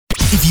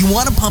If you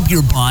want to pump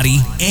your body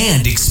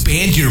and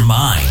expand your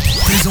mind,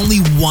 there's only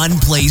one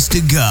place to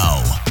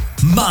go.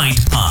 Mind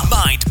Pump.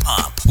 Mind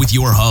Pump with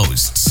your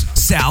hosts,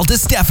 Sal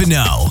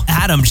DiStefano,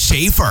 Adam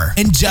Schafer,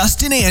 and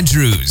Justin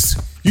Andrews.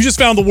 You just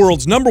found the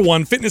world's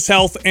 #1 fitness,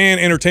 health, and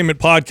entertainment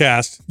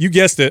podcast. You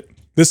guessed it.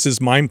 This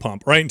is Mind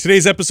Pump, right? In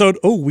today's episode,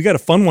 we got a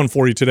fun one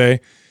for you today.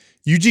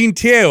 Eugene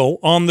Teo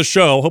on the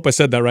show. Hope I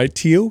said that right.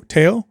 Teo?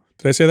 Did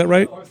I say that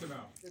right?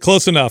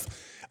 Close enough.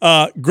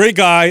 Great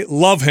guy.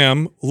 Love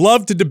him.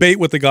 Love to debate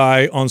with the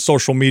guy on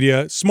social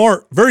media.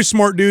 Smart. Very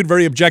smart dude.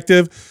 Very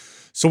objective.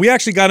 So we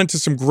actually got into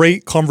some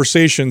great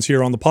conversations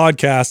here on the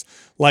podcast,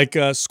 like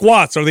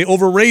squats. Are they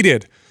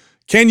overrated?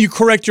 Can you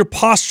correct your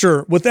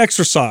posture with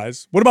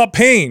exercise? What about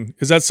pain?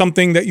 Is that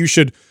something that you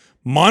should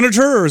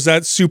monitor, or is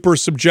that super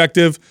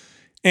subjective?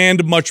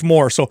 And much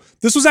more. So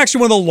this was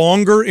actually one of the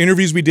longer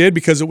interviews we did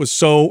because it was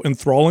so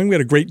enthralling. We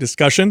had a great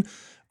discussion.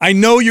 I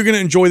know you're going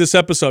to enjoy this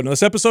episode. Now,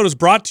 this episode is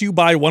brought to you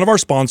by one of our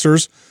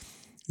sponsors,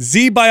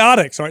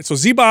 ZBiotics. All right, so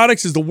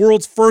ZBiotics is the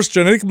world's first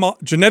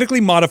genetically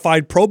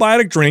modified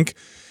probiotic drink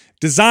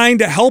designed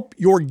to help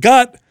your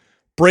gut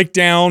break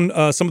down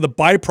some of the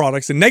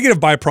byproducts, the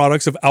negative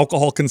byproducts of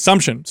alcohol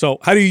consumption. So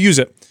how do you use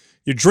it?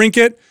 You drink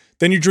it,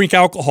 then you drink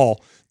alcohol.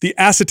 The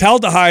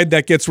acetaldehyde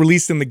that gets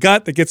released in the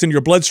gut, that gets into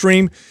your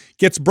bloodstream,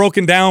 gets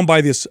broken down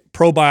by this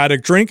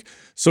probiotic drink,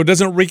 so it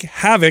doesn't wreak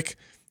havoc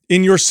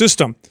in your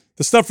system.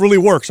 The stuff really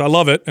works. I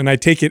love it, and I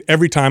take it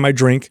every time I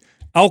drink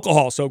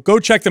alcohol. So go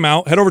check them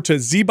out. Head over to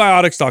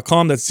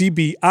zbiotics.com. That's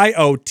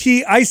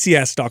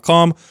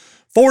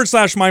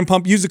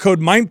zbiotics.com/mindpump. Use the code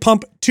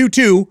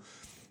mindpump22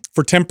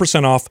 for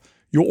 10% off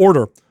your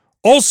order.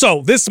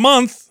 Also, this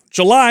month,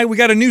 July, we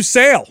got a new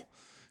sale.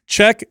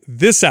 Check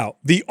this out.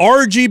 The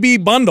RGB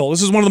bundle,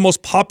 this is one of the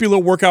most popular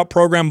workout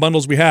program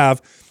bundles we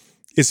have,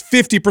 is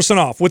 50%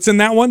 off. What's in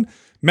that one?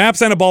 MAPS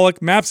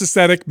Anabolic, MAPS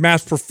Aesthetic,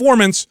 MAPS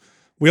Performance.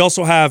 We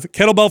also have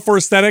Kettlebell for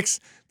Aesthetics,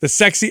 the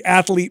Sexy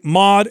Athlete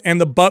Mod, and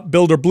the Butt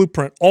Builder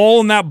Blueprint, all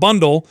in that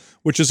bundle,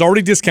 which is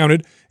already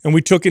discounted, and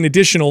we took an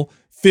additional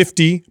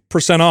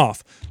 50%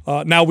 off.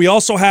 Now, we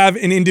also have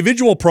an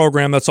individual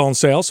program that's on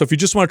sale, so if you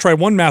just want to try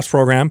one MAPS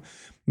program,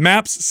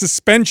 MAPS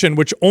Suspension,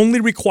 which only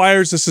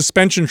requires a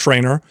suspension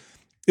trainer,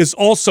 is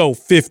also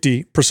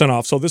 50%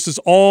 off. So this is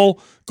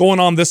all going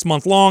on this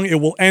month long. It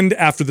will end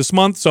after this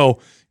month, so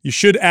you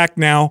should act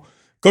now.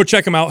 Go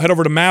check them out. Head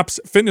over to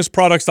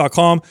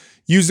mapsfitnessproducts.com.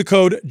 Use the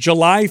code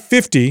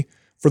JULY50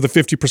 for the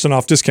 50%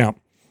 off discount.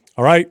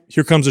 All right,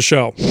 here comes the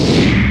show.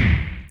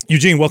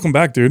 Eugene, welcome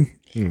back, dude.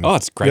 Oh,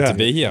 it's great to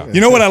be here. You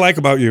know what I like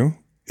about you?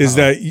 Is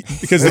that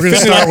because we're going to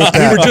start with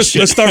that. Let's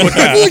start with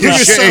that. I feel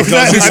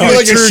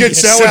like a shit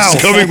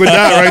sentence coming with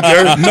that right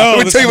there. No,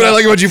 let me tell you what I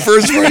like about you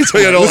first. Before I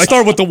tell you I don't Let's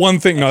start with the one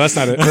thing. No, that's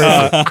not it.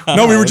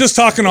 No, we were just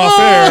talking off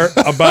air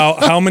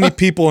about how many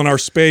people in our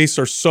space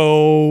are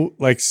so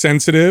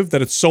sensitive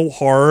that it's so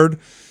hard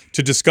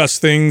to discuss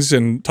things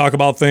and talk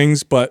about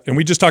things. And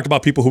we just talked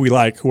about people who we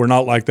like, who are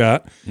not like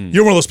that.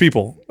 You're one of those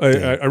people.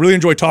 I really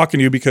enjoy talking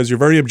to you because you're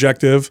very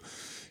objective.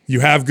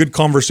 You have good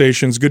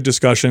conversations, good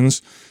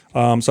discussions.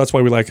 So that's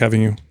why we like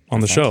having you on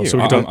the show. You. So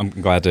I'm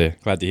glad to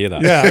hear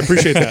that. Yeah, I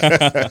appreciate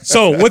that.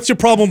 So what's your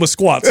problem with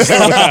squats? Let's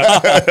start with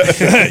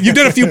that. You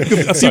did a few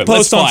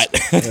posts on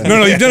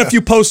you've done a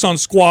few posts on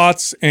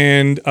squats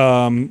and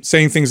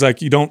saying things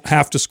like you don't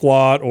have to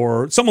squat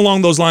or something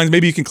along those lines.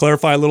 Maybe you can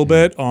clarify a little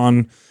bit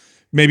on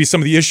maybe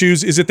some of the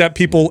issues. Is it that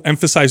people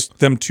emphasize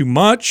them too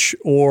much,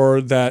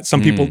 or that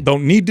some people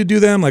don't need to do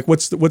them?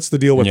 What's the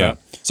deal with that?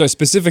 So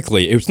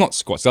specifically, it's not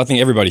squats. I think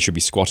everybody should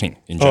be squatting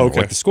in general.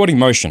 Okay. The squatting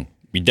motion,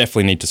 we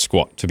definitely need to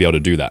squat to be able to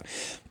do that.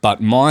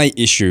 But my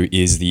issue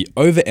is the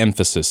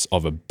overemphasis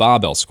of a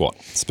barbell squat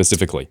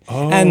specifically.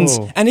 And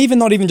even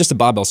not even just a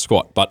barbell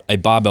squat, but a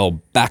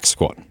barbell back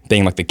squat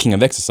being like the king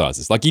of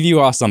exercises. Like if you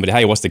ask somebody,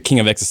 hey, what's the king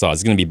of exercise?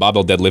 It's going to be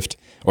barbell deadlift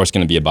or it's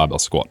going to be a barbell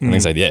squat. And they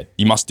say, yeah,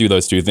 you must do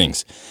those two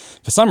things.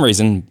 For some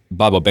reason,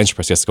 barbell bench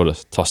press gets got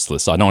to toss to the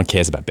side. No one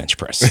cares about bench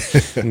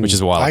press, which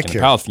is why I like in the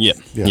power.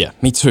 Yeah,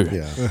 me too.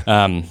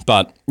 Yeah.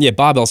 But yeah,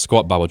 barbell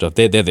squat, barbell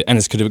deadlift, they're and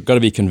it's got to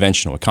be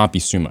conventional. It can't be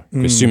sumo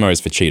because sumo is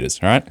for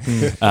cheaters, right?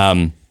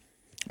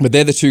 But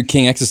they're the two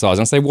king exercises.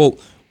 And I say, well,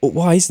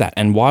 why is that?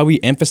 And why are we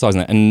emphasizing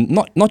that? And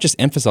not just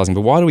emphasizing,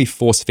 but why do we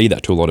force feed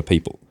that to a lot of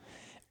people?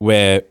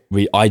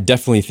 I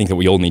definitely think that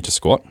we all need to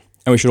squat.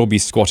 And we should all be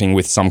squatting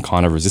with some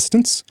kind of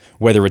resistance,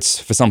 whether it's,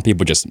 for some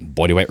people, just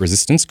bodyweight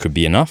resistance could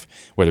be enough,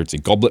 whether it's a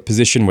goblet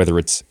position, whether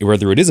it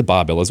is a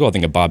barbell as well. I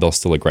think a barbell is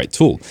still a great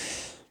tool.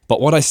 But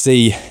what I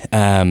see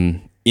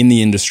in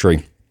the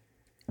industry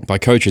by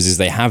coaches is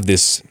they have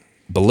this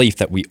belief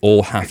that we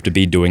all have to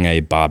be doing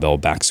a barbell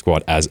back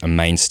squat as a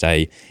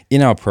mainstay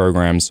in our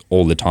programs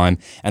all the time,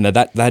 and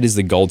that is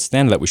the gold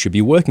standard that we should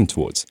be working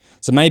towards.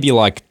 So maybe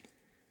like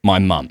my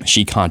mum,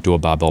 she can't do a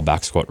barbell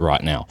back squat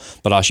right now,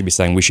 but I should be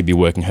saying we should be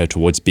working her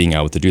towards being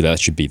able to do that. That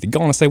should be the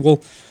goal. And I say,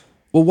 well,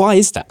 why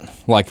is that?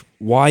 Like,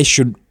 why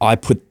should I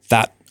put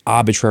that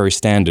arbitrary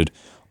standard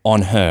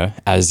on her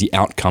as the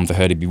outcome for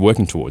her to be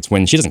working towards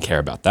when she doesn't care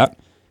about that?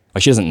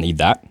 Like, she doesn't need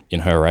that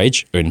in her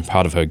age or in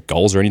part of her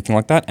goals or anything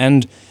like that.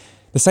 And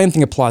the same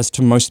thing applies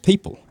to most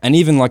people. And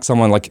even like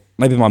someone like,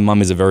 maybe my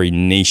mum is a very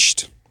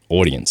niched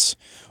audience.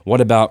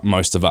 What about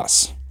most of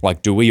us?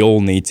 Like, do we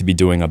all need to be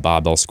doing a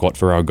barbell squat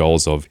for our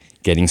goals of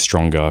getting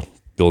stronger,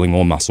 building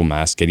more muscle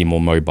mass, getting more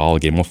mobile,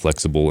 getting more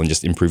flexible, and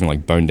just improving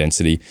like bone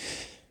density?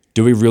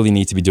 Do we really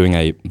need to be doing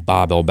a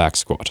barbell back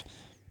squat?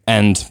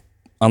 And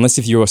unless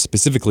if you're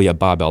specifically a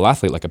barbell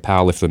athlete, like a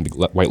powerlifter,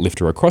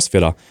 weightlifter, or a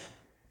CrossFitter,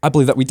 I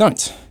believe that we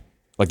don't.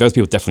 Like those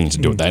people definitely need to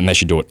do it, and they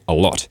should do it a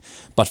lot.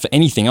 But for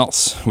anything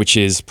else, which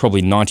is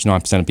probably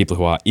 99% of people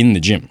who are in the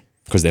gym,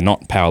 because they're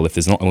not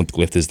powerlifters, not Olympic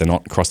lifters, they're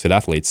not CrossFit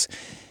athletes,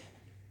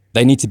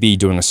 they need to be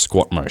doing a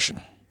squat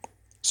motion.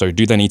 So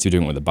do they need to be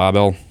doing it with a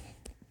barbell?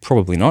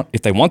 Probably not.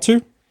 If they want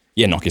to,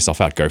 yeah, knock yourself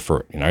out, go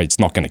for it. You know, it's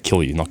not going to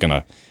kill you, not going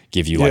to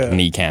give you like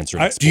knee cancer.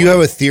 Do you have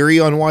a theory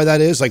on why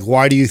that is? Like,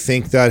 why do you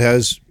think that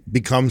has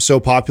become so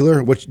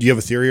popular? What do you have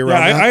a theory around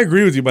that? I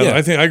agree with you, by the way.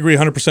 I think I agree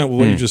 100% with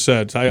what you just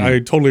said. I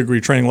totally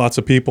agree. Training lots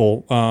of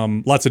people,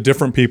 lots of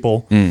different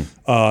people,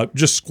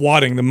 just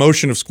squatting. The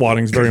motion of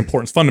squatting is very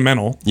important. It's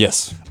fundamental.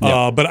 Yes.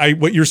 But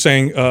what you're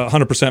saying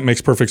 100%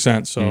 makes perfect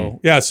sense. So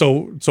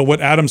So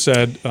what Adam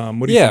said.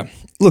 What do you think?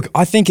 Look,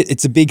 I think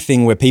it's a big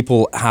thing where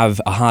people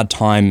have a hard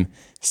time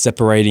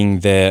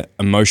separating their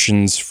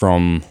emotions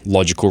from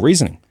logical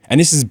reasoning. And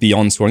this is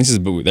beyond squatting. This is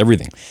with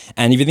everything.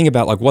 And if you think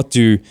about like what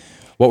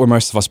were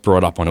most of us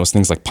brought up on? It was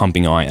things like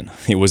pumping iron.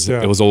 It was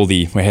all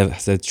we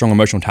had strong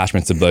emotional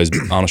attachments to those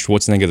Arnold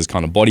Schwarzenegger, those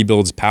kind of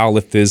bodybuilders,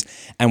 powerlifters,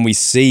 and we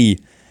see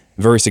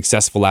very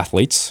successful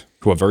athletes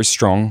who are very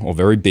strong or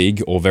very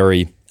big or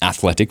very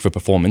athletic for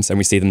performance, and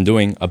we see them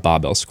doing a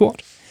barbell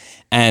squat.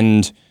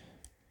 And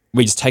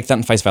we just take that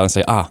in face value and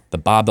say, the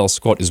barbell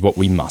squat is what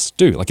we must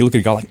do. Like you look at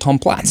a guy like Tom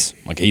Platz,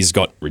 like he's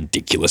got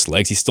ridiculous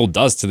legs. He still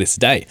does to this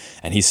day.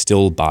 And he's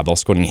still barbell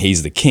squatting.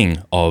 He's the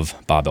king of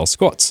barbell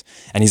squats.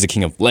 And he's the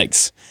king of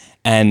legs.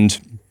 And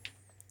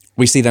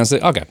we see that and say,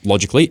 okay,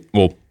 logically,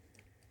 well,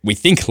 we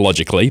think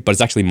logically, but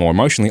it's actually more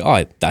emotionally,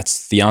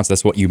 that's the answer.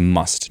 That's what you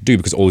must do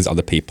because all these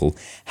other people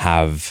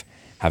have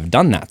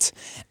done that.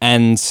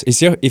 And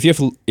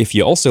if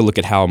you also look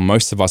at how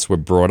most of us were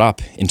brought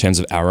up in terms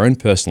of our own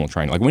personal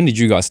training, like when did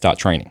you guys start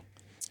training?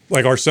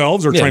 Like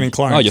ourselves or training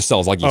clients? Oh,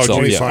 yourselves, like yourself.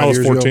 25 I was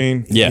years 14.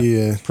 ago.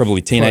 Yeah,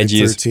 probably teenage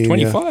years. 13,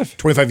 25?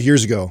 25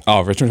 years ago.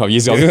 Oh, 25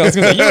 years ago. I was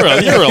going to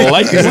say, you're a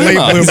late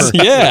bloomer.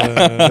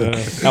 Yeah.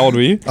 How old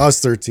were you? I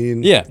was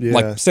 13. Yeah.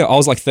 Like, so I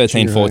was like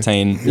 13,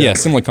 14. Yeah,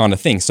 similar kind of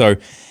thing. So,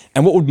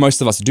 and what would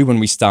most of us do when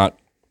we start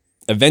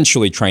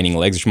eventually training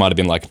legs, which might have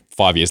been like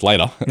 5 years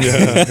later.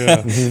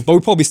 But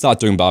we'd probably start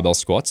doing barbell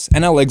squats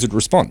and our legs would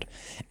respond.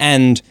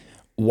 And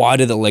why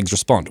did the legs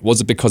respond? Was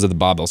it because of the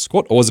barbell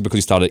squat or was it because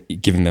you started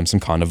giving them some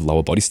kind of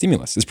lower body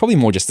stimulus? It's probably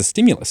more just the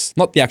stimulus,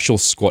 not the actual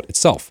squat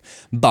itself.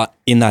 But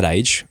in that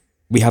age,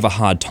 we have a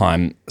hard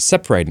time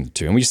separating the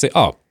two. And we just say,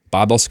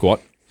 barbell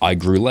squat, I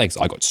grew legs.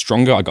 I got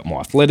stronger. I got more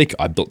athletic.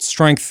 I built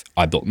strength.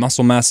 I built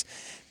muscle mass.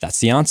 That's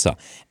the answer.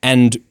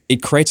 And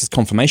it creates this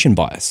confirmation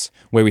bias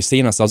where we see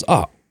in ourselves,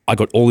 I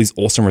got all these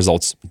awesome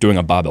results doing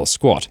a barbell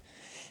squat.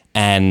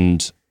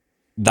 And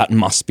that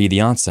must be the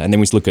answer. And then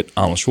we look at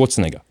Arnold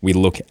Schwarzenegger. We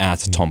look at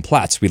Tom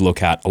Platz. We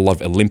look at a lot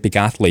of Olympic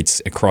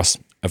athletes across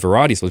a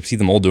variety. So we see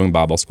them all doing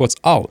barbell squats.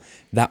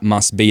 That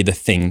must be the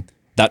thing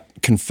that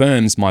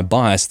confirms my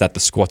bias that the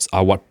squats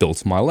are what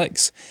built my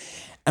legs.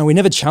 And we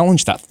never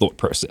challenge that thought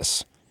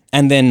process.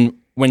 And then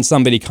when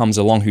somebody comes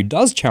along who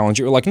does challenge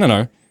it, we're like,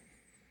 no,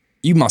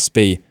 you must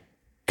be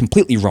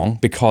completely wrong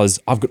because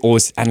I've got all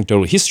this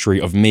anecdotal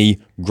history of me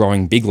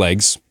growing big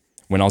legs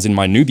when I was in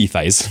my newbie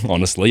phase,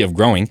 honestly, of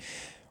growing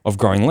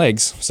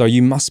legs. So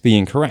you must be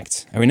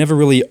incorrect. And we never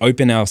really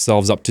open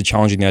ourselves up to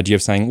challenging the idea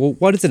of saying, well,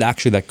 what is it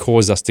actually that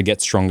caused us to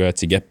get stronger,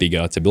 to get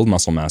bigger, to build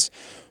muscle mass?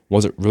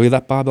 Was it really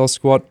that barbell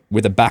squat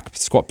with a back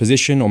squat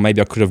position? Or maybe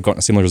I could have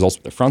gotten similar results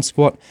with the front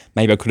squat.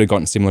 Maybe I could have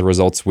gotten similar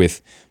results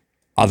with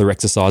other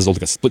exercises,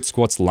 like split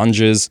squats,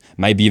 lunges,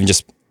 maybe even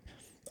just,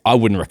 I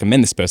wouldn't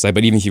recommend this per se,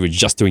 but even if you were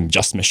just doing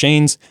just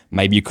machines,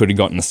 maybe you could have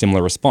gotten a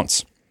similar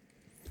response.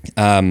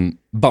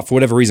 But for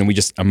whatever reason, we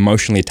just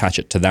emotionally attach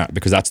it to that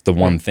because that's the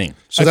one thing.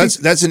 So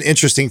that's an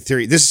interesting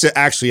theory. This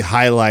actually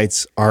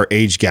highlights our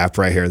age gap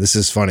right here. This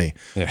is funny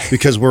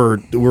because we're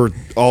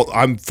all,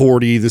 I'm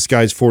 40, this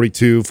guy's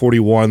 42,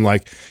 41,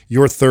 like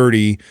you're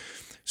 30.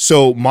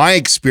 So my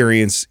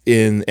experience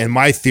and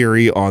my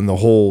theory on the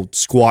whole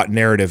squat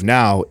narrative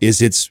now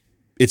is it's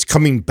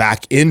coming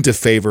back into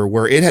favor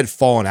where it had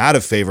fallen out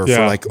of favor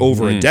for like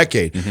over a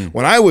decade.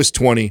 When I was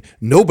 20,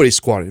 nobody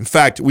squatted. In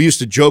fact, we used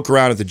to joke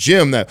around at the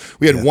gym that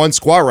we had one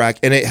squat rack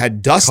and it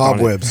had dust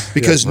cobwebs on it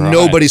because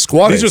nobody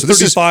squatted. These are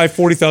 35,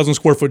 40,000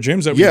 square foot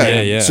gyms that we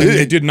did. So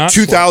they did not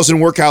 2,000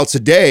 workouts a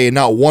day and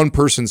not one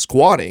person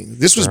squatting.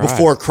 This was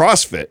before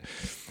CrossFit.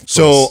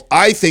 So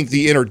I think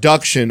the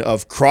introduction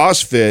of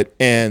CrossFit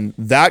and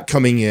that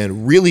coming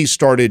in really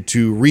started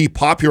to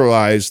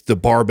repopularize the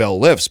barbell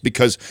lifts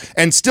because,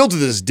 and still to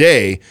this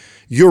day,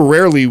 you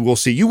rarely will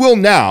see, you will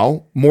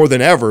now more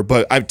than ever,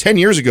 but 10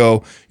 years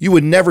ago, you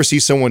would never see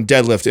someone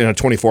deadlift in a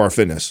 24-hour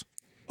fitness.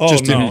 I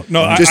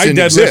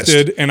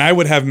deadlifted and I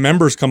would have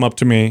members come up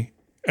to me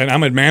and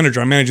I'm a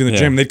manager, I'm managing the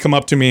gym, they'd come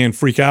up to me and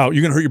freak out.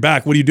 You're going to hurt your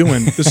back. What are you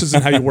doing? This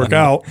isn't how you work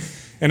out.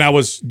 And I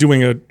was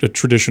doing a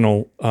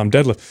traditional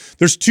deadlift.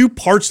 There's two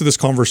parts of this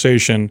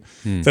conversation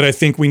that I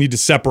think we need to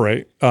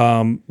separate.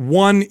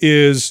 One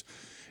is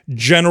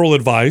general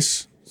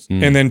advice,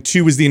 and then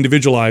two is the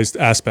individualized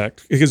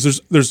aspect,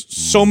 because there's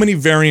so many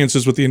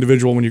variances with the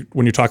individual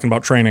when you're talking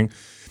about training.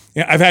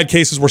 I've had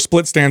cases where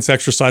split stance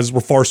exercises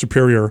were far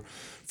superior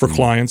for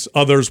clients,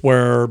 others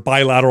where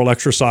bilateral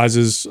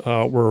exercises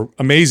were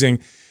amazing.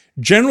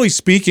 Generally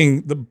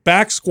speaking, the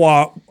back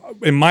squat,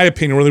 in my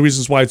opinion, one of the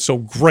reasons why it's so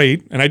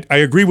great, and I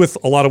agree with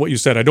a lot of what you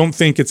said. I don't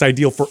think it's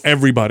ideal for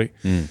everybody.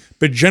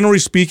 But generally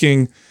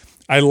speaking,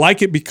 I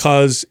like it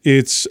because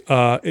it's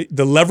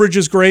the leverage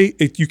is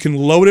great. You can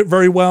load it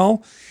very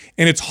well.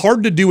 And it's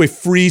hard to do a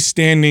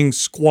freestanding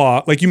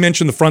squat. Like you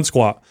mentioned, the front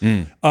squat.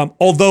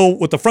 Although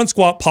with the front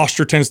squat,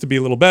 posture tends to be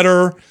a little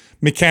better.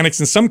 Mechanics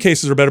in some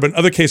cases are better, but in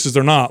other cases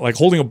they're not. Like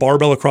holding a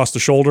barbell across the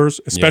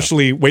shoulders,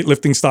 especially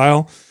weightlifting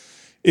style,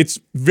 it's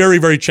very,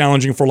 very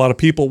challenging for a lot of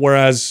people.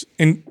 Whereas,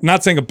 and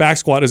not saying a back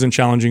squat isn't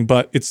challenging,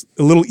 but it's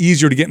a little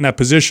easier to get in that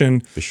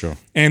position. For sure.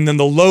 And then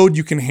the load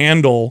you can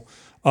handle,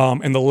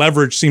 and the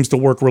leverage seems to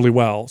work really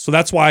well. So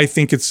that's why I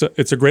think it's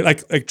a great,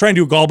 like try and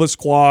do a goblet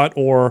squat,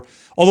 or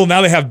although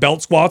now they have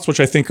belt squats, which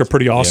I think are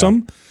pretty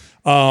awesome.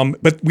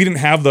 But we didn't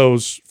have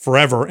those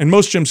forever, and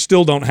most gyms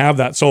still don't have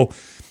that. So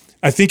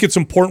I think it's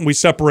important we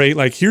separate,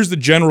 like, here's the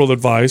general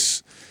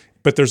advice,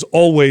 but there's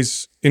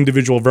always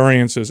individual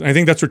variances. And I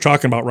think that's what you're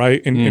talking about,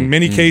 right? In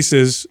many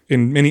cases,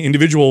 in many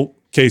individual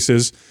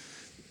cases,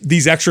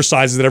 these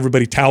exercises that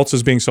everybody touts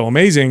as being so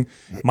amazing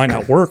might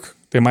not work.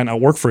 They might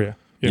not work for you.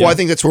 Well, I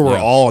think that's where we're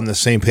all on the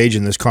same page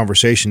in this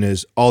conversation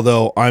is,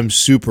 although I'm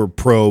super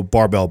pro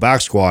barbell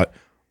back squat,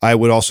 I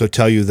would also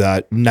tell you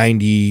that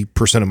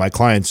 90% of my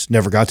clients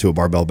never got to a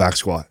barbell back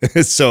squat.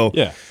 So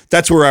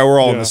that's where we're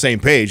all on the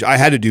same page. I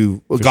had to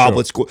do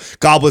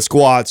goblet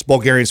squats,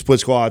 Bulgarian split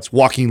squats,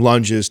 walking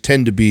lunges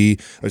tend to be,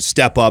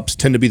 step ups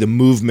tend to be the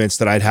movements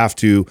that I'd have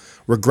to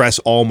regress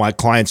all my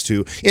clients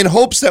to, in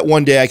hopes that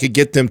one day I could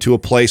get them to a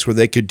place where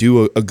they could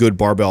do a good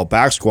barbell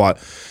back squat.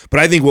 But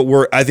I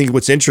think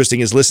what's interesting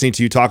is listening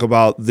to you talk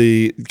about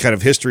the kind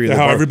of history of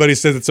how everybody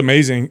said it's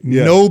amazing.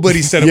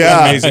 Nobody said it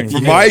was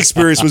amazing. My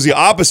experience was the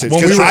opposite.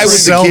 Because I would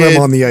sell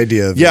them on the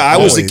idea of I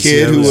was a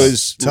kid who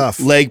was tough,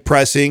 leg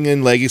pressing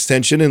and leg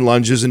extension and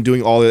lunges and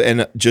doing all that,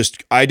 and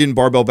I didn't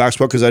barbell back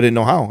squat because I didn't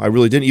know how. I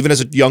really didn't. Even as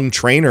a young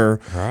trainer,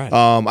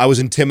 I was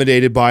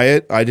intimidated by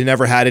it. I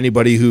never had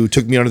anybody who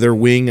took me under their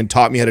wing and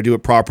taught me how to do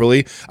it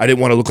properly. I didn't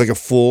want to look like a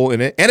fool in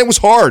it, and it was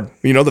hard.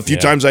 You know, the few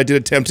times I did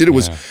attempt it, it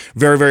was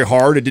very, very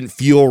hard. It didn't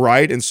feel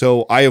right, and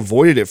so I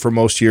avoided it for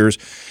most years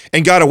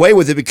and got away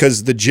with it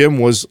because the gym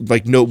was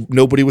like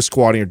nobody was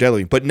squatting or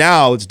deadlifting. But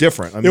now it's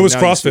different. I mean, it was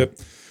CrossFit.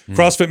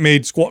 CrossFit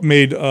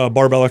made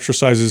barbell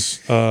exercises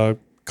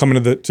come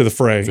into the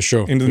fray, for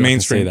sure, into the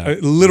mainstream.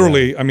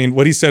 Literally, I mean,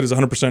 what he said is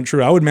 100%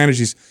 true. I would manage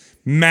these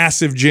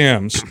massive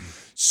gyms,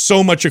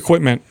 so much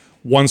equipment,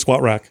 one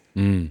squat rack,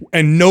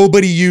 and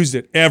nobody used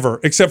it ever,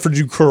 except for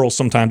do curls.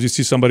 Sometimes you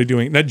see somebody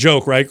doing that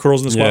joke, right?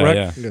 Curls in the squat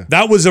rack. Yeah.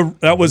 That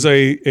was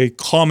a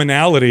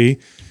commonality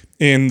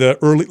in the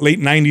late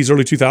 90s,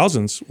 early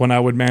 2000s when I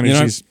would manage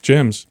these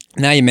gyms.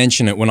 Now you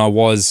mention it, when I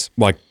was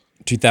like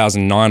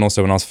 2009 or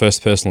so, when I was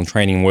first personal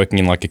training, working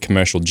in like a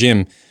commercial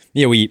gym.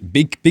 Yeah, we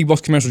big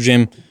box commercial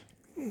gym,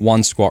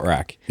 one squat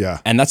rack. Yeah.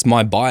 And that's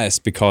my bias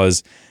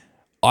because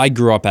I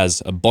grew up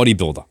as a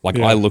bodybuilder. Like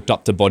I looked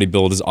up to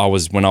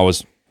bodybuilders. When I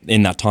was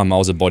in that time, I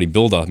was a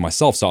bodybuilder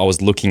myself. So I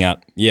was looking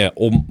at,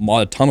 all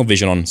my tunnel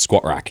vision on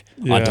squat rack.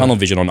 I had tunnel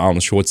vision on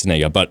Arnold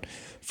Schwarzenegger. But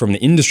from the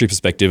industry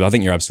perspective, I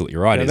think you're absolutely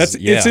right.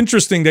 It's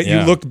interesting that you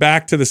looked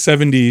back to the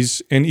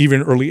 70s and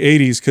even early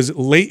 80s, because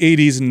late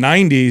 80s and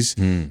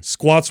 90s,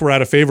 squats were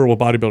out of favor with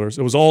bodybuilders.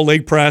 It was all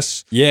leg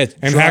press and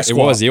hack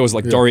squat. It was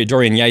like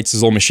Dorian Yates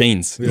is all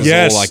machines.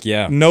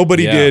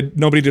 Nobody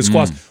did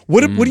squats.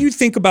 What do you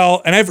think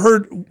about, and I've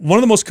heard one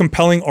of the most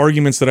compelling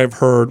arguments that I've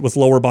heard with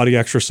lower body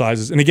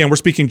exercises, and again, we're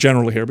speaking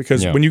generally here,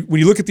 because when you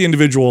look at the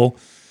individual,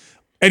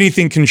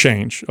 anything can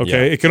change,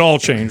 okay? It can all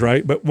change,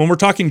 right? But when we're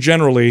talking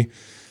generally,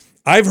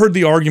 I've heard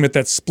the argument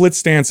that split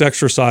stance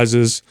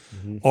exercises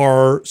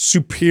are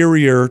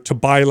superior to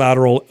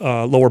bilateral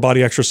lower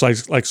body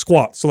exercise like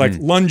squats. So like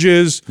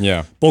lunges,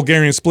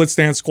 Bulgarian split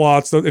stance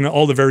squats, and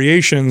all the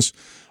variations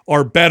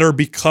are better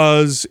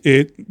because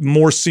it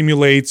more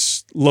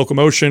simulates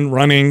locomotion,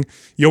 running.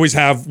 You always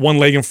have one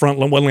leg in front,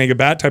 one leg at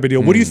back type of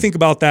deal. What do you think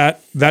about that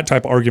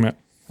type of argument?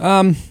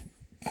 I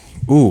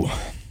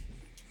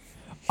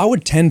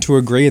would tend to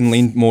agree and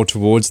lean more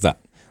towards that.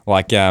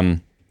 Like, I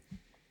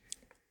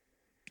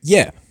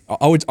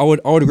would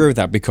agree with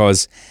that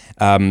because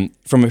from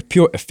a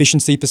pure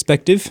efficiency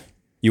perspective,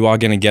 you are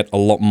going to get a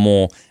lot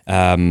more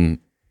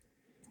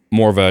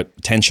of a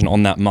tension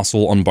on that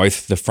muscle on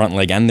both the front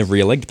leg and the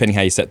rear leg, depending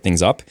how you set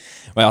things up.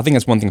 Well, I think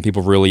that's one thing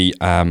people really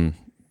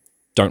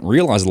don't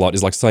realize a lot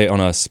is, like, say on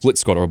a split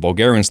squat or a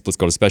Bulgarian split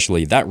squat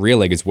especially, that rear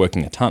leg is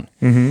working a ton.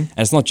 And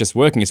it's not just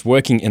working, it's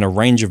working in a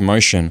range of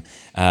motion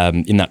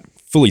in that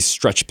fully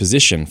stretched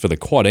position for the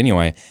quad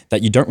anyway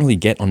that you don't really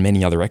get on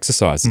many other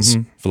exercises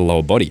for the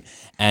lower body.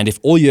 And if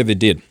all you ever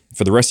did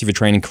for the rest of your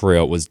training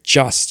career was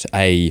just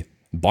a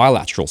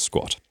bilateral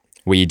squat,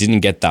 where you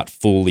didn't get that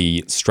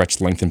fully stretched,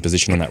 lengthened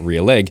position on that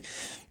rear leg,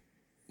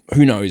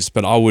 who knows?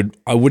 But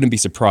I wouldn't be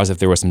surprised if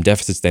there were some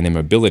deficits then in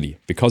mobility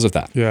because of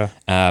that. Yeah.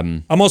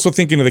 I'm also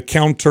thinking of the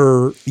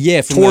counter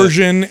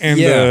torsion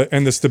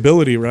and the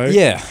stability, right?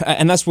 Yeah,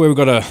 and that's where we've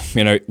got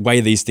to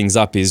weigh these things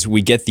up. Is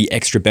we get the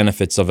extra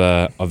benefits of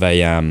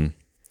a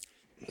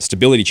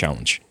stability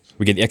challenge.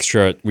 We get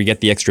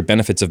the extra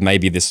benefits of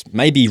maybe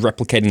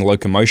replicating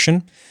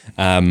locomotion.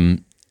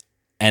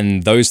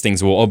 And those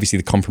things will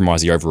obviously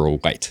compromise the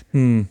overall weight.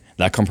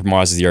 That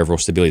compromises the overall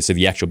stability. So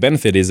the actual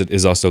benefit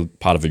is also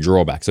part of a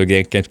drawback. So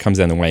again, it comes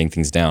down to weighing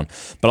things down.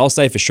 But I'll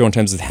say for sure in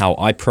terms of how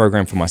I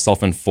program for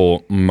myself and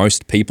for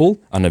most people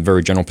on a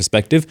very general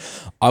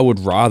perspective, I would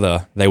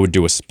rather they would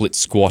do a split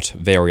squat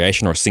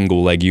variation or a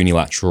single leg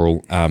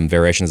unilateral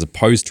variation as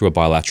opposed to a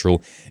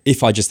bilateral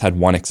if I just had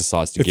one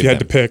exercise to give them.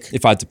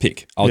 If I had to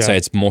pick, I would say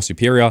it's more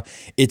superior.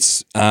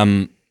 It's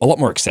a lot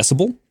more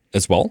accessible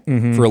as well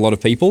for a lot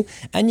of people.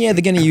 And yeah,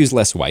 they're going to use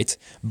less weight,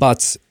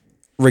 but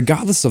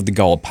regardless of the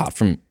goal, apart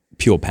from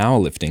pure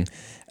powerlifting,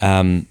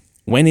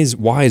 when is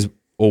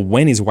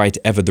weight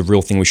ever the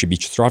real thing we should be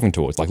striving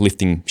towards, like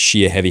lifting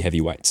sheer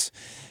heavy weights?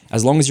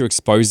 As long as you're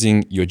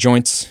exposing your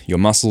joints, your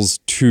muscles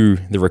to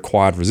the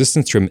required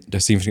resistance, to a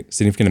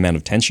significant amount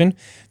of tension,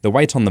 the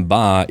weight on the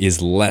bar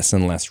is less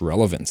and less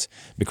relevant.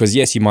 Because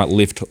yes, you might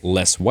lift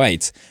less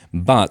weight,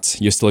 but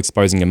you're still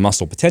exposing a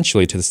muscle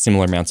potentially to the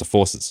similar amounts of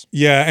forces.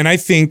 Yeah, and I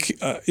think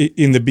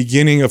in the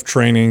beginning of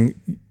training,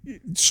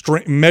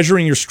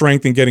 measuring your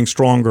strength and getting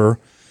stronger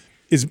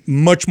is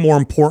much more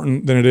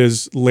important than it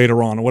is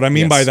later on. What I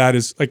mean by that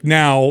is like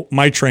now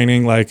my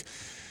training, like,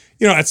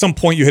 at some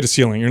point you hit a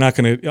ceiling. You're not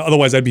going to,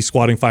 otherwise I'd be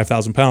squatting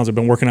 5,000 pounds. I've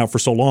been working out for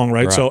so long,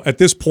 right? So at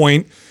this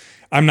point,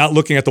 I'm not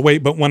looking at the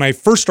weight. But when I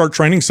first start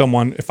training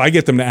someone, if I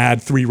get them to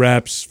add 3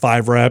 reps,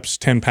 5 reps,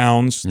 10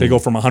 pounds, they go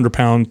from 100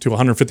 pound to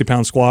 150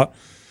 pound squat,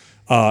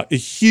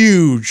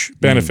 huge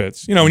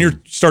benefits. When you're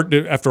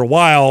starting to, after a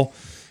while,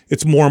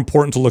 it's more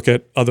important to look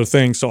at other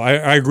things. So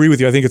I agree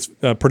with you. I think it's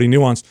pretty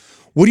nuanced.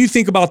 What do you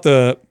think about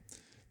the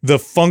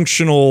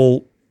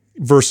functional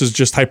versus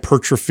just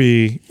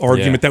hypertrophy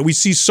argument that we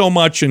see so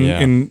much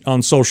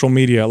on social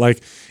media?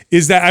 Like,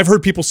 is that, I've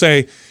heard people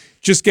say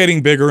just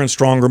getting bigger and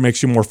stronger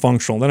makes you more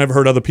functional. Then I've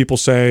heard other people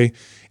say,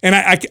 and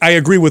I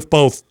agree with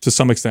both to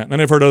some extent.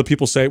 Then I've heard other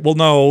people say, well,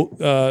 no,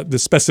 the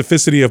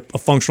specificity of a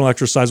functional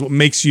exercise, what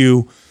makes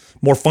you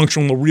more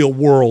functional in the real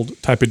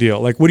world type of deal.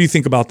 Like, what do you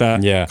think about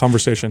that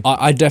conversation?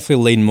 I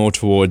definitely lean more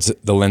towards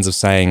the lens of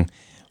saying,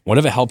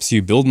 whatever helps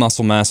you build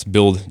muscle mass,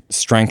 build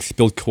strength,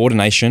 build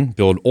coordination,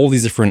 build all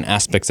these different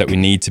aspects that we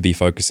need to be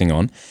focusing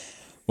on,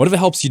 whatever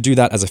helps you do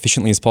that as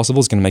efficiently as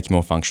possible is going to make you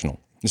more functional.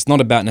 It's not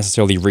about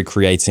necessarily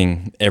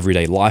recreating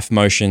everyday life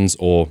motions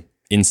or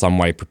in some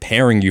way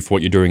preparing you for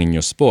what you're doing in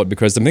your sport,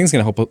 because the thing that's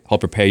going to help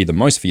prepare you the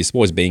most for your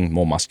sport is being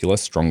more muscular,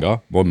 stronger,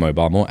 more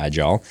mobile, more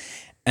agile.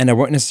 And it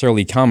won't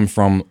necessarily come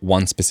from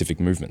one specific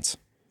movement.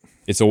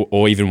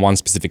 Or even one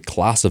specific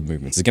class of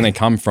movements. It's going to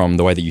come from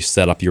the way that you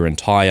set up your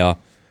entire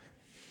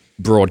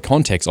broad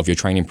context of your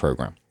training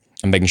program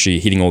and making sure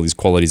you're hitting all these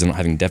qualities and not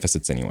having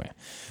deficits anywhere.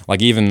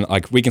 Like even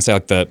like we can say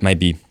like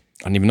maybe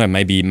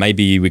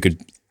we could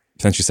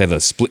potentially say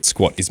the split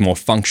squat is more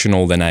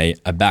functional than a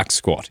back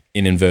squat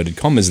in inverted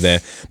commas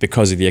there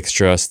because of the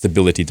extra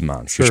stability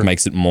demands, which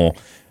makes it more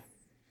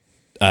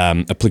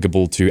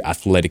applicable to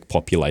athletic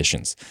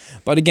populations.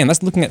 But again,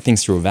 that's looking at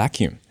things through a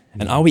vacuum.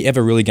 And are we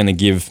ever really going to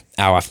give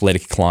our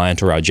athletic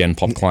client or our Gen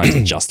Pop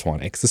client just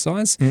one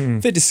exercise?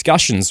 For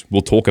discussions,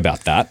 we'll talk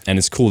about that, and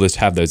it's cool to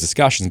have those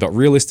discussions. But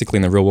realistically,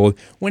 in the real world,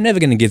 we're never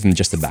going to give them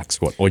just a back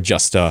squat or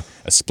just a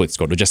split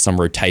squat or just some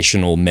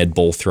rotational med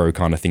ball throw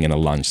kind of thing in a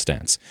lunge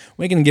stance.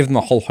 We're going to give them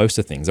a whole host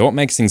of things. And what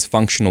makes things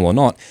functional or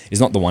not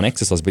is not the one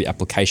exercise, but the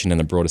application in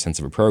a broader sense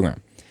of a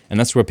program. And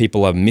that's where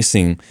people are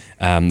missing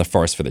the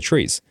forest for the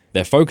trees.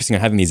 They're focusing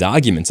on having these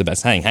arguments about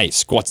saying, hey,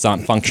 squats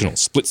aren't functional,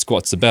 split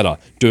squats are better.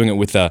 Doing it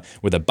with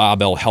a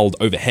barbell held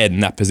overhead in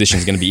that position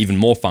is going to be even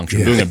more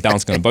functional. Doing it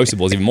balanced on a BOSU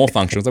ball is even more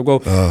functional. It's like, well,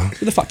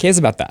 who the fuck cares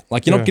about that?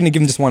 Like, you're not going to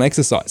give them just one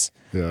exercise.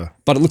 Yeah.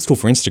 But it looks cool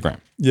for Instagram.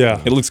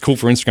 Yeah. It looks cool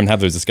for Instagram to have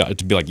those discussions,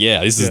 to be like,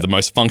 this is the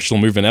most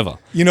functional movement ever.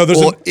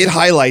 It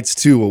highlights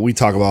too what we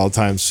talk about all the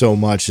time so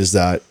much is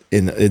that,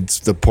 it's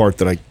the part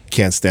that I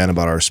can't stand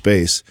about our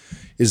space,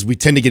 is we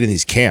tend to get in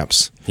these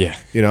camps. Yeah.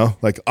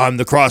 Like I'm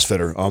the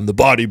CrossFitter, I'm the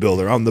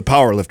bodybuilder, I'm the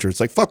powerlifter. It's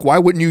like, fuck, why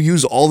wouldn't you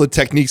use all the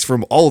techniques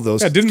from all of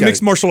those? Yeah, didn't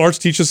mixed martial arts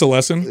teach us a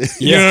lesson?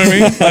 You know what I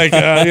mean? Like,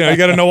 you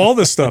got to know all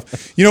this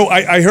stuff.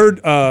 I heard,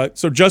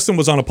 so Justin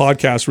was on a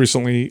podcast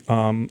recently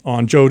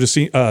on Joe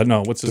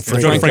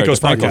Franco's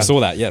podcast. I saw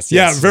that, yes.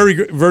 Yeah, very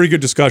good, very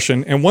good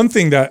discussion. And one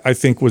thing that I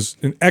think was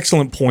an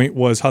excellent point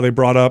was how they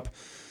brought up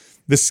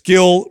the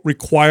skill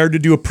required to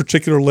do a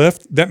particular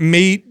lift that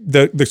made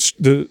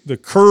the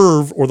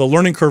curve or the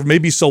learning curve may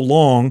be so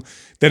long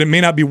that it may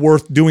not be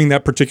worth doing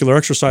that particular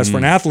exercise for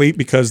an athlete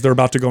because they're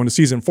about to go into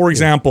season. For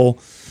example,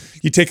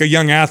 you take a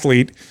young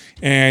athlete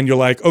and you're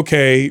like,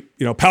 okay,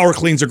 power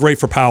cleans are great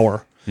for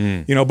power,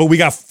 but we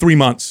got 3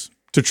 months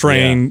to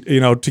train,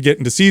 to get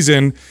into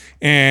season.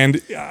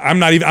 And I'm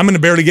going to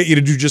barely get you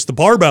to do just the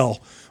barbell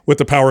with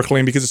the power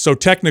clean because it's so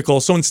technical.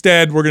 So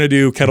instead we're going to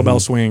do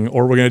kettlebell swing,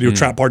 or we're going to do a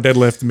trap bar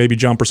deadlift, maybe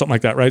jump or something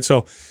like that. Right.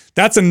 So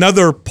that's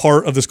another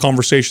part of this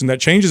conversation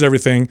that changes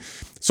everything.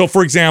 So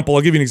for example,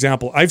 I'll give you an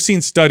example. I've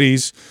seen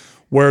studies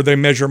where they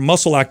measure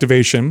muscle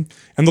activation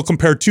and they'll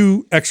compare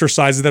two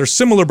exercises that are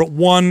similar, but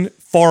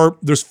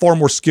there's far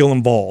more skill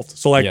involved.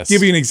 So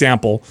give you an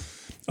example,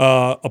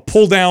 a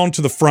pull down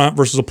to the front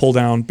versus a pull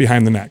down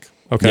behind the neck.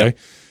 Okay. Yep.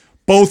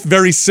 Both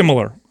very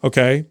similar.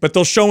 Okay. But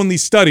they'll show in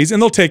these studies,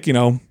 and they'll take,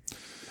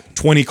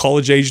 20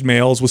 college-aged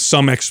males with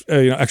some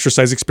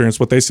exercise experience,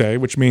 what they say,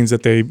 which means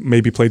that they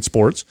maybe played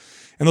sports.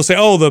 And they'll say,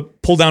 oh, the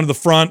pull down to the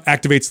front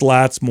activates the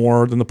lats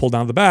more than the pull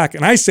down to the back.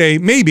 And I say,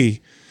 maybe,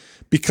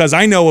 because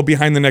I know a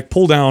behind the neck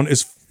pull down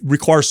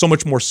requires so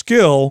much more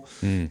skill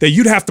that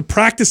you'd have to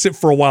practice it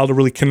for a while to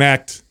really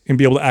connect and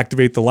be able to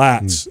activate the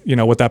lats,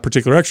 with that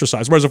particular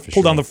exercise. Whereas a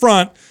pull down the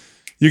front,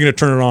 you're going to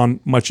turn it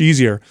on much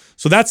easier.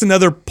 So that's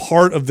another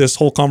part of this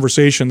whole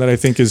conversation that I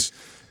think is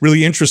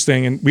really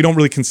interesting, and we don't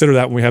really consider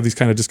that when we have these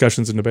kind of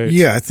discussions and debates.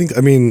 Yeah, I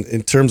mean,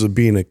 in terms of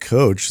being a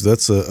coach,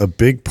 that's a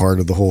big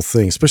part of the whole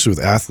thing, especially with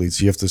athletes.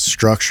 You have to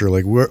structure,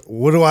 like,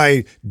 what do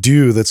I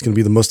do that's going to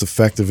be the most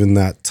effective in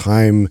that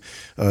time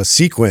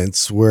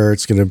sequence where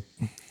it's going to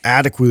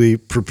adequately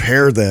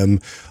prepare them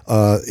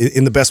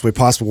in the best way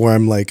possible, where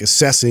I'm like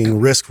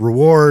assessing risk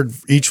reward,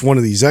 each one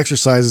of these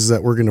exercises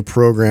that we're going to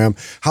program.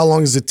 How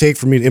long does it take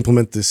for me to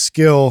implement this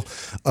skill?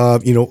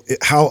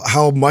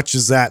 How much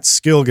is that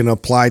skill going to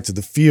apply to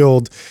the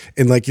field?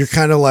 And like, you're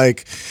kind of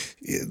like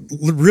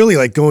really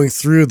like going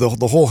through the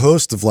whole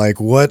host of like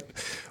what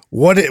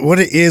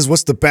it is,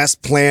 what's the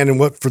best plan, and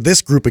what for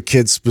this group of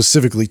kids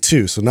specifically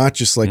too. So not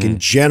just like in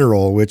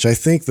general, which I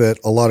think that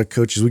a lot of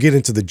coaches, we get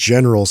into the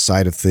general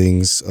side of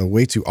things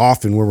way too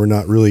often, where we're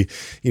not really,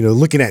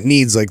 looking at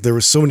needs. Like there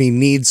were so many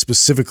needs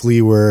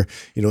specifically where,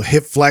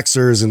 hip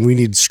flexors, and we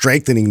need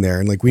strengthening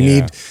there. And like we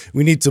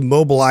need to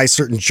mobilize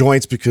certain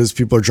joints because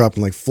people are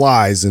dropping like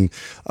flies. And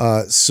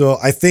so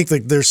I think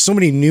like there's so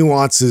many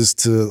nuances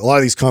to a lot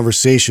of these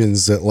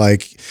conversations that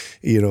like,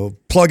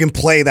 plug and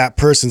play that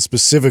person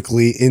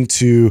specifically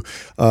into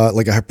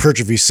like a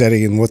hypertrophy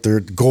setting and what their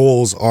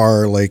goals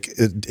are, like,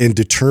 and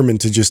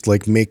determined to just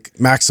like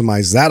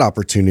maximize that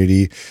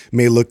opportunity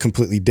may look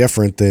completely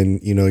different than,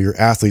 your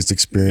athlete's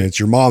experience,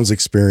 your mom's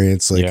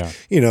experience.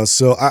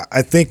 So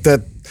I think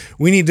that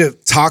we need to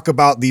talk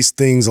about these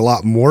things a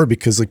lot more,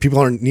 because like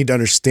people need to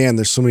understand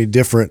there's so many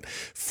different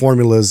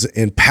formulas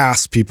and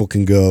paths people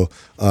can go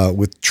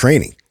with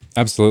training.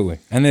 Absolutely.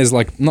 And there's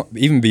like, not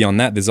even beyond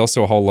that, there's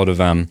also a whole lot of,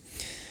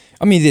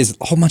 there's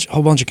a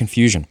whole bunch of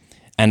confusion.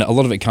 And a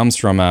lot of it comes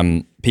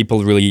from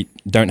people really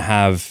don't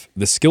have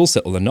the skill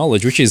set or the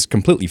knowledge, which is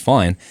completely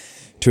fine,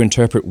 to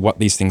interpret what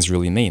these things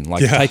really mean.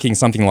 Like taking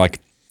something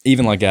like,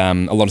 even like a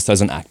lot of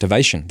studies on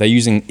activation, they're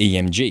using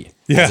EMG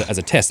as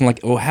a test. And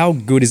like, how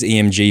good is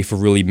EMG for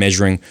really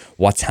measuring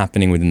what's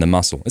happening within the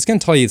muscle? It's going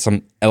to tell you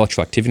some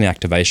electrical activity and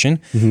activation,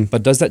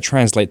 but does that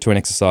translate to an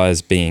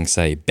exercise being,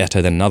 say,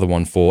 better than another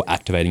one for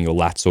activating your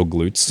lats or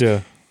glutes?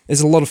 Yeah.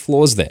 There's a lot of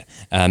flaws there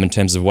in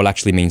terms of what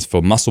actually means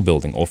for muscle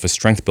building or for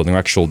strength building, or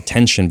actual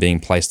tension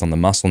being placed on the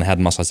muscle and how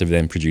the muscle activity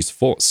then produce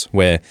force,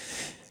 where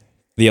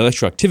the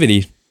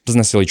electroactivity doesn't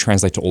necessarily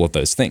translate to all of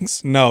those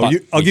things. No,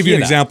 I'll give you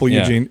an example,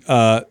 Eugene.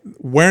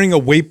 Wearing a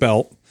weight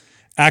belt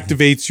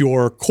activates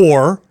your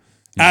core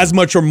as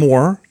much or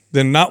more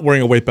than not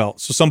wearing a weight belt.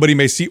 So somebody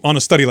may see on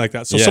a study like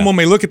that. So someone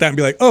may look at that and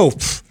be like,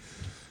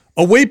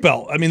 a weight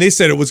belt. I mean, they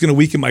said it was going to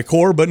weaken my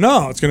core, but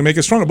no, it's going to make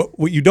it stronger. But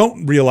what you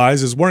don't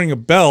realize is wearing a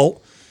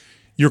belt,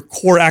 your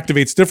core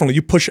activates differently.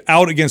 You push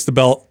out against the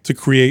belt to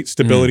create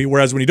stability,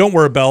 whereas when you don't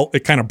wear a belt, it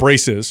kind of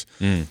braces.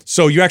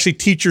 So you actually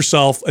teach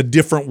yourself a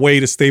different way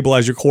to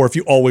stabilize your core if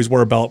you always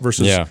wear a belt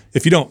versus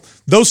if you don't.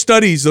 Those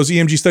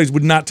EMG studies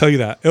would not tell you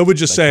that. It would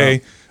just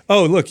say,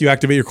 oh, look, you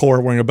activate your core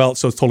wearing a belt,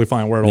 so it's totally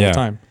fine. Wear it all the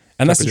time.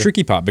 And that's the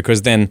tricky part,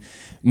 because then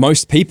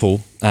most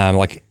people,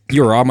 like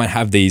you or I, might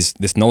have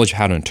this knowledge of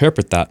how to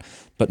interpret that,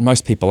 but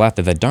most people out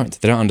there, they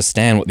don't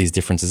understand what these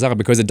differences are,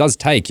 because it does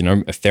take,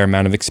 a fair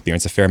amount of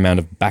experience, a fair amount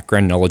of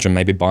background knowledge on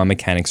maybe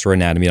biomechanics or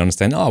anatomy to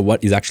understand,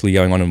 what is actually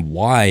going on and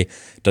why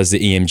does the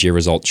EMG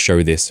result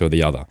show this or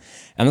the other.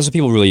 And those are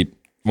people really,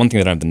 one thing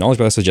they don't have the knowledge,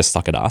 but also just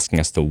suck at asking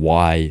as to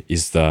why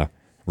is the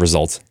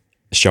result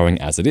showing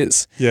as it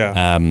is.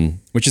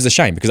 Which is a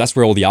shame, because that's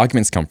where all the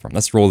arguments come from.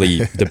 That's where all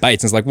the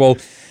debates. And it's like, well,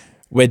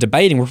 we're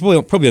debating, we're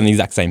probably on the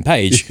exact same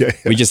page.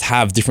 We just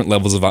have different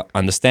levels of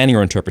understanding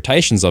or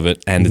interpretations of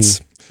it. And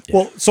it's,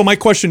 well, so my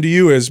question to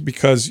you is,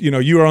 because,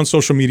 you are on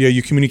social media,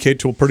 you communicate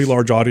to a pretty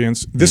large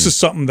audience. This is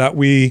something that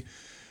we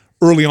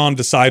early on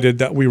decided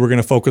that we were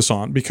going to focus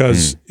on,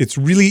 because it's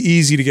really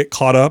easy to get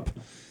caught up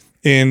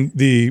in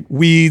the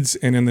weeds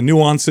and in the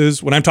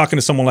nuances. When I'm talking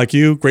to someone like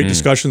you, great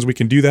discussions, we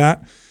can do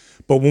that.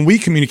 But when we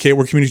communicate,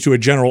 we're communicating to a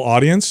general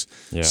audience.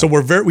 Yeah. So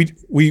we're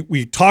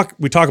we talk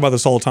about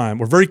this all the time.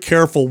 We're very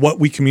careful what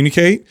we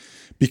communicate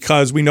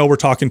because we know we're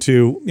talking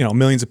to,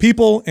 millions of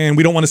people and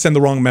we don't want to send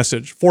the wrong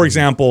message. For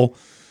example,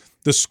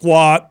 the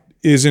squat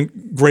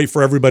isn't great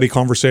for everybody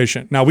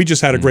conversation. Now, we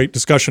just had a great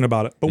discussion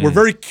about it, but we're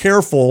very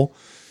careful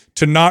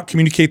to not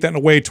communicate that in a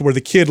way to where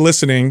the kid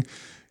listening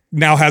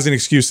now has an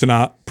excuse to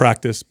not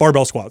practice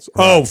barbell squats.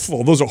 Right. Oh,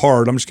 well, those are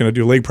hard. I'm just going to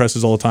do leg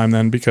presses all the time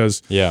then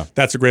because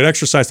that's a great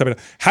exercise.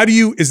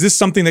 Is this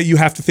something that you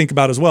have to think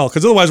about as well?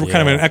 Because otherwise we're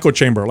kind of in an echo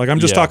chamber. Like I'm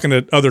just talking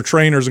to other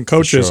trainers and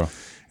coaches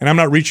and I'm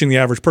not reaching the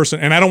average person.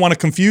 And I don't want to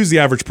confuse the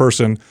average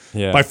person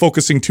by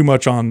focusing too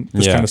much on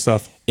this kind of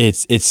stuff.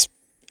 It's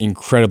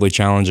incredibly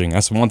challenging.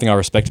 That's one thing I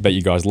respect about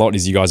you guys a lot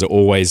is you guys are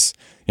always,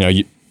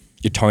 you're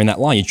towing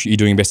that line. You're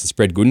doing your best to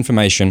spread good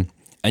information.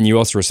 And you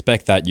also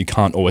respect that you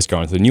can't always go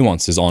into the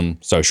nuances on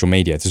social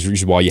media. This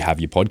is why you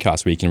have your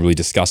podcast where you can really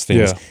discuss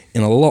things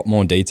in a lot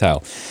more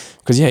detail.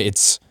 Because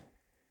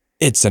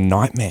it's a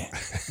nightmare.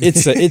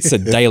 It's a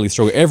daily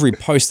struggle. Every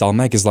post I'll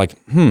make is like,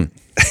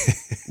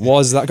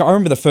 was that? I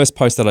remember the first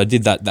post that I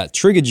did that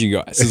triggered you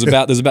guys. It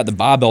was about the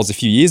barbells a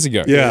few years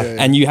ago.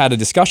 And you had a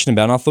discussion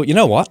about it. And I thought, you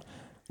know what?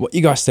 What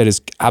you guys said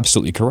is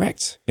absolutely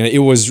correct. It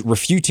was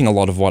refuting a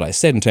lot of what I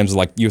said in terms of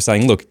like you were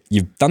saying, look,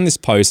 you've done this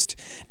post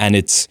and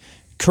it's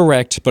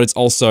correct, but it's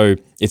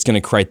going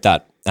to create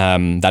that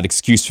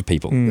excuse for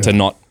people to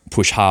not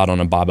push hard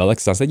on a barbell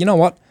exercise. I said, you know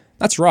what?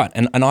 That's right.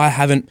 And I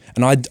haven't,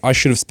 and I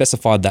should have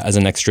specified that as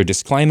an extra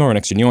disclaimer or an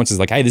extra nuance.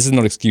 It's like, hey, this is not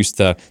an excuse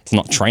to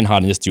not train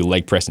hard and just do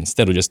leg press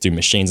instead or just do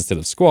machines instead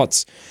of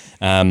squats.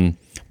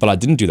 But I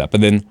didn't do that.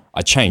 But then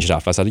I changed it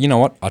after. I said, you know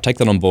what? I'll take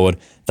that on board.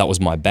 That was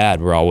my bad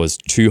where I was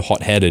too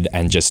hot-headed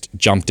and just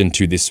jumped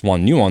into this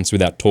one nuance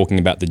without talking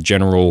about the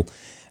general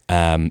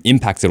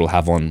impact it'll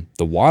have on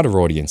the wider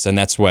audience. And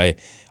that's where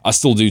I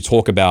still do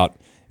talk about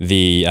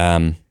the,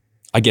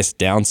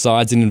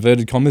 downsides in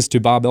inverted commas to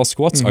barbell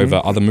squats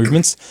over other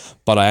movements.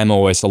 But I am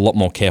always a lot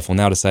more careful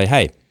now to say,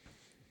 hey,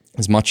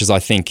 as much as I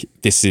think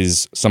this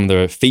is some of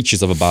the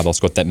features of a barbell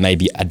squat that may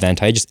be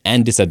advantageous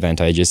and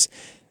disadvantageous,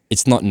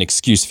 it's not an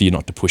excuse for you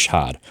not to push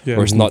hard,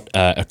 or it's not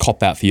a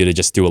cop-out for you to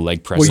just do a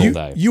leg press all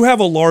day. You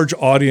have a large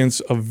audience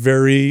of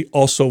very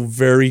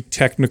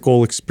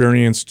technical,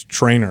 experienced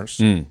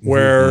trainers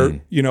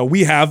where,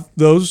 we have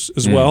those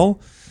as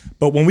well.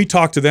 But when we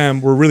talk to them,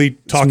 we're really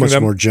talking to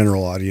them. Much more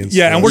general audience.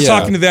 Yeah, and we're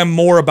talking to them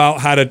more about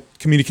how to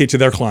communicate to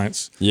their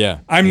clients. Yeah.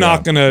 I'm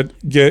not going to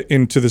get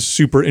into the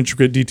super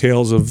intricate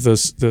details of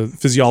the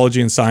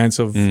physiology and science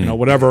of,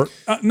 whatever.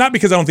 Not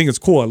because I don't think it's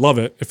cool. I love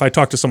it. If I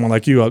talk to someone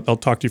like you, I'll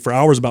talk to you for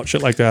hours about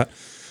shit like that.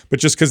 But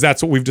just because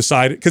that's what we've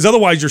decided. Because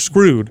otherwise you're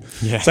screwed.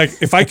 Yeah. It's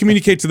like if I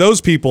communicate to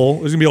those people,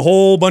 there's going to be a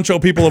whole bunch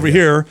of people over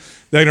here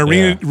that are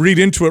going to read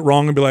into it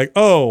wrong and be like,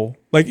 oh,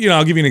 I'll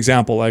give you an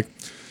example. Like,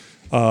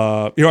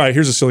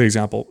 here's a silly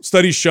example.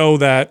 Studies show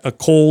that a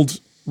cold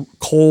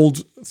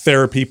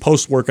therapy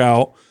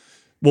post-workout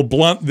will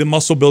blunt the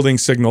muscle building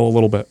signal a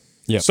little bit.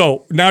 Yep.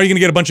 So now you're going to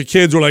get a bunch of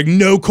kids who are like,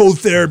 no cold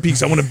therapy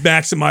because I want to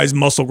maximize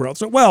muscle growth.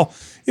 So, well,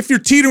 if you're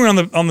teetering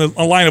on the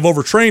line of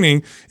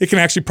overtraining, it can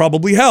actually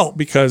probably help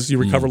because you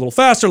recover a little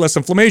faster, less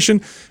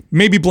inflammation,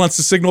 maybe blunts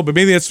the signal, but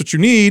maybe that's what you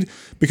need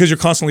because you're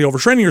constantly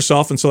overtraining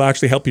yourself, and so it'll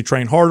actually help you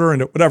train harder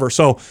and whatever.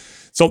 So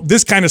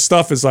this kind of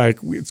stuff is like,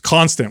 it's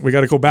constant. We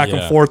got to go back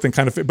and forth and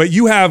kind of, but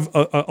you have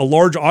a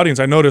large audience,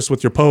 I noticed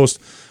with your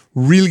post,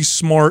 really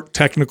smart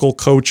technical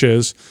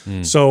coaches.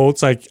 So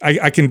it's like,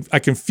 I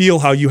can feel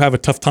how you have a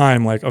tough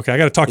time. Like, okay, I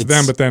got to talk to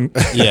them, but then.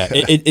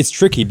 It's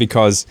tricky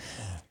because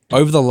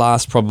over the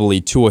last probably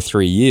 2 or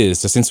 3 years,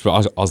 so since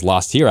I was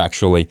last here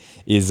actually,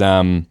 there's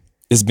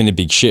been a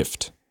big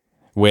shift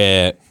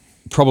where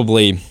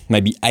probably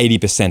maybe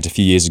 80% a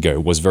few years ago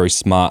was very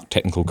smart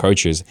technical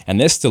coaches,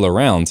 and they're still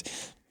around.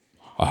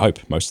 I hope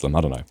most of them.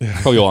 I don't know.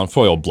 Probably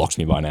all blocked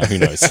me by now. Who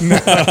knows?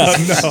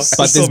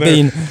 But there's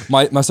been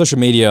my social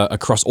media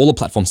across all the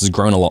platforms has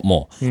grown a lot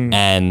more,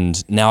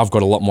 and now I've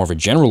got a lot more of a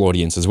general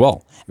audience as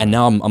well. And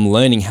now I'm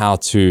learning how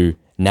to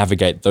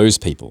navigate those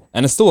people,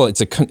 and it's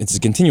a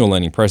continual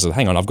learning process.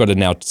 Hang on, I've got to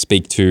now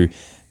speak to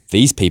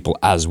these people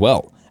as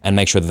well and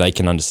make sure that they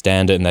can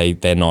understand it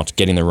and they're not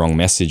getting the wrong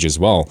message as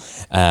well.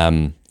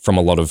 From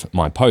a lot of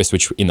my posts,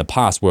 which in the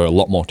past were a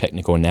lot more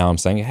technical. And now I'm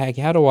saying, hey,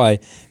 how do I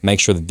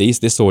make sure that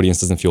this audience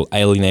doesn't feel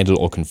alienated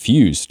or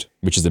confused,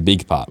 which is a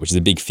big part, which is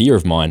a big fear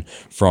of mine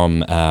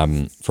from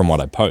what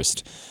I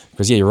post.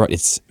 Because you're right.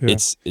 It's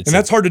and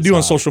that's hard to do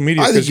on social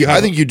media. I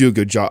think you do a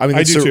good job. I mean,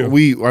 I do too.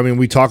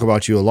 We talk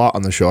about you a lot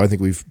on the show. I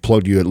think we've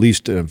plugged you at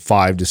least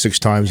 5 to 6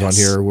 times on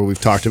here where we've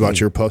talked about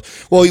your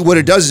post. Well, what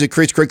it does is it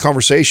creates great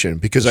conversation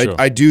because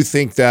I do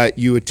think that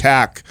you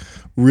attack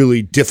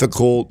really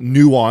difficult,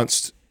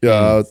 nuanced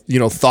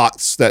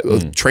thoughts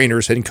that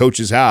trainers and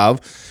coaches have.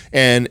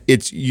 And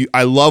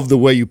I love the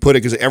way you put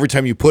it, because every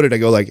time you put it, I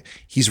go like,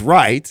 he's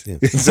right.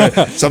 So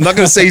I'm not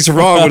going to say he's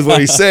wrong with what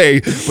he's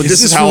saying, but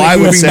this is how really I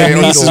would moving say, the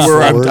or this is needle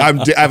where forward.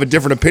 I have a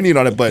different opinion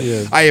on it. But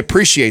I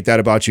appreciate that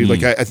about you.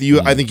 Like I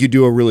think you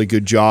do a really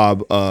good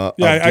job.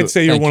 I'd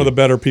say you're one of the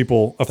better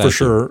people for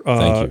sure.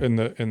 Thank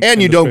you.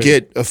 In you the don't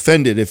space. get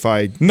offended if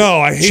I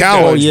I hate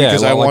challenge, that.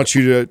 because I want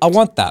you to. I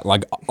want that.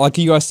 Like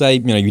you guys say,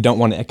 you don't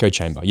want an echo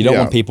chamber. You don't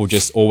want people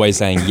just always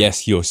saying,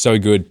 yes, you're so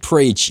good.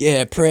 Preach.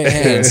 Yeah, prayer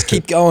hands.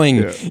 Keep going.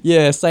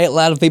 Yeah, say it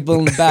louder, people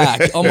in the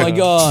back. Oh my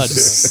God.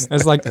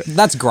 It's like,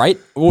 that's great.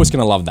 Always going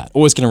to love that.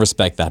 Always going to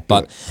respect that.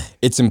 But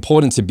it's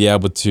important to be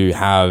able to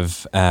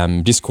have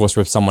discourse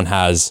where if someone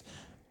has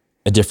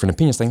a different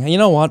opinion, saying, hey, you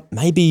know what?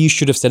 Maybe you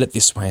should have said it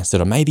this way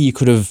instead, or maybe you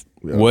could have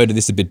worded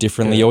this a bit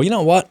differently, or you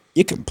know what?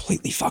 You're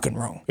completely fucking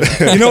wrong.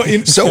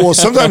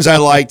 Sometimes I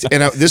liked,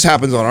 and this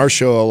happens on our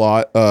show a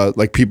lot.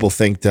 Like people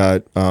think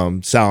that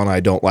Sal and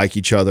I don't like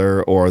each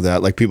other, or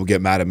that like people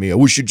get mad at me.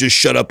 We should just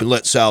shut up and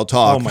let Sal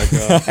talk. Oh my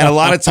God. And a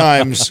lot of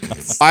times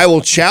I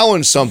will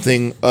challenge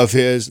something of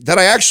his that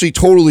I actually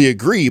totally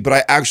agree,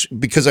 but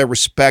because I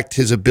respect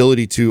his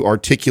ability to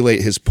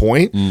articulate his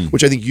point,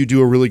 which I think you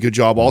do a really good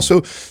job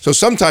also. So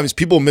sometimes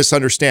people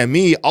misunderstand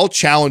me. I'll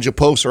challenge a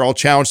post, or I'll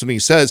challenge something he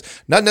says,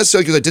 not necessarily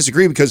because I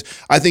disagree, because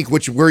I think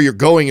where you're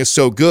going is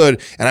so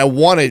good, and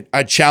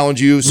I challenge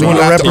you. So You want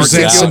you to have to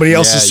represent articulate, somebody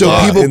else's so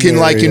thought people in can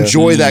there,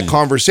 enjoy that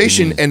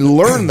conversation and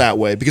learn that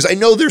way. Because I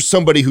know there's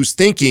somebody who's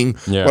thinking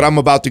what I'm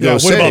about to go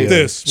what say. about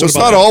this? So What it's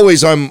about not that?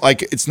 always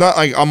it's not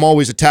like I'm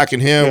always attacking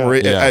him.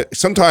 Or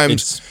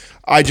sometimes.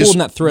 I just,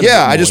 pulling that thread a bit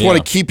I more, just want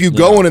to keep you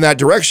going in that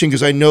direction,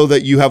 because I know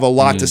that you have a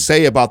lot to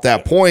say about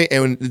that point,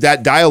 and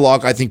that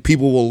dialogue, I think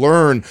people will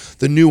learn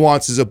the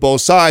nuances of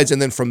both sides,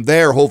 and then from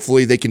there,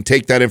 hopefully, they can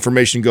take that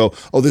information and go,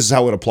 "Oh, this is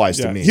how it applies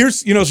to me."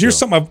 Here's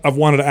something I've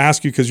wanted to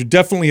ask you, because you're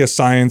definitely a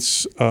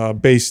science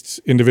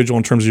based individual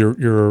in terms of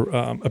your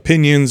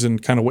opinions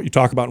and kind of what you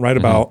talk about and write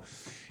about.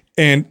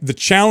 And the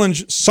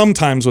challenge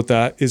sometimes with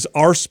that is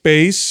our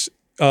space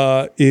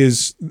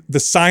is the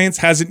science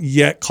hasn't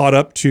yet caught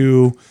up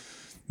to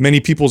many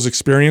people's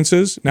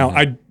experiences. Now,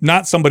 I'm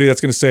not somebody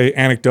that's going to say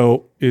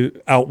anecdote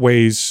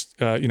outweighs,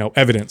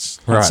 evidence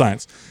on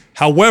science.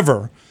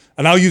 However,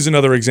 and I'll use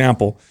another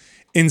example.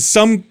 In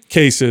some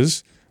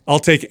cases, I'll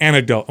take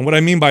anecdote. And what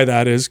I mean by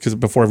that is, because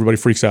before everybody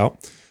freaks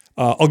out,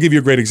 I'll give you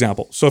a great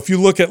example. So if you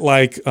look at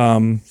like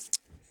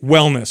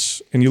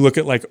wellness, and you look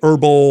at like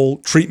herbal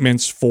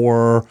treatments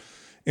for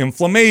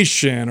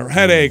inflammation or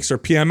headaches or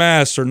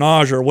PMS or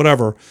nausea or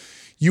whatever,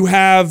 you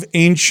have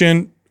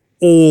ancient,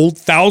 old,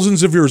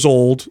 thousands of years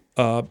old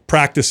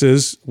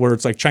practices where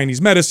it's like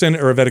Chinese medicine,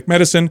 Ayurvedic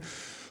medicine,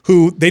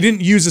 who they didn't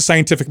use a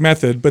scientific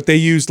method, but they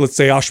used, let's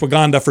say,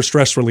 ashwagandha for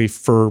stress relief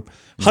for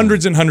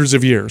hundreds and hundreds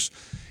of years.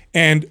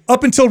 And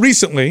up until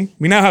recently,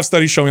 we now have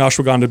studies showing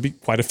ashwagandha to be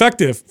quite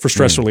effective for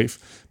stress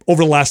relief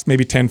over the last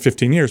maybe 10,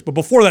 15 years. But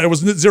before that, it was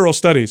zero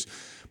studies.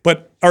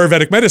 But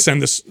Ayurvedic medicine,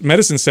 this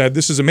medicine said,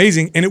 this is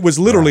amazing. And it was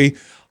literally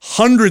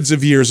hundreds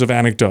of years of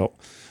anecdote.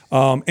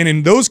 And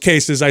in those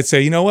cases, I'd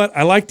say, you know what?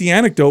 I like the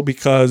anecdote,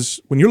 because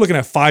when you're looking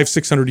at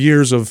 500-600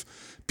 years of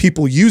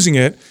people using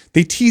it,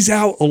 they tease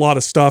out a lot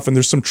of stuff, and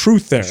there's some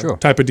truth there,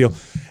 type of deal.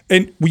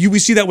 And we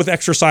see that with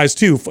exercise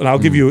too. And I'll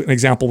give you an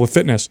example with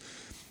fitness.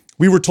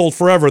 We were told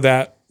forever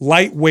that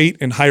lightweight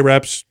and high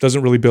reps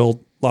doesn't really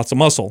build lots of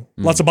muscle.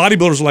 Lots of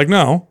bodybuilders are like,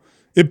 no,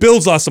 it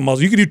builds lots of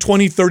muscle. You can do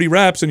 20, 30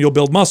 reps and you'll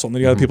build muscle. And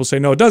then the other people say,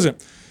 no, it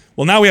doesn't.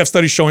 Well, now we have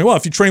studies showing, well,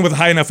 if you train with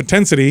high enough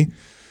intensity,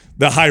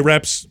 the high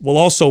reps will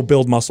also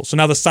build muscle. So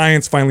now the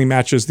science finally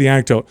matches the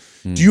anecdote.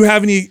 Do you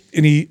have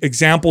any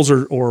examples,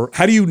 or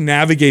how do you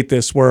navigate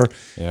this where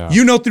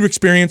through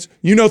experience,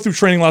 through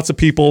training lots of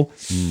people,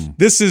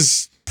 this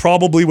is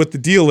probably what the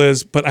deal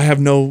is, but I have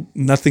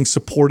nothing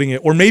supporting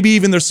it. Or maybe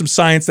even there's some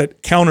science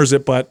that counters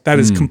it, but that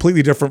is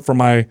completely different from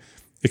my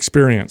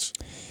experience.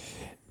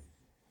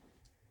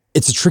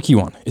 It's a tricky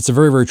one. It's a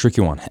very, very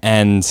tricky one.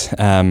 And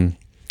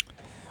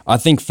I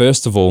think,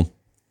 first of all,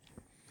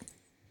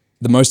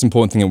 the most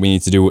important thing that we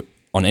need to do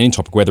on any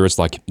topic, whether it's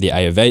like the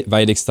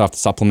Ayurvedic stuff, the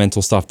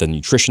supplemental stuff, the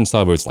nutrition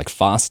stuff, whether it's like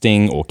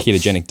fasting or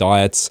ketogenic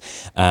diets,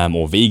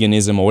 or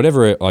veganism or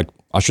whatever, like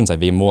I shouldn't say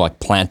vegan, more like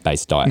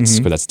plant-based diets,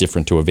 because that's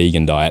different to a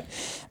vegan diet.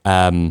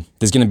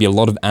 There's going to be a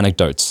lot of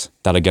anecdotes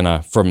that are going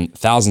to, from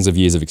thousands of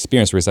years of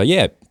experience, where we say,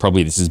 yeah,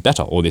 probably this is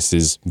better, or this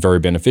is very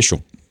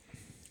beneficial.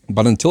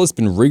 But until it's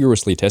been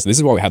rigorously tested, this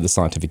is why we have the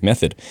scientific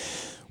method.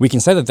 We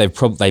can say that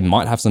they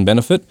might have some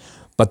benefit,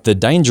 but the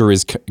danger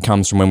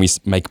comes from when we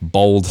make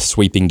bold,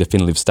 sweeping,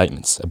 definitive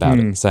statements about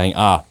it, saying,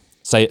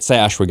 say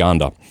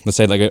ashwagandha. Let's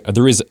say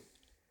there is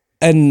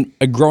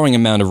a growing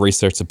amount of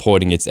research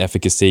supporting its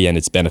efficacy and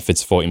its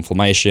benefits for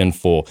inflammation,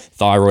 for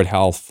thyroid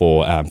health,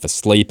 for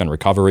sleep and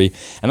recovery.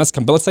 And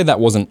but let's say that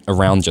wasn't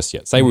around just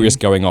yet. Say we're just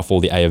going off all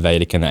the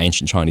Ayurvedic and the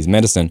ancient Chinese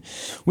medicine.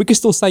 We could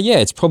still say, yeah,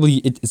 it's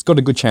got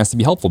a good chance to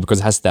be helpful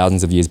because it has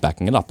thousands of years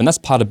backing it up. And that's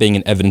part of being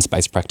an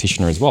evidence-based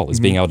practitioner as well, is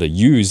being able to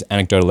use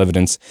anecdotal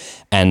evidence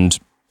and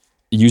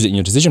use it in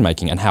your decision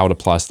making and how it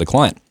applies to the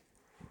client.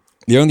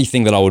 The only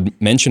thing that I would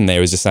mention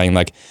there is just saying,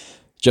 like,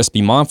 just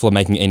be mindful of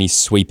making any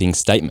sweeping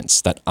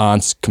statements that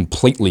aren't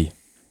completely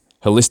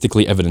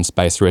holistically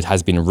evidence-based, where it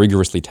has been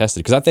rigorously tested,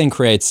 because that then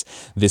creates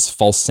this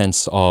false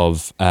sense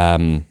of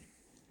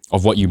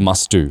what you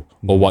must do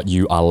or what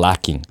you are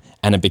lacking.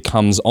 And it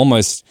becomes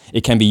almost,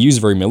 it can be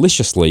used very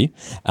maliciously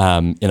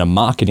in a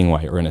marketing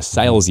way or in a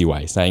salesy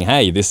way, saying,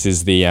 hey, this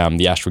is the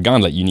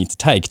ashwagandha that you need to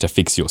take to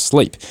fix your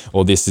sleep,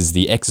 or this is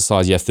the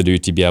exercise you have to do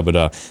to be able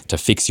to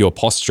fix your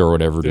posture or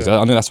whatever it is. I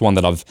think that's one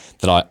that I'm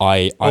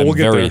we'll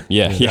get very,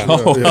 there.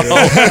 Don't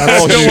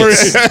worry.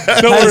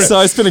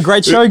 So it's been a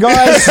great show,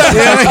 guys.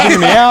 Thanks for getting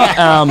me out.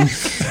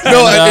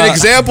 An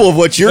example of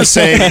what you're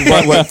saying,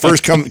 what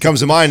first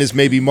comes to mind is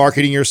maybe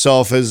marketing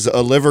yourself as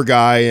a liver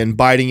guy and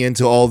biting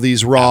into all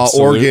these raw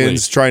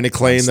organs, trying to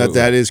claim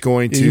that is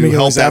going to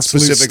help that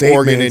specific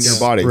organ in your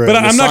body. But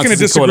I'm not going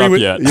to disagree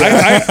with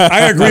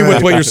I agree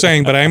with what you're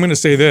saying, but I am going to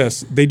say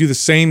this. They do the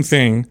same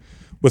thing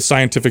with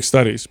scientific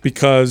studies,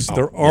 because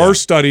there are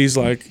studies,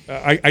 like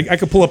I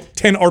could pull up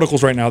 10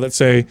 articles right now that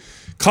say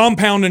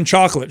compound in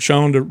chocolate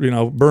shown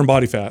to burn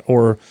body fat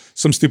or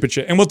some stupid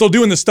shit. And what they'll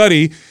do in the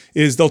study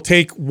is they'll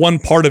take one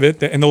part of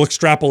it and they'll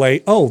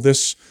extrapolate, oh,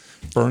 this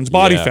burns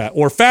body fat,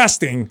 or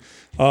fasting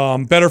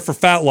better for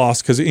fat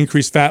loss because it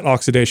increased fat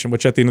oxidation,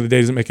 which at the end of the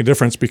day doesn't make a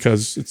difference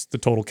because it's the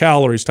total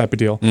calories type of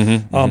deal.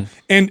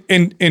 And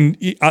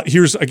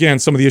here's again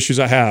some of the issues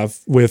I have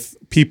with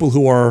people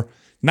who are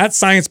not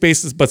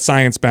science-based but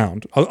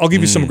science-bound. I'll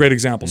give you some great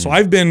examples. So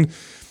I've been,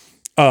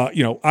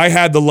 I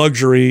had the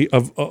luxury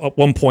of at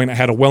one point I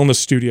had a wellness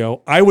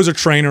studio. I was a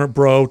trainer,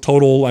 bro,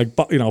 total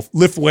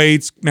lift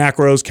weights,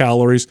 macros,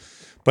 calories.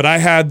 But I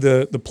had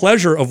the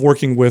pleasure of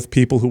working with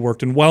people who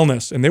worked in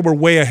wellness, and they were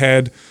way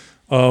ahead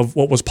of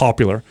what was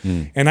popular.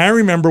 And I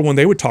remember when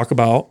they would talk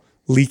about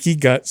leaky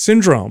gut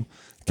syndrome,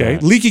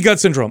 leaky gut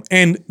syndrome.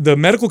 And the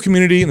medical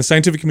community and the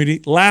scientific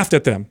community laughed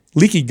at them.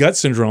 Leaky gut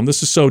syndrome,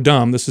 this is so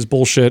dumb, this is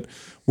bullshit.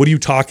 What are you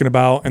talking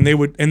about? And they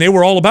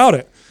were all about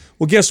it.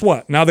 Well, guess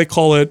what? Now they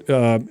call it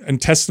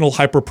intestinal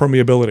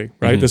hyperpermeability,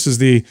 right? This is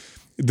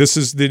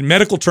the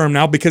medical term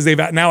now because they've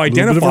now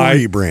identified.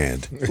 A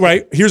rebrand.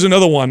 Right. Here's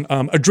another one.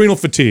 Adrenal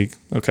fatigue.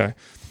 Okay.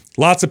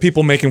 Lots of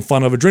people making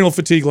fun of adrenal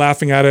fatigue,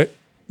 laughing at it.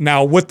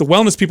 Now, what the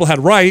wellness people had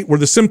right were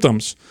the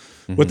symptoms.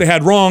 What they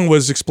had wrong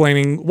was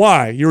explaining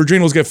why your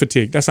adrenals get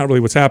fatigued. That's not really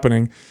what's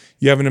happening.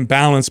 You have an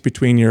imbalance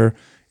between your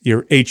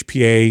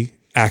HPA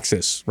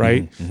axis,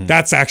 right?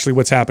 That's actually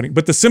what's happening.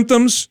 But the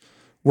symptoms,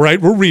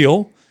 were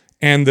real.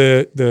 And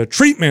the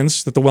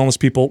treatments that the wellness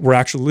people were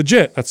actually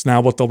legit. That's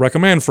now what they'll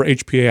recommend for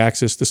HPA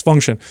axis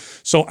dysfunction.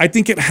 So I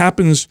think it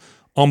happens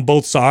on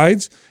both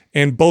sides,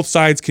 and both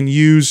sides can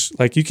use,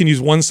 you can use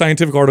one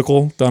scientific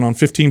article done on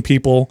 15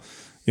 people,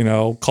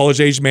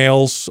 college-age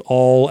males,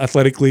 all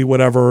athletically,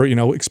 whatever,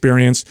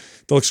 experienced.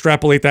 They'll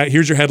extrapolate that.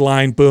 Here's your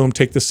headline. Boom,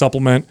 take this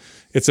supplement.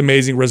 It's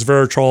amazing.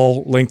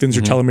 Resveratrol lengthens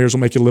your telomeres,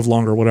 will make you live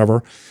longer,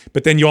 whatever.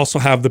 But then you also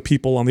have the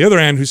people on the other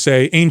end who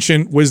say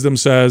ancient wisdom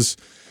says,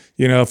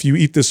 if you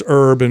eat this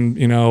herb and,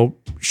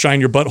 shine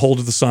your butthole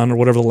to the sun or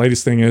whatever the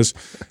latest thing is,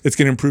 it's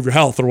going to improve your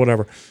health or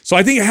whatever. So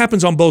I think it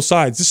happens on both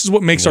sides. This is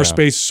what makes our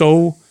space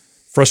so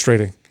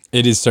frustrating.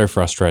 It is so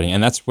frustrating.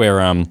 And that's where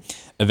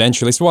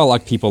eventually, it's why I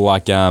like people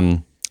like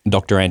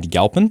Dr. Andy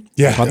Galpin.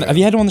 Yeah. Have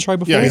you had him on the show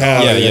before?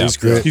 Yeah. He's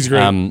great. He's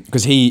great.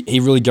 Because he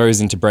really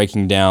goes into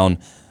breaking down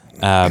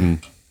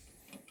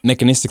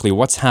mechanistically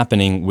what's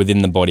happening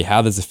within the body,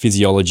 how does the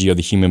physiology of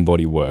the human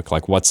body work,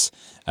 like what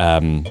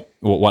are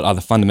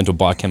the fundamental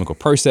biochemical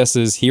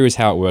processes, here is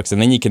how it works,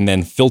 and then you can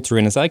then filter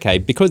in and say, okay,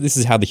 because this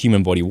is how the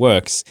human body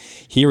works,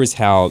 here is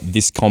how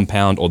this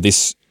compound or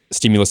this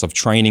stimulus of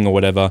training or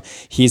whatever,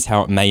 here's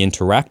how it may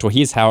interact, or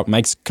here's how it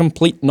makes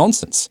complete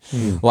nonsense.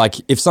 Like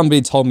if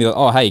somebody told me that,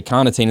 oh, hey,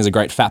 carnitine is a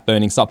great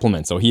fat-burning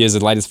supplement, or here's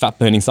the latest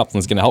fat-burning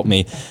supplement that's going to help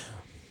me,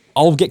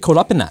 I'll get caught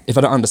up in that if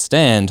I don't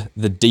understand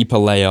the deeper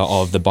layer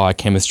of the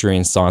biochemistry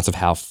and science of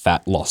how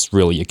fat loss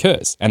really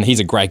occurs. And he's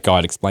a great guy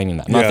at explaining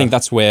that. And I think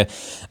that's where,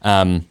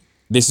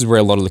 this is where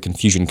a lot of the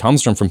confusion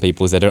comes from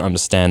people, is they don't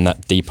understand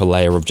that deeper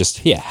layer of just,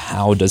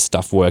 how does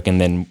stuff work?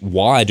 And then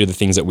why do the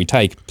things that we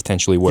take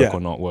potentially work or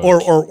not work?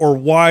 Or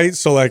why,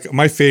 so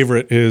my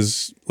favorite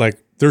is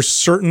there's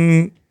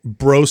certain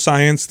bro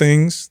science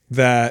things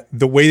that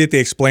the way that they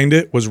explained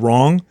it was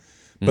wrong.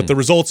 But the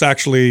results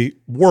actually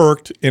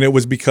worked, and it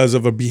was because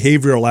of a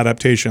behavioral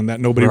adaptation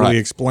that nobody really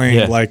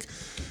explained, like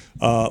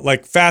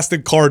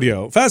fasted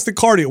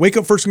cardio. Wake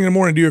up first thing in the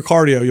morning, do your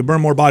cardio, you'll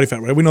burn more body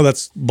fat, right? We know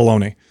that's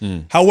baloney.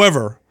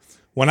 However,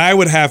 when I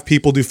would have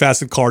people do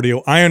fasted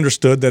cardio, I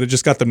understood that it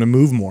just got them to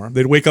move more.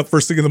 They'd wake up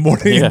first thing in the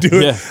morning and do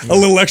a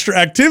little extra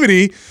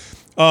activity,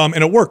 and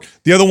it worked.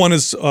 The other one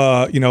is,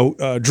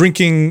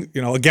 drinking,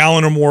 a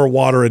gallon or more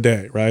water a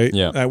day, right?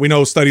 Yeah. We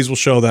know studies will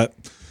show that,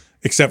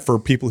 except for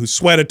people who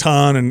sweat a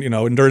ton and,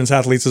 endurance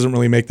athletes, doesn't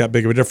really make that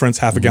big of a difference,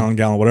 half a gallon,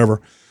 whatever.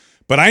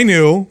 But I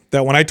knew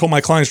that when I told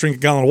my clients drink a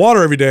gallon of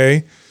water every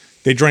day,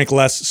 they drank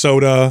less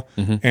soda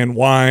and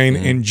wine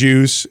and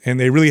juice, and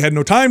they really had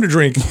no time to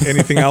drink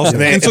anything else.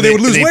 and so they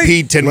would lose weight.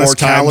 Peed 10 Less more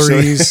times.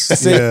 calories.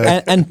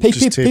 And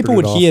Just tapered people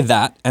would it off. hear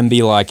that and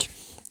be like,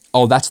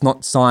 oh, that's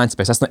not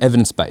science-based, that's not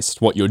evidence-based,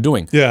 what you're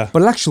doing. Yeah.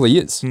 But it actually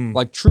is.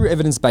 Like, true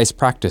evidence-based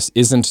practice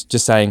isn't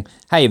just saying,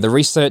 hey, the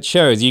research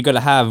shows you got to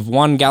have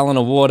 1 gallon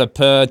of water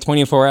per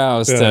 24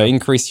 hours to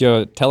increase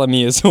your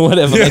telomeres or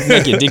whatever,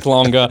 make your dick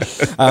longer.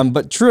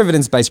 But true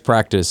evidence-based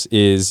practice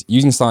is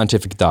using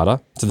scientific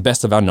data to the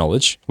best of our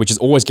knowledge, which is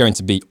always going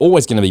to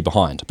be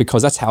behind,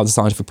 because that's how the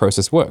scientific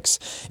process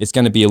works. It's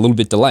going to be a little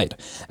bit delayed.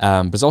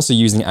 But it's also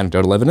using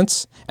anecdotal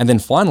evidence. And then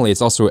finally,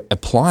 it's also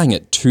applying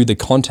it to the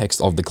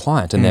context of the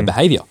client and their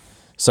behavior.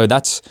 So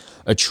that's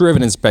a true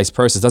evidence-based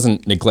process,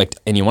 doesn't neglect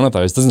any one of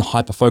those, doesn't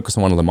hyper-focus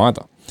on one of them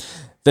either.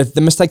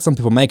 The mistake some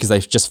people make is they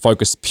just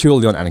focus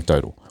purely on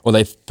anecdotal, or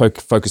they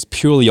focus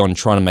purely on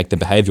trying to make the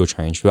behavioral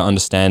change without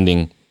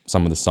understanding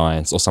some of the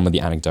science or some of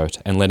the anecdote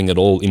and letting it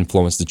all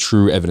influence the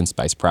true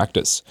evidence-based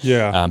practice.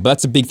 Yeah. But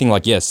that's a big thing,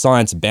 like,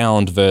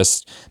 science-bound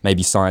versus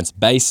maybe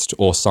science-based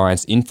or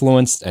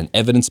science-influenced and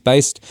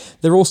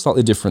evidence-based. They're all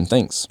slightly different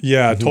things.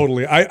 Yeah,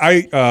 totally.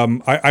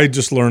 I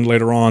just learned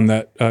later on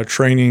that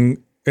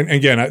training, and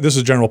again, this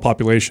is general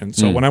population.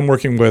 So when I'm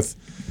working with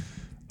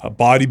a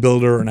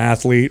bodybuilder, an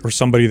athlete, or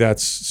somebody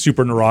that's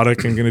super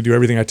neurotic and going to do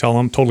everything I tell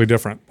them, totally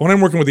different. When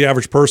I'm working with the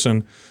average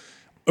person,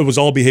 it was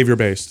all behavior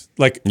based.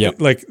 Like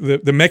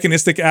the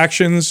mechanistic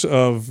actions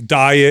of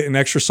diet and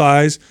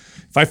exercise.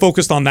 If I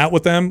focused on that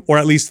with them, or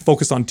at least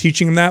focused on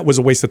teaching them that, was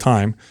a waste of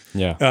time.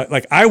 Yeah.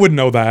 Like I would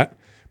know that.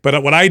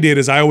 But what I did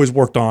is I always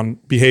worked on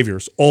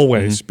behaviors,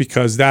 always,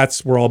 because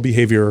we're all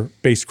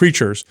behavior-based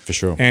creatures. For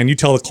sure. And you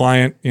tell the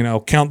client,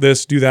 count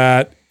this, do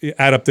that,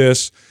 add up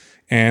this,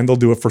 and they'll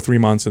do it for 3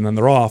 months and then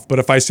they're off. But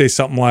if I say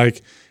something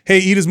like, hey,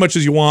 eat as much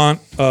as you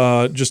want,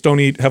 just don't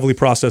eat heavily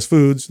processed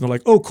foods, and they're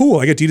like, oh, cool,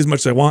 I get to eat as much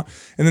as I want.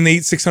 And then they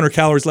eat 600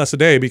 calories less a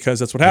day, because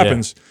that's what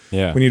happens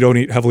when you don't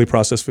eat heavily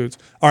processed foods.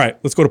 All right,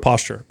 let's go to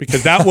posture,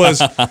 because that was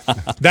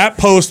that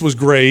post was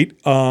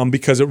great,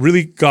 because it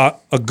really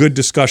got a good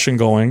discussion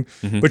going.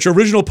 But your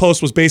original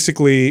post was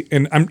basically,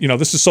 and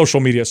this is social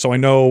media, so I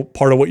know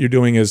part of what you're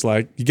doing is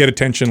like, you get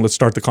attention, let's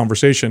start the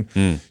conversation.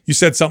 You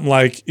said something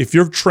like, if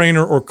your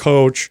trainer or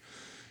coach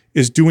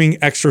is doing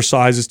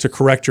exercises to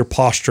correct your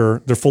posture,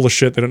 they're full of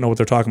shit. They don't know what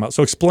they're talking about.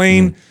 So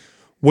explain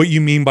what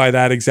you mean by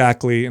that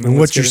exactly. And, then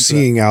what you're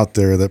seeing out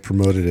there that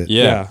promoted it.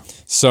 Yeah.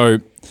 So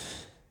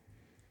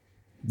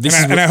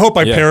and I hope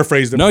I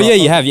paraphrased it. No,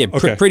 you have. Yeah,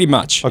 Okay. pretty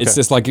much. Okay. It's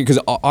just like, because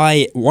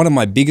one of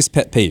my biggest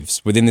pet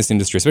peeves within this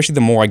industry, especially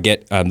the more I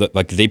get,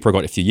 like the deeper I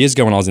got a few years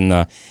ago when I was in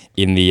the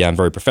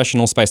very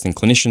professional space and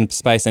clinician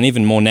space, and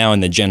even more now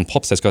in the Gen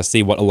Pop space, because I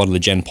see what a lot of the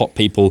Gen Pop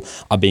people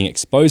are being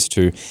exposed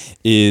to,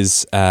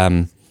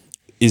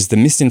 is the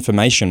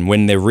misinformation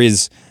when there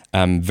is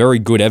very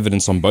good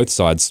evidence on both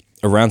sides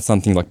around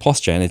something like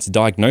posture, and it's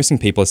diagnosing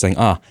people as saying,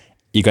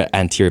 you got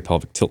anterior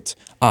pelvic tilt,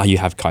 you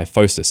have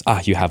kyphosis,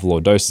 you have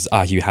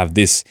lordosis, you have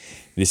this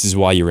is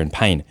why you're in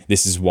pain,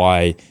 this is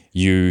why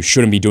you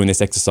shouldn't be doing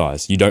this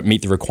exercise, you don't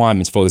meet the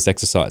requirements for this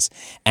exercise.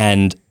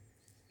 And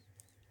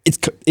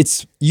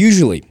it's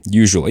usually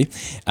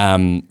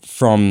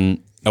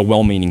from a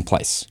well-meaning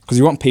place, because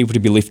you want people to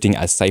be lifting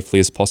as safely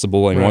as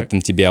possible, and you want them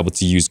to be able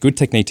to use good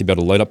technique to be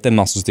able to load up their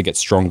muscles to get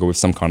stronger with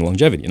some kind of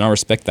longevity, and I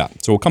respect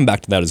that. So we'll come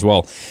back to that as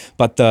well.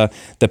 But the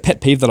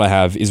pet peeve that I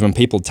have is when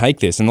people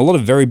take this, and a lot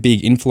of very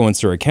big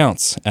influencer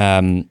accounts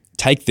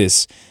take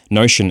this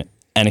notion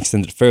and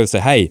extend it further. Say,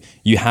 hey,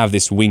 you have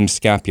this winged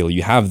scapula,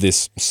 you have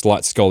this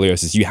slight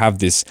scoliosis, you have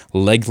this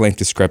leg length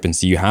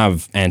discrepancy, you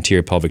have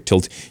anterior pelvic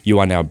tilt, you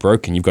are now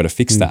broken, you've got to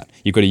fix that.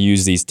 You've got to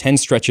use these 10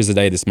 stretches a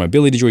day, this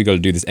mobility drill, you've got to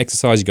do this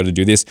exercise, you've got to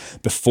do this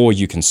before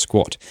you can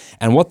squat.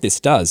 And what this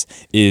does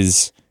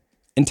is,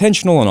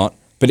 intentional or not,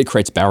 but it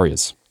creates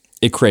barriers.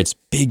 It creates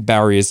big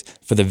barriers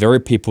for the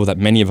very people that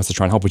many of us are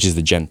trying to help, which is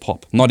the Gen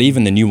Pop, not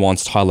even the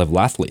nuanced high-level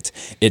athletes.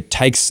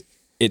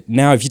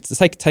 Now, if you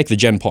take the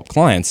Gen Pop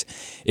clients,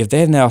 if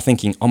they're now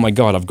thinking, oh my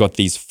God, I've got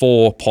these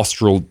 4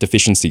 postural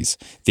deficiencies,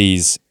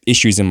 these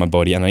issues in my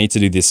body, and I need to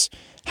do this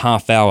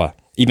half hour,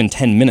 even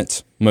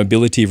 10-minute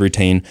mobility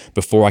routine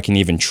before I can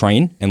even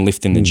train and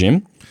lift in the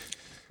gym,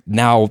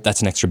 now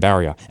that's an extra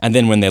barrier. And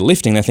then when they're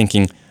lifting, they're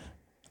thinking,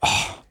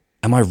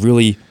 am I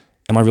really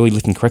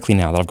lifting correctly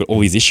now that I've got all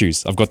these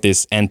issues? I've got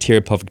this anterior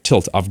pelvic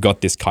tilt, I've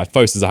got this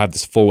kyphosis, I have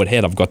this forward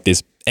head, I've got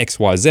this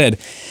XYZ.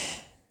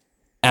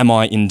 Am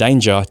I in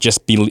danger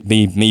just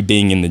me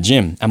being in the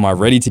gym? Am I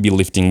ready to be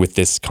lifting with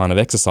this kind of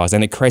exercise?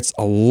 And it creates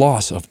a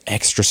lot of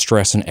extra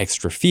stress and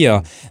extra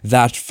fear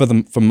that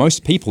for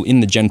most people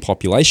in the Gen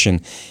population,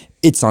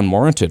 it's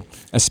unwarranted,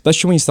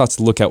 especially when you start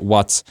to look at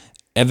what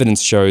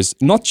evidence shows,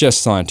 not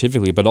just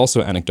scientifically, but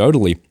also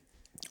anecdotally,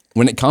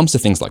 when it comes to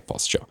things like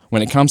posture,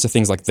 when it comes to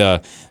things like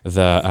the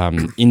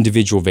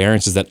individual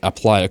variances that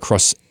apply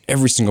across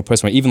every single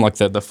person, even like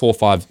the 4 or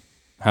 5,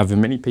 however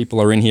many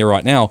people are in here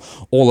right now,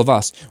 all of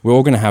us, we're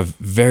all going to have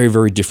very,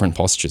 very different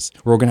postures.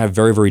 We're all going to have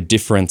very, very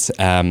different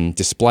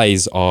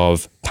displays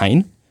of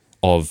pain,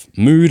 of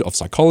mood, of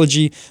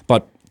psychology.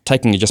 But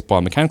taking it just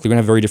biomechanically, we're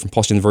going to have very different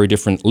posture and very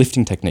different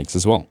lifting techniques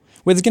as well.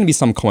 Where there's going to be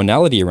some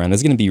commonality around,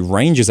 there's going to be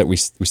ranges that we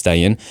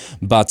stay in,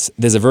 but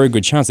there's a very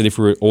good chance that if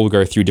we all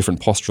go through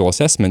different postural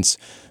assessments,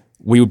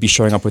 we would be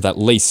showing up with at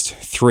least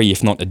 3,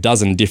 if not a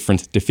dozen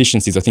different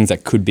deficiencies or things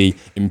that could be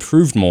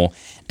improved more.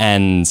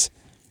 And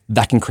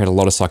that can create a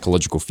lot of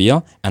psychological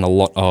fear and a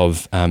lot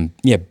of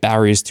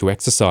barriers to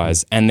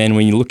exercise. And then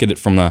when you look at it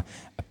from a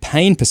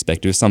pain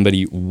perspective, if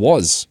somebody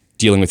was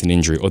dealing with an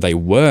injury or they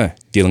were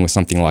dealing with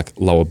something like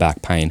lower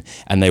back pain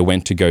and they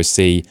went to go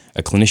see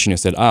a clinician who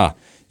said,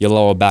 your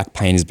lower back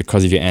pain is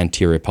because of your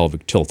anterior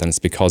pelvic tilt and it's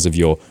because of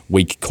your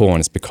weak core and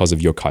it's because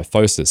of your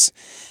kyphosis.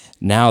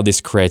 Now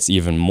this creates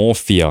even more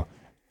fear.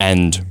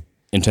 And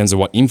in terms of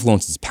what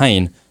influences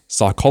pain,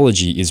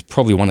 psychology is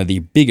probably one of the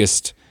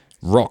biggest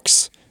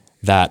rocks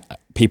that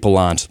people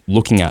aren't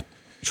looking at,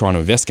 trying to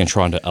investigate and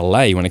trying to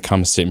allay when it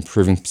comes to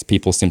improving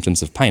people's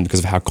symptoms of pain because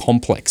of how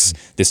complex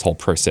this whole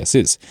process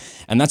is.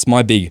 And that's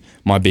my big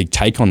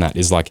take on that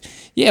is like,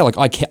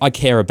 I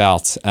care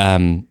about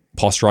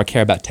posture, I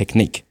care about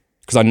technique.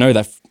 Because I know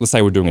that, let's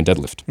say we're doing a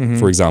deadlift,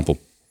 for example.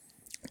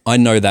 I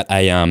know that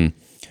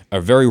a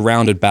very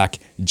rounded back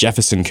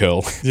Jefferson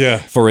curl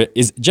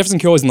Jefferson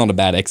curl is not a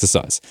bad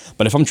exercise.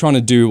 But if I'm trying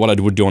to do what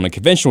I would do on a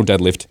conventional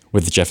deadlift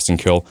with the Jefferson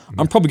curl,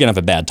 I'm probably going to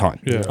have a bad time.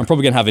 Yeah. I'm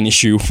probably going to have an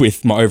issue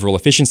with my overall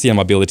efficiency and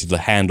my ability to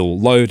handle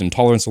load and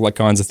tolerance, all that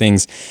kinds of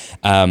things.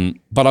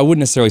 But I wouldn't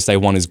necessarily say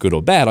one is good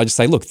or bad. I just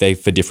say, look, they're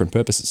for different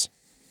purposes.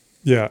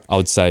 Yeah. I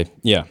would say,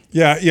 yeah.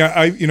 Yeah.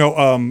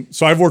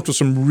 So I've worked with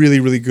some really,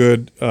 really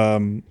good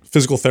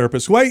physical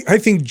therapists who I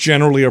think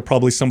generally are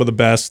probably some of the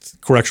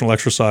best correctional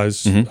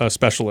exercise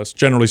specialists,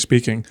 generally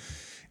speaking.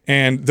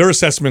 And their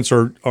assessments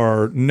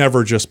are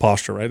never just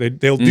posture, right?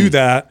 They'll do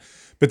that,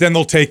 but then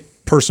they'll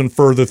take person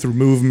further through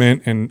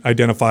movement and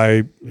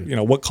identify,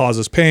 what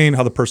causes pain,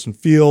 how the person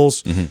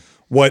feels,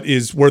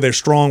 where they're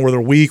strong, where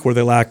they're weak, where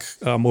they lack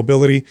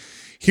mobility.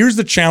 Here's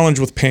the challenge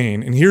with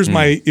pain, and here's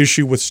my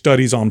issue with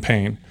studies on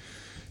pain.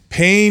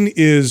 Pain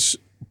is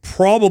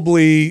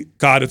probably,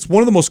 it's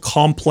one of the most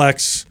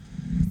complex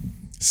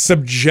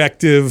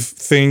subjective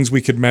things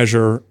we could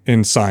measure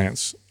in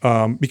science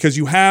because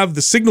you have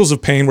the signals of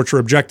pain, which are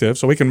objective.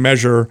 So we can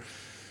measure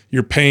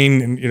your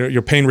pain and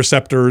your pain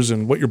receptors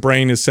and what your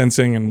brain is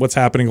sensing and what's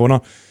happening going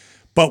on.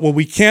 But what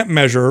we can't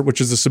measure,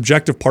 which is the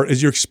subjective part,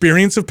 is your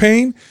experience of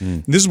pain.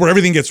 This is where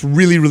everything gets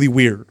really, really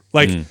weird.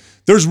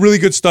 There's really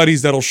good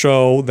studies that'll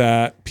show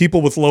that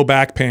people with low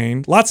back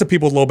pain, lots of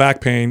people with low back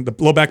pain, the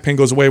low back pain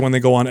goes away when they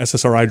go on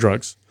SSRI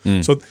drugs.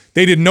 So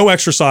they did no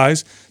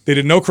exercise, they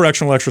did no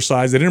correctional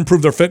exercise, they didn't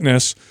improve their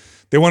fitness,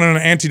 they went on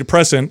an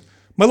antidepressant.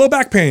 My low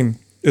back pain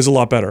is a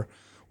lot better.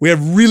 We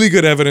have really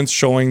good evidence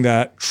showing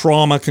that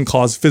trauma can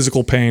cause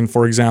physical pain,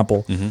 for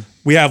example.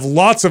 We have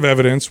lots of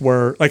evidence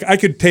where, I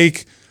could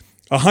take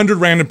 100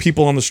 random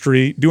people on the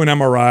street, do an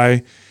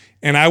MRI,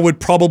 and I would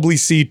probably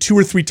see 2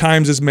 or 3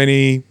 times as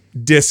many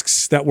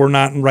discs that were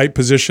not in right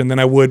position than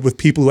I would with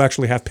people who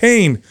actually have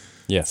pain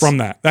from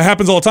that. That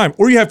happens all the time.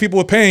 Or you have people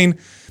with pain,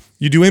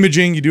 you do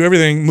imaging, you do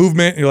everything,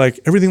 movement, and you're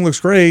like, everything looks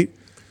great.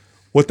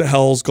 What the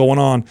hell's going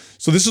on?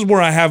 So this is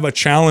where I have a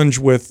challenge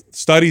with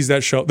studies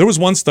that show, there was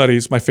one study,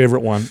 it's my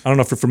favorite one, I don't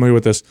know if you're familiar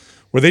with this,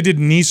 where they did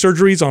knee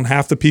surgeries on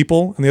half the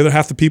people, and the other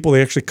half the people,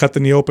 they actually cut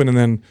the knee open and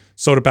then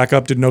sewed it back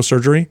up, did no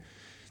surgery.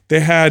 They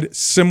had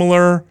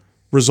similar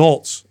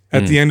results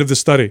at the end of the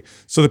study.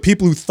 So the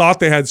people who thought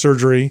they had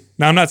surgery,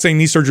 now I'm not saying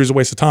knee surgery is a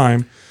waste of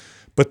time,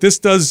 but this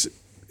does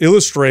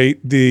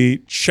illustrate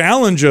the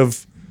challenge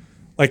of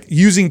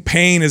using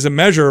pain as a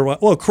measure.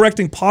 Well,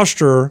 correcting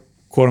posture,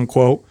 quote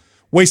unquote,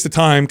 waste of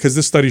time because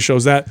this study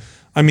shows that.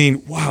 I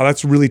mean, wow,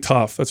 that's really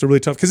tough. That's really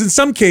tough because in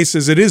some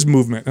cases it is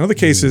movement. In other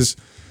cases,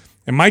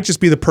 it might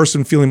just be the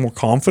person feeling more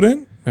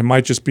confident. It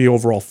might just be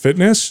overall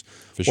fitness,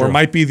 or it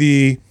might be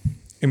the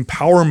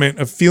empowerment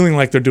of feeling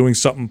like they're doing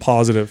something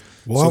positive.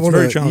 Well, so it's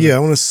very challenging. I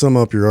want to sum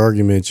up your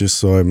argument just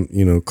so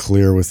I'm,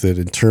 clear with it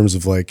in terms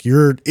of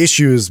your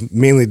issue is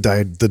mainly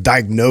the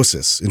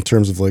diagnosis in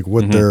terms of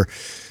what they're,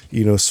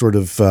 sort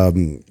of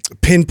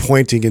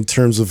pinpointing in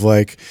terms of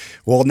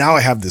now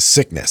I have this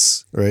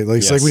sickness, right?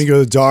 It's like when you go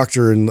to the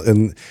doctor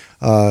and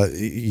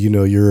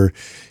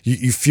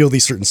you feel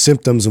these certain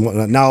symptoms and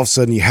whatnot. Now all of a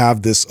sudden you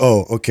have this,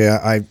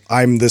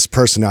 I'm this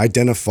person, I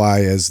identify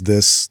as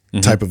this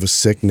type of a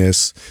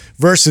sickness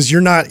versus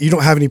you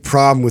don't have any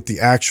problem with the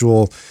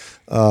actual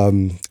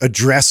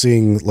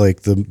addressing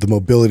the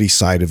mobility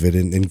side of it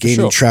and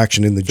gaining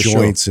traction in the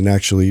joints and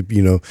actually,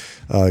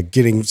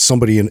 getting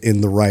somebody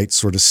in the right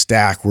sort of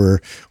stack where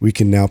we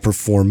can now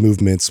perform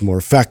movements more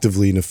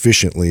effectively and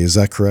efficiently. Is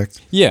that correct?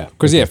 Yeah,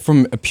 because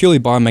from a purely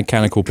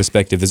biomechanical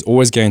perspective, there's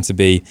always going to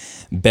be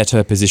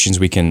better positions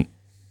we can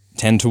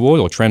tend toward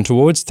or trend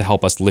towards to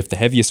help us lift the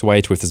heaviest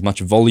weight with as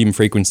much volume,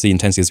 frequency,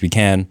 intensity as we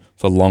can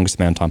for the longest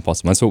amount of time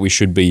possible. That's what we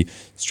should be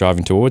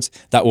striving towards.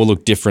 That will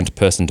look different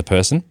person to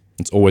person.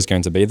 It's always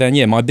going to be there.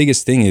 And my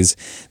biggest thing is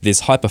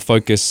this hyper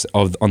focus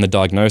on the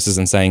diagnosis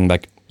and saying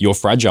you're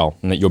fragile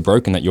and that you're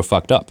broken, that you're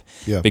fucked up.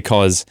 Yeah.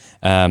 Because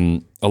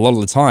a lot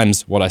of the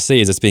times what I see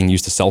is it's being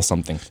used to sell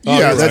something.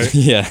 Yeah, that's right.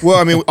 Yeah. Well,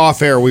 I mean,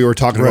 off air we were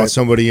talking Right. about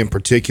somebody in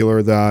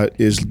particular that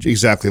is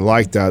exactly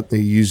like that. They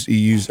use.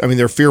 I mean,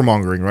 they're fear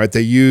mongering, right?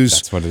 They use.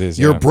 That's what it is,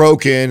 You're yeah.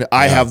 broken.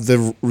 I have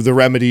the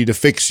remedy to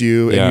fix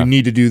you, and Yeah. you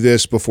need to do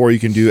this before you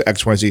can do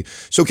X, Y, Z.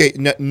 So, okay,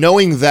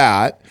 knowing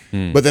that,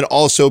 but then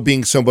also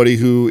being somebody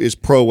who is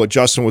pro what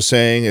Justin was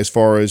saying as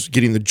far as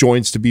getting the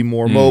joints to be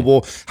more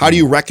mobile. How do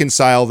you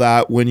reconcile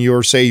that when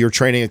you're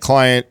training a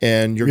client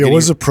and you're Yeah, getting what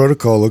does the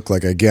protocol look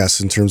like, I guess,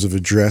 in terms of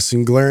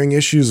addressing glaring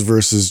issues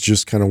versus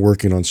just kind of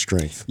working on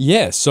strength?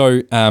 Yeah.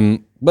 So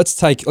let's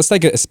take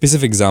a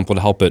specific example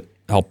to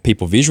help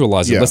people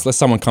visualize it. Yeah. Let's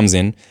someone comes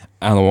in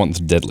and they want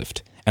to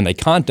deadlift, and they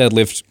can't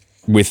deadlift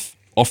with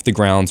off the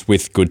ground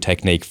with good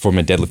technique from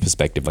a deadlift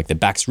perspective. Like their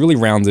back's really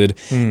rounded,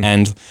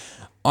 and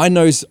I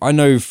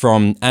know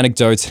from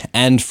anecdotes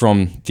and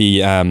from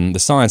the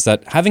science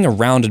that having a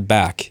rounded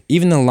back,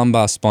 even the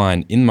lumbar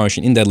spine in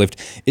motion in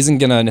deadlift, isn't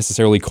going to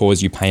necessarily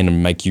cause you pain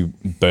and make you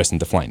burst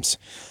into flames.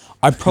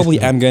 I probably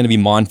am going to be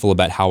mindful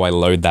about how I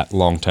load that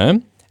long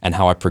term and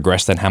how I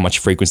progress and how much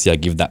frequency I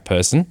give that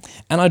person.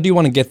 And I do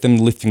want to get them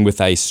lifting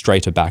with a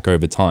straighter back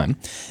over time,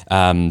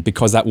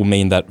 because that will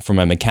mean that from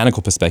a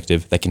mechanical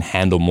perspective, they can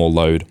handle more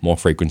load, more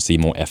frequency,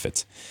 more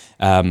effort.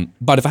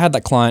 But if I had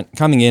that client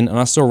coming in and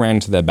I saw ran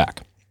into their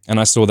back, and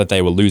I saw that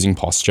they were losing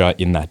posture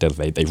in that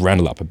deadlift, they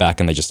rounded up a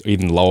back and they just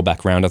even lower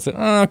back round, I thought,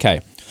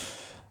 okay,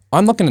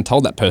 I'm not going to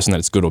tell that person that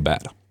it's good or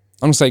bad.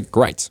 I'm going to say,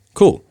 great,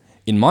 cool.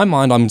 In my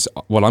mind,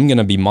 what I'm going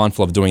to be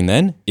mindful of doing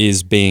then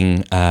is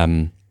being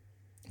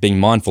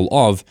mindful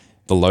of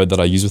the load that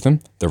I use with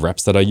them, the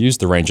reps that I use,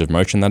 the range of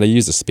motion that I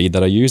use, the speed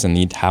that I use,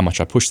 and how much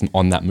I push them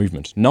on that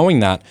movement. Knowing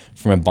that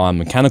from a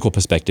biomechanical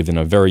perspective, in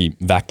a very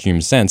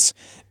vacuum sense,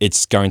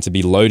 it's going to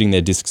be loading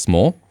their discs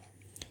more,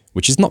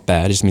 which is not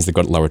bad. It just means they've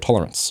got lower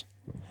tolerance.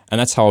 And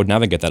that's how I would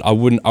navigate that. I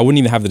wouldn't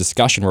even have the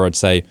discussion where I'd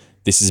say,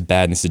 this is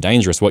bad and this is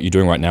dangerous. What you're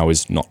doing right now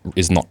is not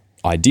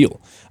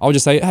ideal. I would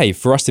just say, hey,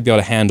 for us to be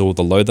able to handle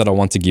the load that I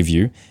want to give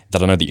you,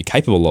 that I know that you're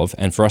capable of,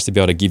 and for us to be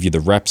able to give you the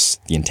reps,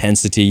 the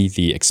intensity,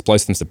 the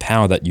explosiveness, the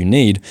power that you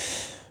need,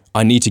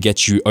 I need to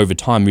get you over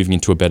time moving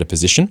into a better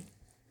position.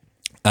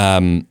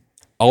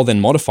 I'll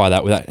then modify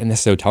that without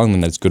necessarily telling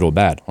them that it's good or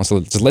bad. Also,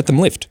 just let them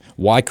lift.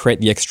 Why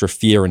create the extra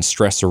fear and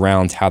stress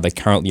around how they're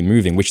currently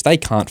moving, which they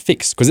can't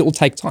fix because it will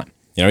take time.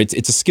 You know,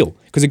 it's a skill,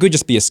 because it could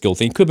just be a skill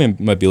thing. It could be a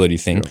mobility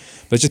thing,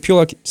 but it's just pure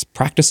like just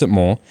practice it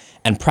more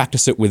and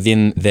practice it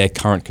within their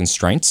current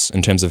constraints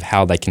in terms of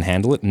how they can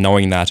handle it,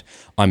 knowing that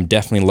I'm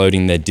definitely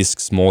loading their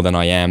discs more than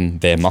I am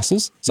their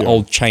muscles. So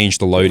I'll change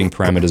the loading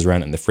parameters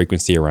around it and the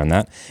frequency around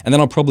that. And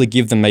then I'll probably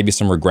give them maybe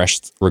some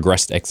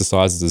regressed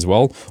exercises as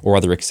well, or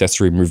other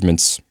accessory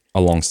movements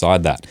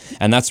alongside that.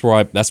 And that's where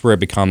it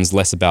becomes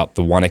less about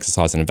the one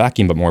exercise in a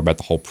vacuum, but more about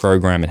the whole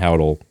program and how it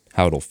all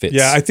fits.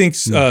 Yeah, I think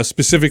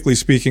specifically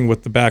speaking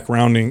with the back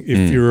rounding,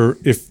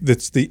 if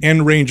it's the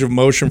end range of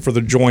motion for the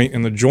joint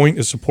and the joint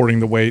is supporting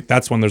the weight,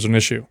 that's when there's an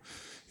issue.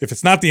 If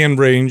it's not the end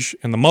range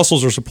and the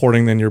muscles are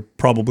supporting, then you're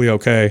probably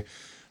okay.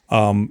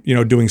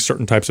 Doing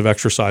certain types of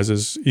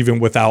exercises even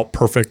without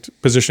perfect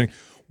positioning.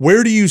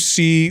 Where do you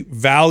see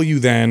value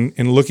then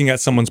in looking at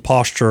someone's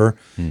posture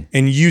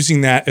and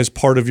using that as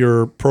part of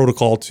your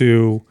protocol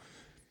to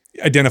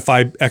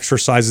identify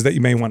exercises that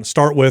you may want to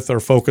start with or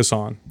focus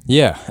on?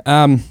 Yeah.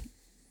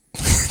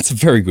 It's a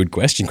very good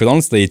question, because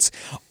honestly,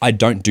 I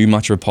don't do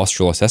much of a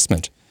postural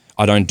assessment.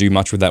 I don't do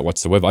much with that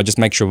whatsoever. I just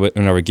make sure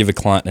when I give a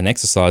client an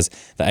exercise,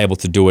 they're able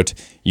to do it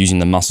using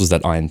the muscles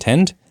that I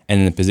intend and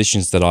in the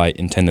positions that I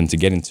intend them to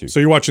get into. So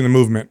you're watching the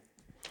movement.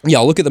 Yeah,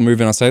 I'll look at the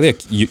movement and I'll say,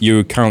 look,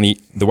 you currently,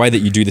 the way that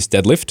you do this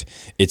deadlift,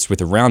 it's with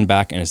a round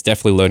back and it's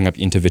definitely loading up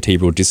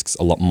intervertebral discs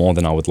a lot more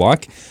than I would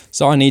like.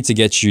 So I need to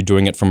get you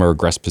doing it from a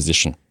regressed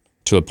position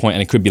to a point,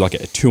 and it could be like a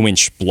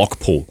 2-inch block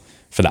pull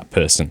for that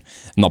person.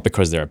 Not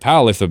because they're a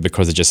powerlifter, but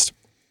because they're just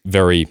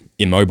very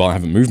immobile and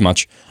haven't moved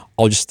much.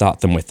 I'll just start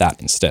them with that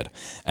instead.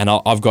 And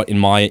I've got in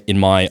my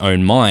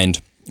own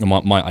mind,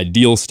 my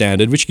ideal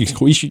standard, which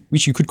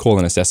you could call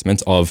an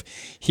assessment of,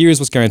 here's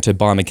what's going to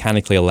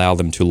biomechanically allow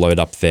them to load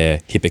up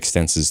their hip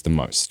extensors the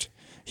most.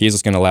 Here's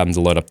what's going to allow them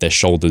to load up their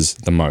shoulders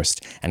the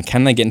most. And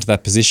can they get into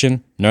that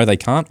position? No, they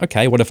can't.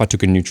 Okay, what if I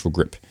took a neutral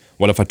grip?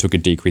 What if I took a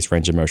decreased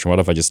range of motion? What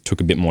if I just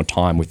took a bit more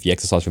time with the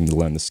exercise for them to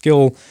learn the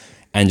skill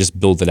and just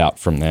build it out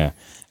from there?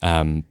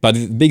 But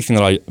the big thing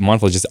that I'm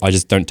mindful is I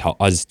just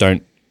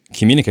don't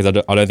communicate. I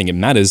don't think it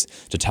matters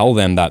to tell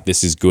them that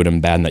this is good and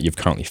bad and that you've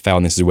currently failed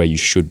and this is where you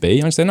should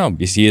be. I say, no,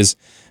 here's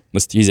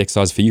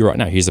exercise for you right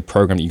now. Here's a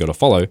program that you got to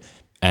follow,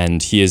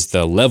 and here's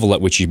the level at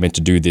which you're meant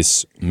to do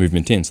this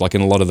movement in. So like in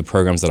a lot of the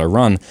programs that I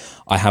run,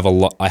 I have a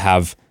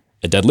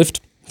deadlift,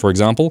 for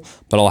example,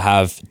 but I'll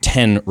have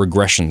 10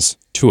 regressions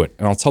to it.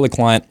 And I'll tell the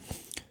client,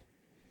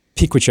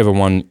 pick whichever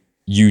one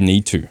you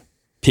need to.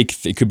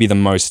 It could be the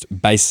most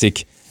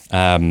basic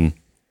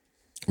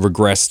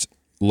regressed,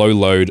 low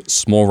load,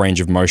 small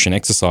range of motion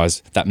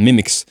exercise that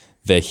mimics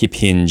the hip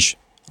hinge,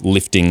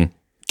 lifting,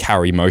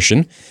 carry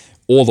motion,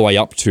 all the way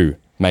up to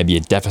maybe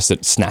a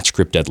deficit snatch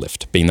grip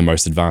deadlift being the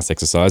most advanced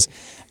exercise.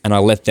 and I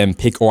let them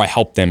pick, or I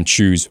help them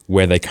choose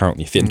where they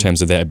currently fit in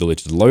terms of their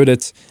ability to load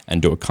it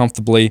and do it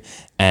comfortably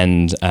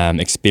and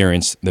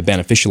experience the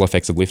beneficial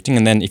effects of lifting.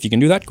 And then if you can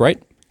do that,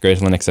 great, go to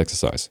the next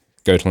exercise.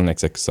 Go to the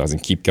next exercise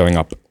and keep going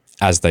up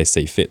as they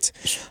see fit.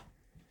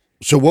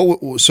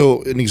 So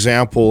so an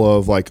example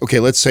of like, okay,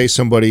 let's say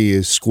somebody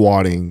is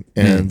squatting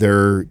and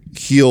their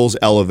heels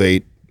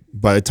elevate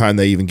by the time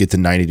they even get to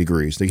 90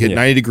 degrees. They hit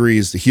 90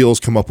 degrees, the heels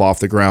come up off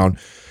the ground.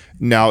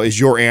 Now, is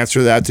your answer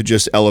to that to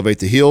just elevate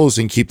the heels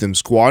and keep them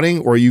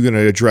squatting, or are you going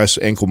to address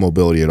ankle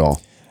mobility at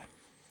all?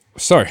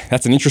 So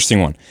that's an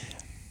interesting one.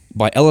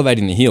 By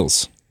elevating the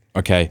heels,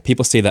 okay,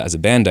 people see that as a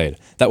band-aid.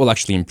 That will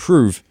actually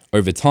improve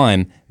over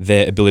time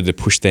their ability to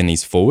push their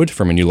knees forward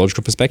from a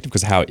neurological perspective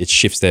because how it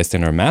shifts their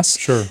center of mass.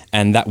 Sure.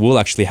 And that will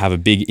actually have a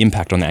big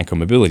impact on the ankle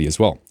mobility as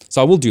well.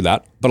 So I will do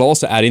that, but I'll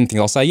also add in things.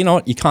 I'll say, you know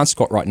what, you can't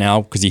squat right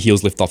now because your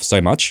heels lift off so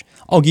much.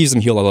 I'll give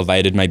some heel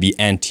elevated, maybe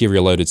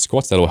anterior loaded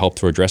squats that'll help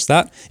to address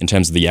that in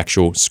terms of the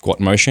actual squat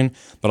motion.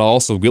 But I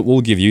also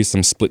will give you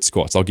some split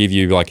squats. I'll give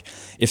you like,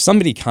 if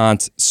somebody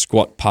can't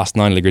squat past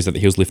 90 degrees at the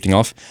heels lifting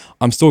off,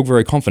 I'm still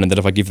very confident that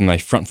if I give them a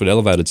front foot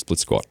elevated split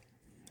squat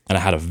and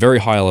I had a very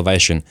high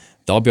elevation,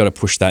 they'll be able to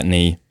push that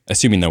knee,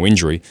 assuming no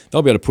injury,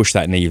 they'll be able to push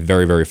that knee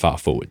very, very far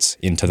forwards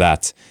into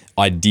that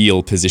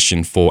ideal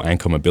position for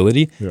ankle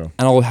mobility. Yeah.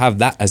 And I'll have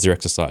that as their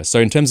exercise. So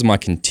in terms of my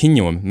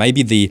continuum,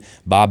 maybe the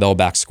barbell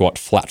back squat,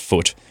 flat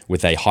foot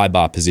with a high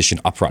bar position,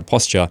 upright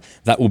posture,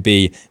 that will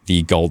be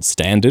the gold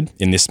standard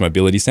in this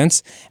mobility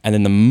sense. And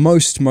then the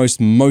most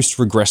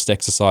regressed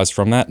exercise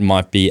from that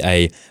might be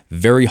a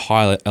very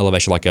high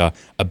elevation, like a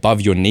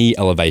above your knee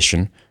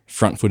elevation,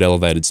 front foot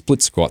elevated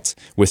split squats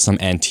with some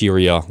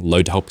anterior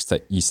load to help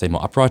that you stay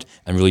more upright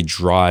and really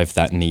drive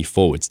that knee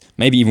forwards,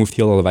 maybe even with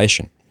heel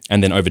elevation.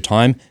 And then over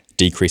time,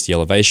 decrease the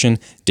elevation,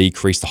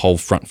 decrease the whole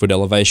front foot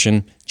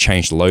elevation,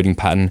 change the loading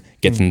pattern,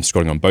 get them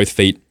squatting on both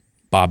feet,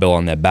 barbell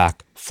on their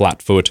back,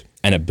 flat foot,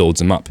 and it builds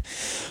them up.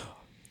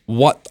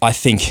 What I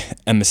think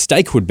a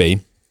mistake would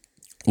be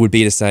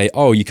to say,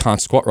 oh, you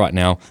can't squat right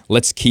now.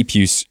 Let's keep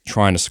you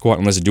trying to squat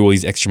and let's do all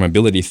these extra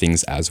mobility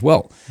things as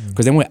well.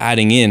 Because then we're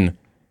adding in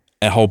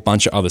a whole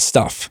bunch of other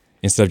stuff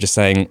instead of just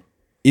saying,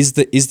 is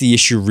the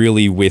issue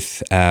really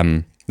with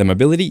the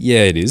mobility?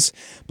 Yeah, it is.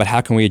 But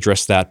how can we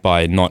address that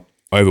by not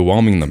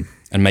overwhelming them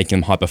and making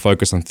them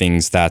hyper-focus on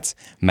things that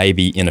may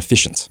be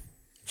inefficient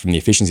from the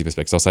efficiency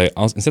perspective? So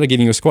I'll say, instead of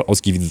giving you a squat, I'll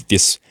just give you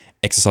this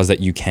exercise that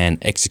you can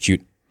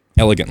execute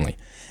elegantly.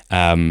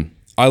 I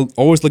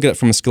always look at it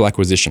from a skill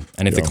acquisition.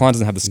 And if the client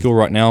doesn't have the skill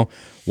right now,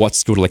 what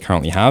skill do they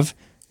currently have?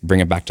 Bring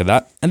it back to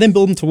that, and then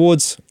build them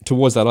towards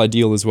that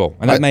ideal as well.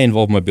 And that may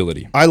involve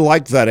mobility. I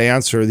liked that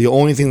answer. The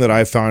only thing that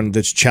I found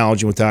that's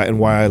challenging with that, and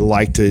why I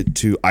like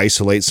to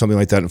isolate something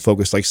like that and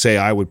focus, like say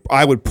I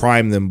would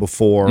prime them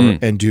before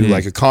and do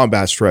like a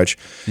combat stretch.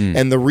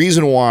 And the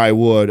reason why I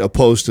would,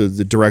 opposed to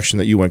the direction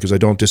that you went, because I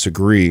don't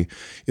disagree,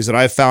 is that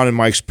I've found in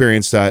my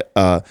experience that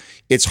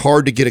it's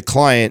hard to get a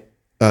client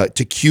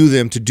to cue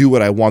them to do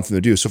what I want them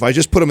to do. So if I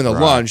just put them in the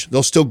lunge,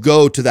 they'll still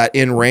go to that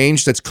in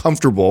range that's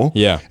comfortable.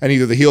 Yeah. And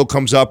either the heel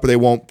comes up or they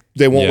won't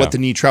let the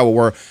knee travel,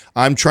 where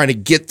I'm trying to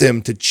get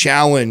them to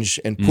challenge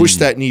and push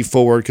that knee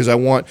forward, because I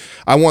want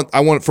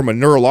it from a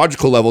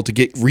neurological level to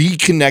get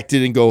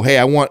reconnected and go, hey,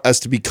 I want us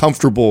to be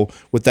comfortable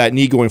with that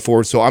knee going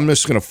forward. So I'm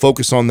just going to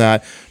focus on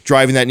that,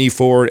 driving that knee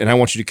forward, and I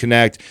want you to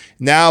connect.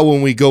 Now,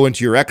 when we go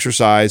into your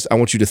exercise, I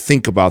want you to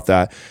think about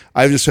that.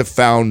 I just have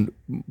found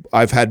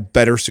I've had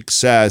better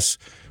success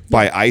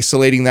by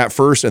isolating that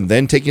first and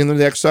then taking them to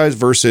the exercise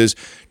versus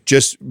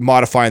just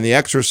modifying the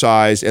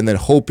exercise and then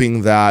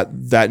hoping that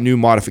that new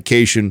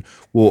modification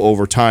will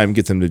over time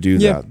get them to do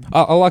that.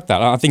 I like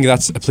that. I think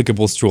that's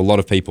applicable to a lot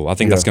of people. I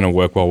think that's going to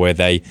work well, where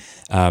they,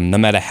 no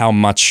matter how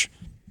much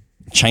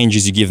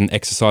changes you give them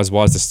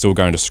exercise-wise, they're still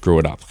going to screw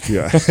it up.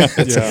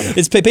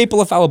 It's people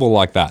are fallible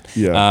like that.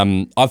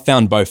 I've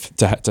found both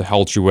to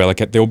hold true, where like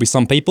there will be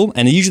some people,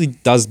 and it usually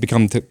does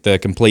become the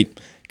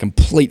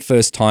complete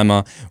first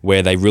timer,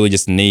 where they really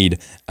just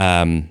need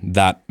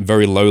that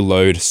very low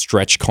load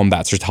stretch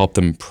combat to help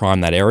them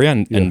prime that area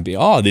and be,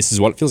 this is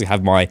what it feels like,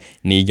 have my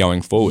knee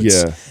going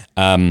forwards.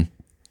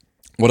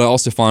 What I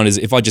also find is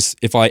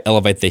if I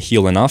elevate their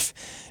heel enough,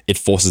 it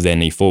forces their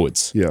knee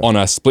forwards on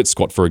a split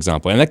squat, for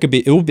example. And that could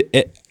be, it will be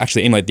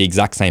actually in like the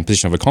exact same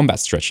position of a combat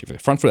stretch.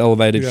 If front foot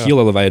elevated, heel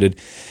elevated,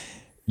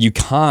 you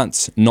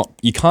can't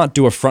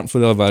do a front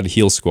foot elevated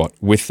heel squat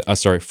with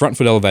front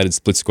foot elevated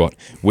split squat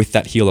with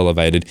that heel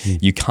elevated.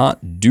 You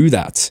can't do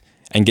that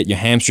and get your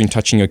hamstring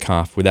touching your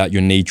calf without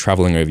your knee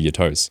traveling over your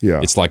toes.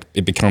 It's like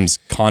it becomes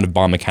kind of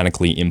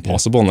biomechanically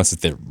impossible unless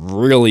they're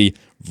really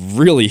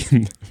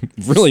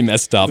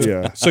messed up.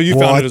 So you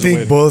found it as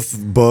I think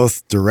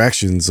both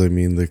directions. I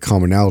mean, the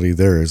commonality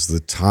there is the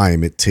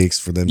time it takes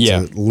for them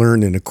to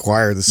learn and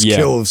acquire the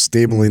skill of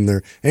stabling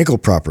their ankle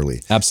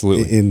properly.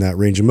 Absolutely. In that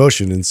range of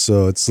motion. And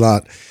so it's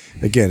not,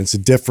 again, it's a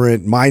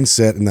different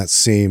mindset in that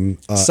same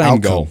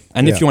outcome. Goal.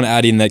 And if you want to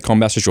add in that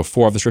combat stretch or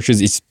 4 other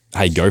stretches, it's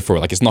hey, go for it.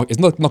 Like it's not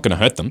going to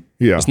hurt them.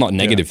 Yeah. It's not a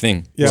negative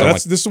thing. Yeah, So I'm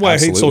this is why I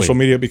hate absolutely. social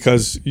media,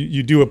 because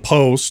you do a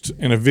post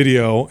and a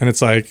video and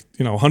it's like,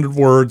 100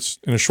 words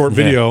in a short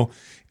video,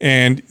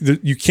 and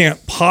you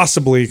can't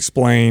possibly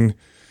explain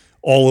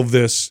all of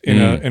this in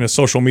a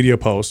social media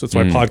post. That's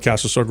why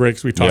podcasts are so great,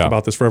 because we talk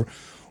about this forever.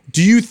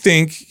 Do you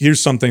think, here's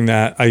something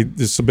that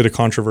this is a bit of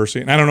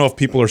controversy, and I don't know if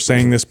people are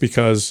saying this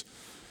because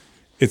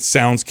it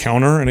sounds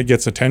counter and it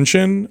gets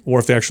attention, or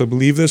if they actually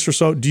believe this or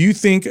so. Do you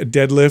think a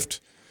deadlift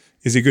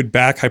is a good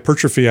back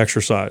hypertrophy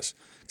exercise?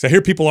 Because I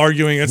hear people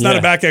arguing it's not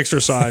a back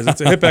exercise, it's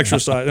a hip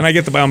exercise. And I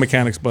get the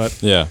biomechanics, but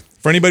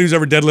for anybody who's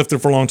ever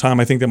deadlifted for a long time,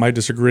 I think they might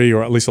disagree,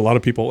 or at least a lot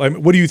of people. I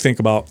mean, what do you think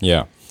about?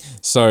 Yeah.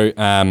 So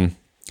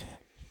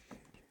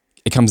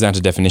it comes down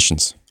to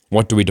definitions.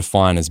 What do we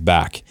define as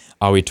back?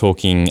 Are we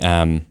talking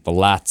the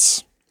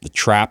lats, the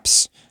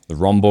traps, the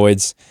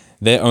rhomboids?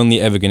 They're only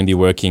ever going to be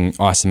working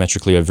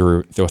isometrically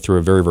or through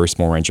a very, very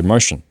small range of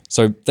motion.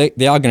 So they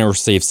are going to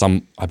receive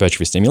some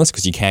hypertrophy stimulus,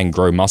 because you can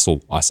grow muscle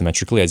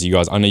isometrically. As you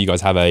guys, I know you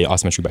guys have a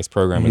isometric based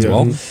program as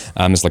well.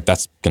 It's like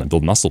that's going to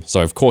build muscle.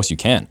 So of course you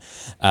can.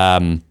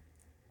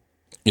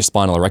 Your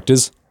spinal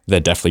erectors, they're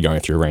definitely going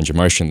through a range of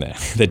motion there.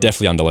 They're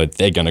definitely under load.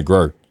 They're going to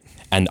grow.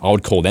 And I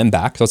would call them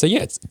back. So I'd say,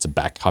 yeah, it's a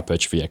back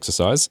hypertrophy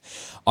exercise.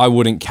 I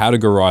wouldn't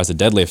categorize the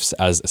deadlifts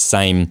as the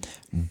same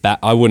back.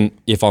 I wouldn't,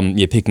 if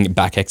you're picking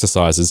back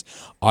exercises,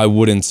 I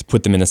wouldn't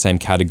put them in the same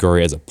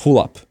category as a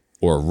pull-up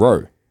or a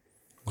row,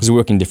 because we're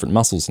working different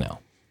muscles now.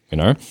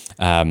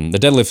 The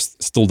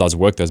deadlift still does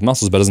work those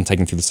muscles, but doesn't take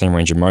them through the same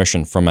range of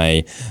motion from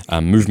a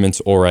movement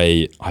or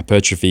a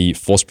hypertrophy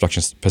force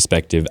production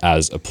perspective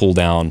as a pull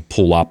down,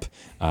 pull up,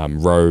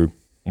 row,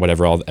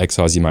 whatever other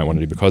exercise you might want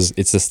to do, because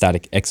it's a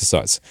static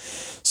exercise.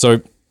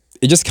 So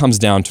it just comes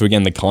down to,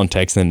 again, the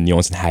context and the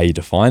nuance and how you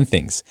define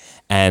things.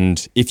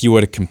 And if you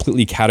were to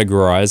completely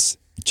categorize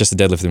just a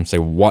deadlift and say,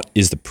 what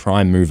is the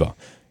prime mover?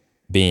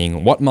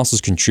 Being what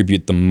muscles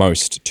contribute the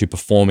most to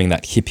performing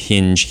that hip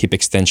hinge, hip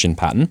extension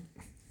pattern?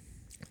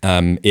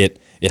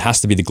 It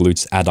has to be the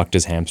glutes,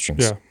 adductors,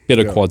 hamstrings, bit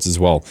of quads as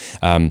well.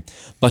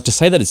 But to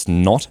say that it's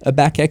not a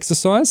back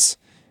exercise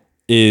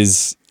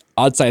is,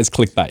 I'd say it's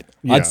clickbait.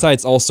 Yeah. I'd say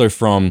it's also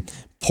from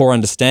poor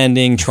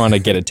understanding, trying to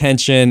get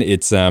attention.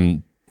 It's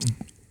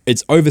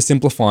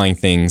oversimplifying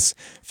things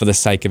for the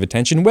sake of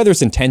attention, whether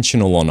it's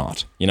intentional or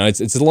not.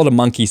 It's a lot of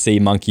monkey see,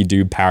 monkey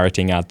do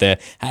parroting out there.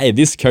 Hey,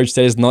 this coach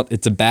says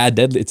it's a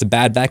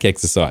bad back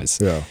exercise.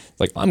 Yeah.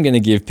 Like, I'm going to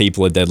give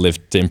people a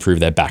deadlift to improve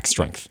their back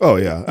strength. Oh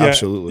yeah,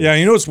 absolutely. Yeah,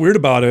 you know what's weird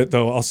about it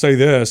though? I'll say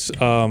this: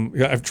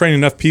 I've trained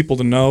enough people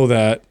to know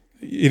that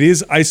it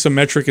is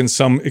isometric in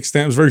some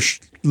extent. It's very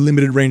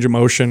limited range of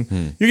motion.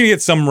 You're gonna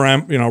get some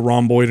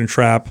rhomboid and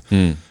trap,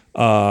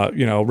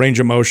 range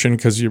of motion,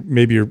 because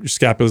maybe your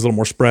scapula is a little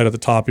more spread at the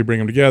top. You bring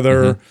them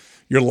together.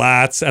 Your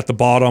lats at the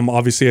bottom,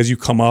 obviously, as you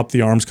come up,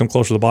 the arms come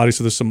closer to the body,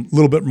 so there's some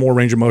little bit more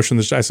range of motion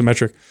that's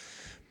isometric.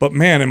 But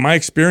man, in my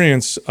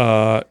experience,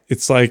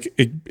 it's like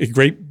a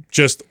great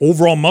just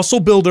overall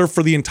muscle builder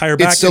for the entire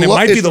back, and it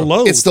might be the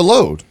load. It's the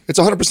load. It's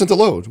 100% the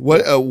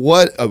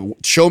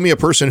load. Show me a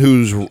person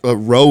who's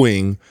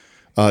rowing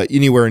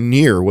anywhere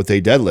near what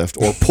they deadlift,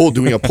 or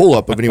doing a pull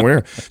up of anywhere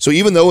near. So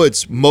even though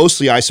it's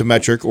mostly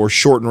isometric or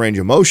shortened range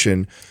of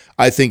motion,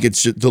 I think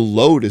it's just, the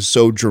load is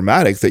so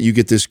dramatic that you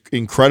get this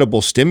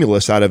incredible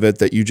stimulus out of it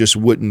that you just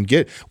wouldn't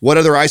get. What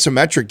other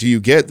isometric do you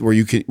get where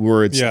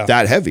it's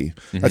that heavy?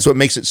 That's what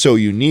makes it so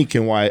unique,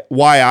 and why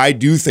I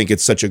do think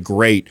it's such a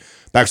great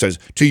back exercise.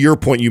 To your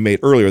point you made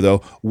earlier, though,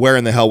 where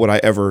in the hell would I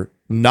ever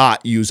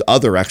not use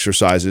other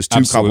exercises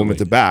to complement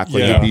the back?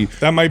 Like,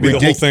 that might be the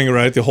whole thing,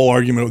 right? The whole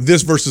argument of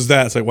this versus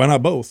that. It's like, why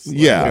not both?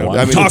 Yeah,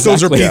 I mean,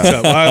 tacos or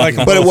pizza. I like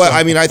them both. But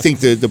I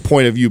think the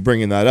point of you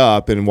bringing that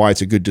up and why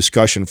it's a good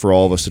discussion for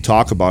all of us to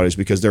talk about is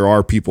because there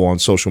are people on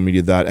social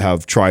media that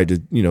have tried to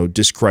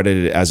discredit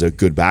it as a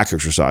good back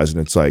exercise, and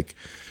it's like,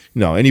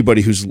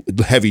 anybody who's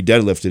heavy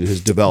deadlifted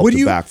has developed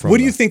a back from. What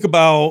do you think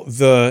about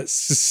the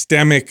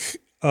systemic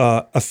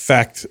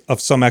effect of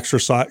some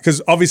exercise?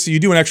 Because obviously you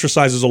do an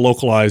exercise as a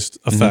localized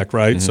effect,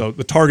 right? So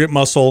the target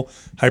muscle,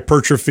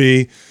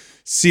 hypertrophy,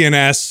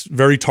 CNS,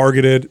 very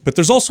targeted, but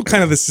there's also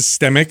kind of the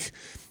systemic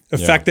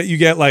effect that you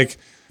get, like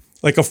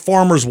a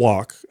farmer's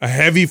walk, a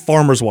heavy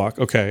farmer's walk.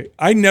 Okay,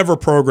 I never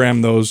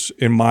programmed those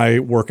in my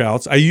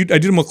workouts. I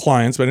did them with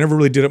clients, but I never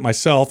really did it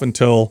myself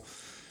until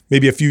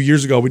maybe a few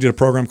years ago. We did a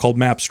program called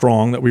Map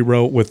Strong that we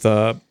wrote with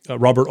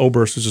Robert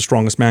Oberst, who's the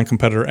Strongest Man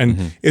competitor.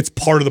 And it's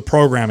part of the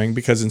programming,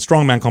 because in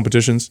strongman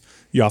competitions,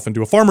 you often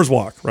do a farmer's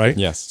walk, right?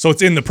 Yes. So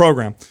it's in the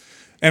program.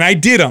 And I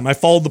did them. I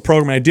followed the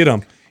program and I did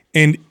them.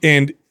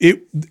 And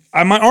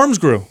my arms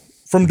grew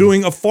from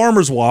doing a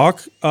farmer's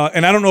walk.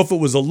 And I don't know if it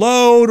was a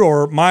load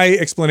or my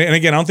explanation. And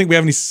again, I don't think we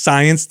have any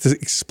science to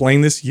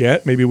explain this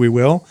yet. Maybe we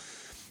will.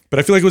 But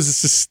I feel like it was a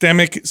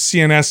systemic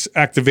CNS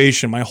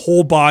activation. My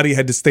whole body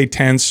had to stay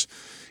tense,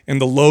 and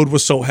the load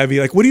was so heavy.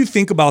 Like, what do you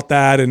think about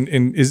that? And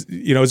is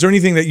there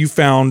anything that you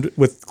found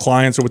with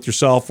clients or with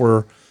yourself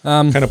where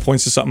kind of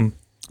points to something?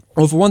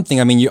 Well, for one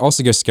thing, I mean, you're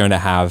also just going to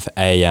have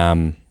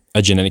a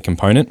genetic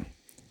component.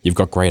 You've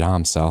got great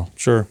arms, Sal.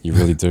 Sure. You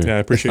really do. Yeah, I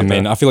appreciate I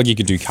mean, that. I feel like you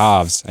could do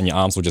calves and your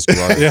arms will just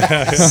grow.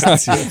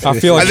 I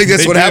feel like I think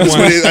that's what happens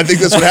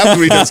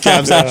when he does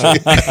calves. Actually,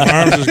 My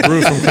arms just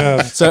grew from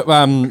calves.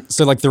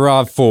 so like there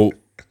are, for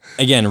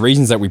again,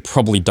 reasons that we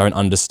probably don't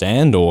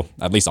understand, or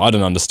at least I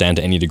don't understand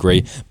to any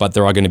degree, but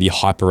there are going to be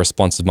hyper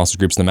responsive muscle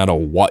groups no matter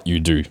what you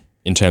do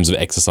in terms of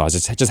exercise.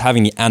 It's just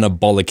having the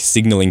anabolic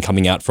signaling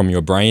coming out from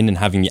your brain and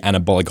having the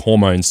anabolic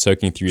hormones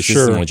circulating through your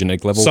system on a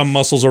genetic level. Some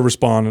muscles are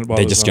responding.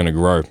 They're just going to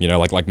grow,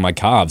 like my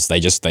calves. They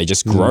just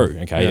grow.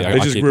 Okay, Yeah, they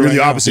just grew you're right the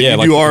now. opposite.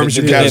 You do arms,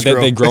 your calves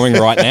grow. They're growing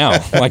right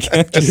now. Like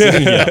just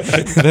sitting here,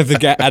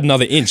 they've add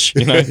another inch.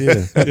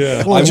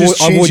 Yeah. Well, I just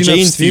wore changing up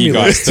jeans for you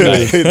guys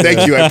stimulus. today.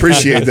 Thank you. I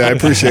appreciate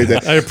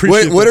that. I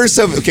appreciate What are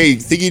some,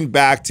 thinking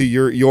back to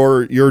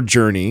your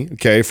journey,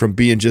 okay, from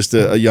being just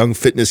a young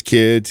fitness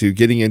kid to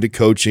getting into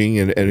coaching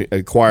and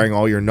acquiring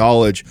all your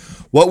knowledge,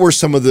 what were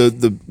some of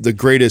the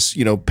greatest,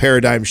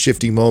 paradigm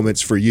shifting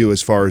moments for you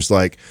as far as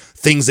like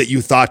things that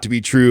you thought to be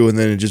true and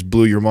then it just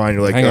blew your mind?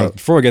 You're like, Hang on,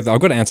 before I get there, I've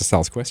got to answer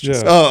Sal's questions.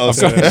 Yeah. oh,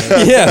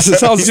 okay. Yes,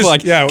 so I was just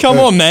like, come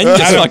on, man, you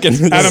just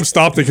fucking. Adam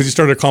stopped it because he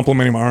started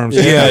complimenting my arms.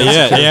 Yeah,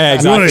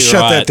 exactly. You want to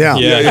shut that down.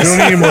 Yeah, You don't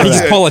need any more of He's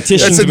that.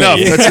 politician. That's enough.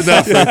 That's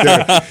enough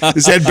right there.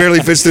 His head barely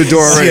fits the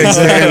door already. He's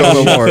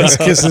handle no more. Let's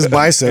kiss his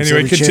biceps.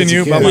 Anyway, every chance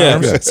continue you about can. my Yeah.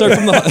 arms. So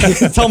from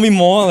the tell me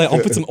more. Like, I'll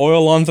put some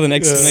oil on for the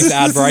next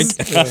ad break.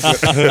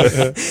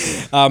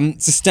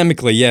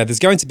 Systemically, there's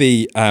going to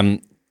be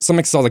some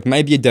exercise like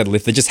maybe a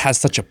deadlift that just has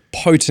such a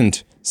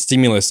potent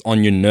stimulus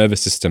on your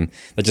nervous system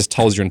that just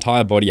tells your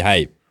entire body,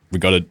 hey, we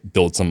got to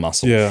build some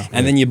muscle. Yeah.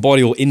 And then your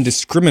body will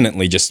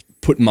indiscriminately just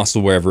put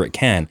muscle wherever it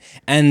can.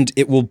 And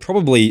it will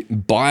probably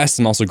bias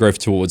the muscle growth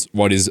towards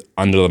what is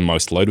under the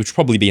most load, which will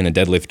probably be in a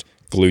deadlift,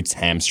 glutes,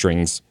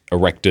 hamstrings,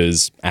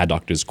 erectors,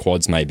 adductors,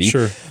 quads maybe.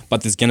 Sure.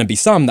 But there's going to be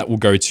some that will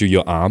go to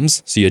your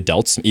arms, so your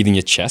delts, even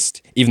your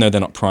chest, even though they're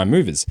not prime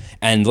movers.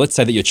 And let's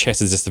say that your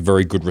chest is just a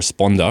very good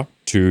responder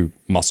to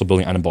muscle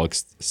building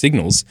anabolic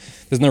signals.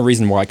 There's no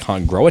reason why I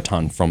can't grow a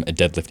ton from a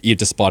deadlift, even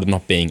despite it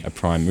not being a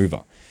prime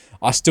mover.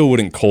 I still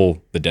wouldn't call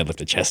the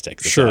deadlift a chest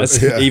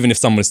exercise, even if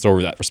someone saw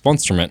that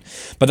response from it.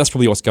 But that's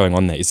probably what's going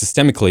on there. Is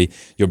systemically,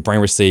 your brain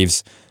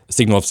receives a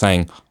signal of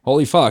saying,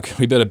 holy fuck,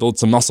 we better build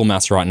some muscle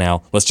mass right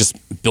now. Let's just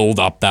build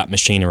up that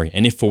machinery.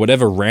 And if for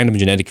whatever random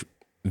genetic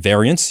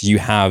variance you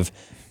have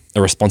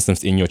a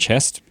responsiveness in your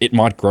chest, it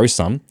might grow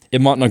some.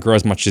 It might not grow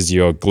as much as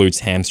your glutes,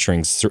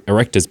 hamstrings,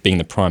 erectors being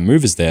the prime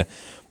movers there,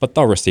 but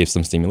they'll receive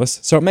some stimulus.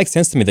 So it makes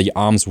sense to me that your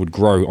arms would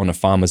grow on a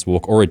farmer's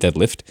walk or a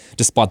deadlift,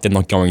 despite them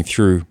not going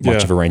through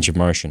much of a range of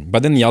motion.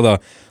 But then the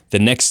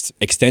next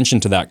extension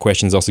to that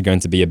question is also going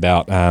to be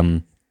about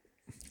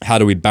how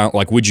do we balance,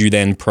 like, would you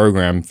then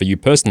program, for you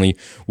personally,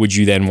 would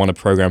you then want to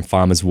program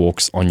farmer's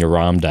walks on your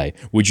arm day?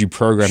 Would you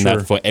program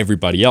that for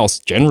everybody else,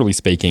 generally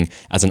speaking,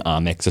 as an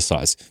arm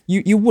exercise?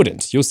 You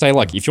wouldn't. You'll say,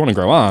 like, if you want to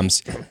grow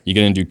arms, you're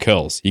going to do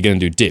curls, you're going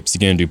to do dips,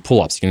 you're going to do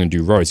pull-ups, you're going to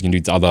do rows, you're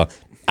going to do other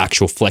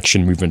actual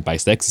flexion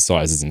movement-based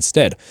exercises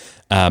instead.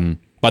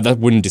 But that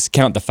wouldn't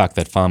discount the fact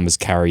that farmers'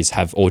 carries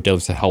have or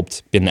deadlifts have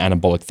helped be an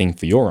anabolic thing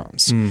for your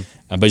arms.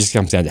 But it just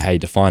comes down to how you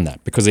define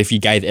that. Because if you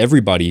gave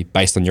everybody,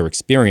 based on your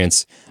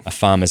experience, a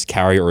farmer's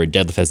carry or a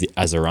deadlift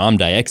as their arm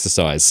day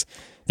exercise,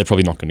 they're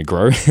probably not going to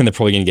grow and they're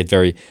probably going to get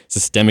very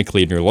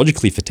systemically and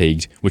neurologically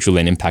fatigued, which will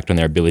then impact on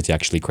their ability to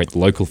actually create the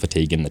local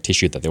fatigue in the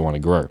tissue that they want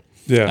to grow.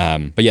 Yeah.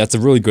 But yeah, it's a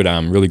really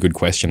good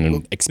question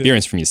and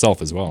experience from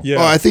yourself as well. Yeah.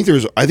 Well, I think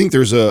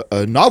there's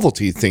a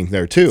novelty thing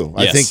there too.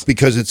 I Yes. think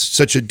because it's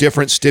such a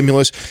different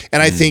stimulus,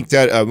 and I think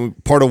that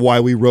part of why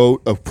we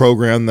wrote a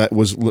program that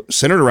was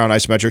centered around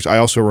isometrics. I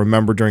also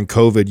remember during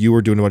COVID, you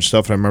were doing a bunch of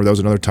stuff, and I remember that was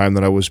another time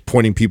that I was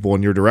pointing people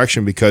in your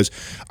direction because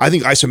I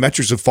think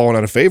isometrics have fallen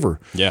out of favor.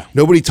 Yeah.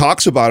 Nobody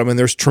talks about them, and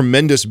there's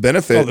tremendous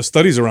benefit. Oh, the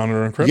studies around it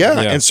are incredible. Yeah.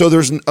 Yeah. And so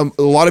there's a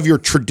lot of your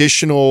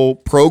traditional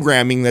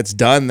programming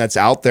that's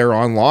out there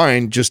online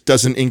just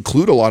doesn't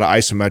include a lot of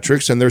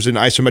isometrics. And there's an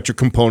isometric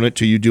component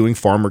to you doing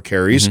farmer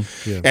carries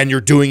and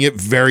you're doing it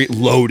very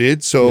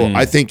loaded. So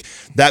I think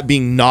that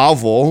being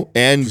novel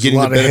and There's getting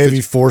a lot the of benefits.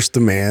 heavy force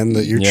demand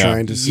that you're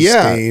trying to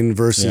sustain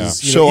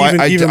versus. You So know,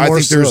 I even think more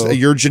there's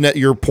so.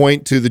 your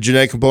point to the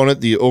genetic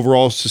component, the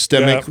overall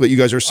systemic that you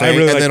guys are saying,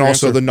 really and like then your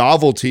also answer. the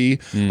novelty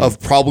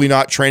of probably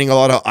not training a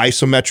lot of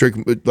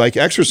isometric like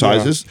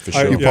exercises.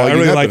 I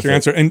really like your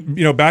answer. And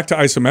back to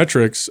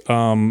isometrics,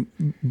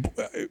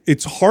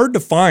 it's hard to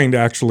find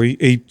actually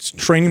a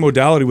training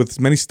modality with as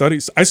many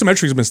studies.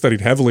 Isometrics have been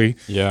studied heavily,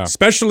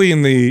 especially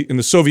in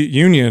the Soviet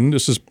Union.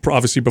 This is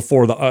obviously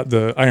before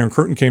the Iron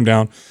Curtain came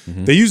down.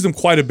 They used them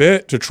quite a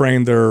bit to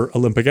train their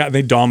Olympic athletes.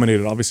 They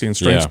dominated obviously in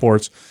strength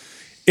sports.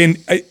 And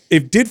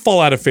it did fall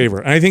out of favor.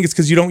 And I think it's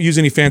because you don't use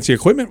any fancy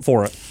equipment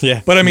for it.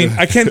 Yeah. But I mean,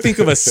 I can't think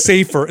of a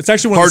safer. It's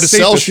actually one Hard of the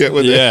to sell safest, shit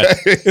with Yeah.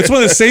 it. it's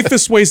one of the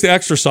safest ways to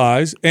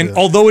exercise. And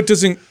although it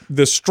doesn't,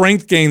 the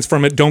strength gains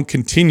from it don't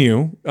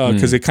continue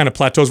because it kind of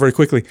plateaus very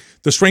quickly.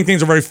 The strength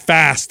gains are very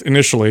fast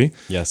initially.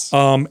 Yes.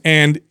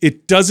 And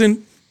it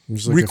doesn't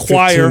There's like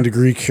require a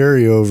 15-degree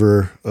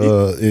carryover,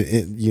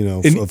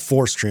 of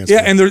force transfer.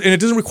 Yeah, and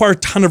it doesn't require a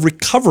ton of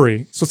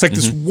recovery. So it's like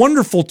this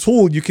wonderful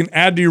tool you can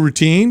add to your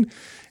routine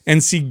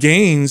and see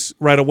gains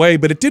right away.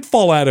 But it did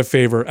fall out of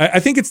favor.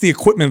 I think it's the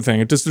equipment thing.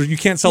 It just you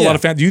can't sell a lot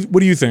of fans. What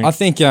do you think? I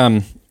think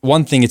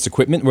one thing, it's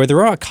equipment, where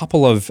there are a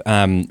couple of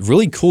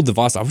really cool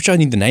devices. I wish I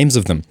knew the names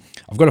of them.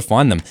 I've got to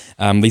find them.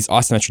 These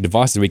isometric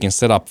devices we can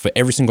set up for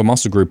every single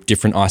muscle group,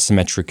 different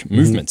isometric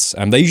movements.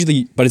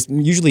 But it's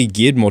usually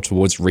geared more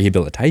towards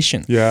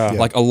rehabilitation. Yeah.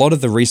 Like a lot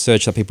of the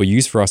research that people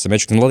use for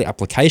isometric and a lot of the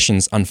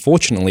applications,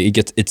 unfortunately,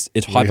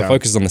 it hyper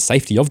focuses on the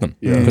safety of them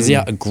because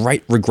a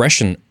great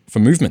regression for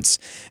movements.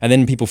 And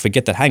then people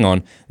forget that, hang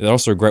on, they're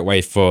also a great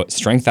way for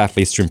strength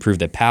athletes to improve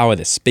their power,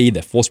 their speed,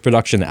 their force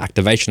production, their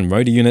activation of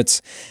motor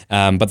units.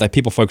 But that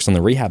people focus on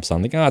the rehab side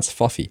and think, it's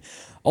fluffy.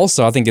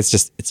 Also, I think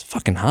it's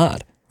fucking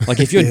hard. Like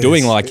if you're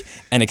doing like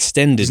an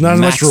extended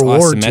max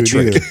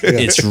isometric,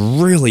 it's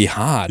really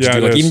hard to do.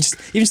 Like even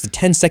just a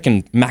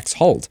 10-second max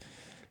hold.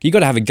 You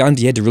got to have a gun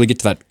to your head to really get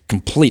to that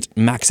complete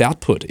max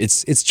output.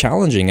 It's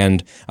challenging,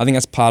 and I think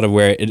that's part of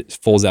where it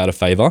falls out of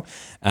favor.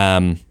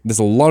 There's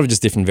a lot of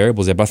just different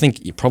variables there, but I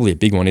think probably a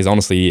big one is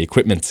honestly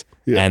equipment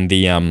and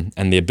the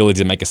ability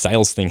to make a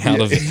sales thing out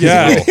of it.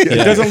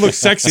 It doesn't look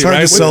sexy. It's hard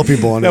right? to sell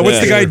people on it.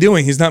 What's the guy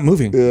doing? He's not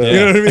moving. You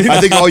know what I mean?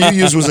 I think all you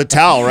used was a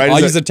towel, right? I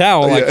use a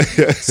towel.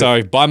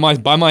 So buy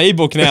my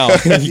ebook now.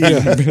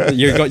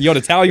 You got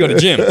a towel. You got a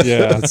gym.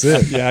 Yeah, that's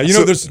it. Yeah,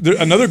 there's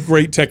another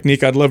great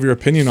technique I'd love your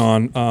opinion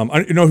on.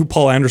 You know who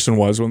Paul Anderson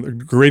was, one of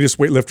the greatest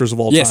weightlifters of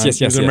all time. Yes.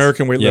 He was an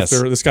American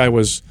weightlifter. This guy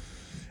was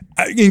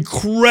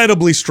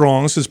incredibly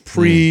strong. This is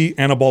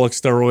pre-anabolic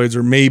steroids,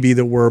 or maybe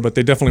there were, but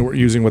they definitely weren't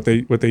using what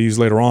they used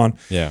later on.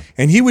 Yeah.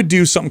 And he would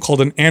do something called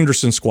an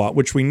Anderson squat,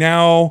 which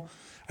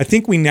I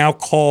think we now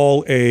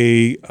call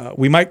we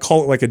might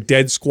call it like a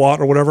dead squat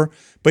or whatever.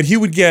 But he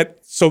would get,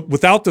 so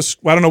without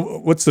I don't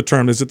know, what's the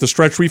term? Is it the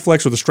stretch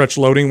reflex or the stretch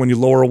loading when you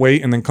lower a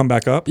weight and then come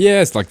back up?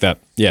 Yeah, it's like that.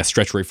 Yeah,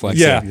 stretch reflex.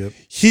 Yeah. Yep.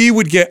 He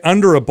would get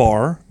under a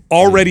bar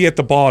already at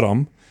the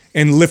bottom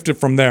and lift it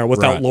from there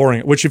without lowering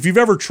it, which if you've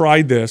ever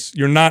tried this,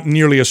 you're not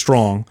nearly as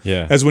strong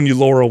as when you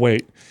lower a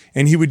weight.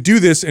 And he would do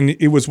this, and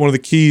it was one of the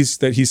keys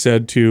that he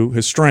said to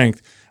his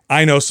strength.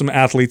 I know some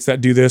athletes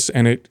that do this,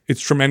 and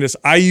it's tremendous.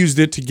 I used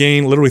it to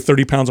gain literally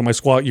 30 pounds on my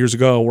squat years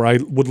ago, where I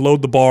would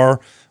load the bar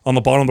on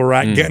the bottom of the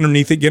rack, get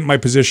underneath it, get in my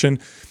position,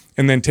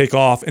 and then take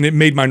off. And it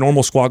made my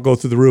normal squat go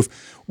through the roof.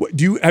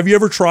 Have you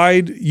ever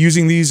tried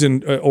using these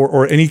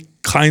or any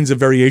kinds of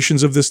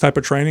variations of this type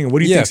of training? And what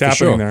do you think's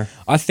happening there?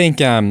 I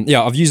think,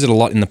 I've used it a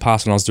lot in the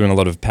past when I was doing a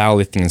lot of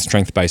powerlifting and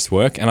strength-based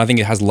work, and I think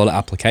it has a lot of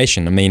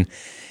application. I mean,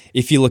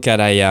 if you look at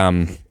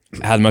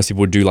how most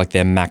people would do like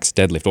their max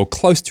deadlift or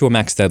close to a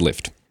max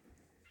deadlift,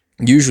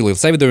 usually,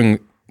 let's say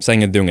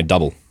they're doing a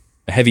double,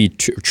 a heavy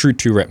true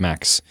 2-rep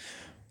max.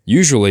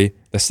 Usually,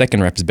 the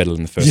second rep is better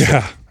than the first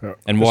rep.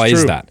 And why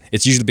is that?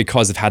 It's usually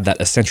because they've had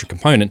that eccentric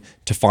component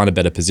to find a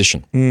better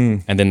position.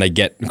 And then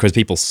because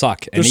people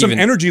suck. There's some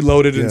energy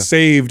loaded and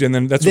saved, and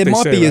then that's what they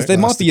say, right? There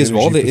might be as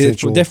well. It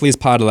definitely is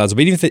part of that. But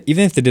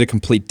even if they did a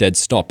complete dead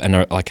stop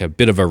and like a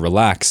bit of a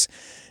relax,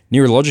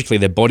 neurologically,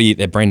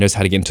 their brain knows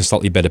how to get into a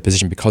slightly better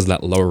position because of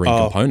that lowering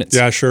components.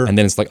 Yeah, sure. And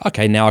then it's like,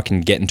 okay, now I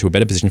can get into a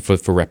better position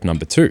for rep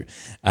number 2.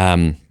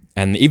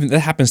 And even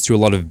that happens to a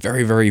lot of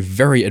very, very,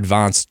 very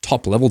advanced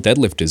top level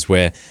deadlifters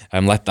where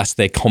that's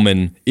their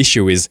common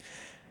issue is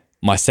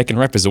my second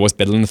rep is always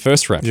better than the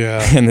first rep.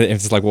 Yeah. And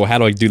it's like, well, how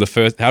do I do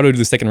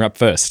the second rep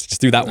first? Just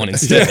do that one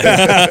instead.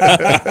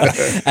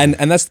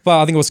 and that's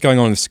I think what's going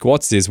on with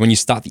squats is when you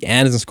start the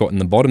Anderson squat in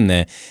the bottom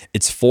there,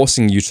 it's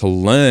forcing you to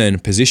learn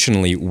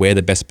positionally where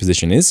the best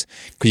position is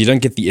because you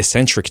don't get the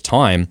eccentric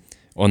time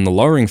on the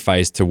lowering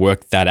phase to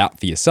work that out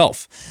for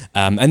yourself.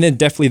 And then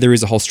definitely there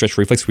is a whole stretch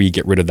reflex where you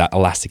get rid of that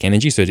elastic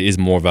energy. So it is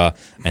more of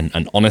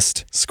an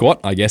honest squat,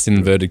 I guess, in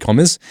inverted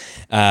commas.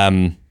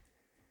 And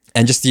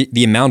just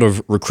the amount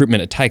of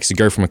recruitment it takes to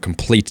go from a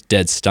complete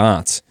dead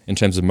start in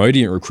terms of motor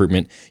unit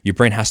recruitment, your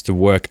brain has to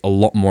work a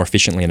lot more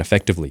efficiently and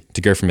effectively to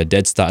go from a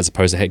dead start as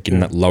opposed to getting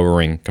that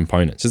lowering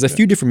component. So there's a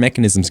few different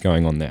mechanisms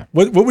going on there.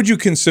 What would you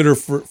consider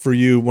for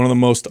you one of the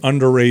most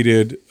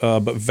underrated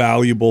but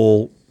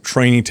valuable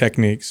training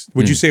techniques?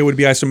 Would you say it would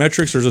be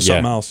isometrics or is it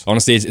something else?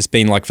 Honestly, it's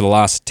been like for the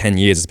last 10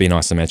 years, it's been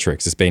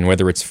isometrics. It's been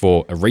whether it's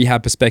for a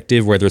rehab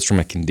perspective, whether it's from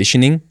a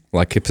conditioning,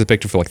 like a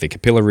perspective for like the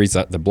capillaries,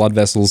 the blood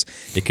vessels,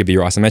 it could be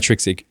your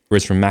isometrics, or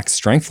it's from max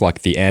strength,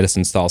 like the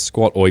Anderson style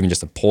squat, or even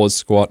just a pause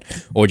squat,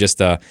 or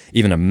just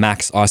even a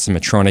max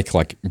isometronic,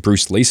 like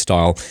Bruce Lee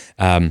style,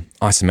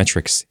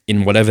 isometrics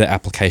in whatever the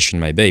application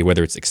may be,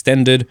 whether it's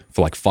extended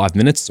for like 5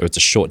 minutes or it's a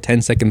short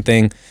 10-second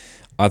thing.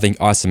 I think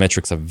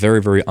isometrics are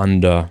very, very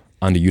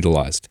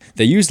underutilized.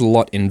 They're used a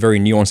lot in very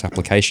nuanced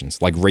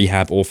applications like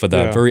rehab or for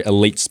the very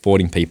elite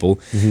sporting people,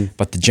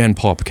 but the gen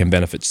pop can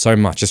benefit so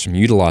much just from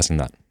utilizing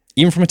that,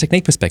 even from a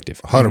technique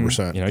perspective.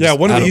 100%.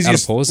 One of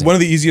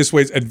the easiest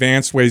ways,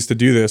 advanced ways to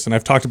do this, and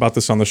I've talked about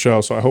this on the show,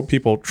 so I hope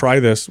people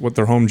try this with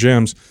their home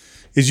gyms,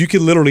 is you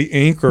could literally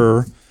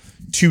anchor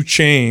 2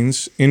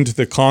 chains into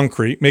the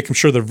concrete, making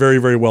sure they're very,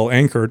 very well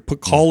anchored,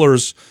 put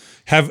collars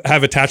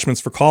have attachments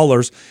for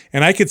collars,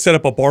 and I could set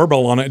up a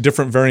barbell on it at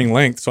different varying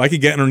lengths. So I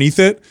could get underneath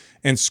it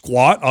and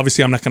squat.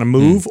 Obviously, I'm not going to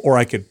move, or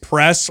I could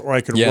press, or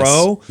I could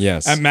row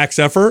at max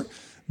effort.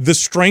 The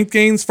strength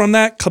gains from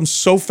that come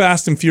so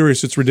fast and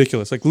furious, it's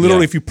ridiculous. Like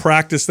literally, if you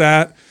practice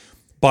that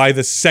by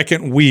the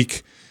second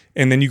week,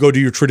 and then you go do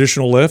your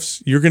traditional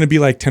lifts, you're going to be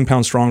like 10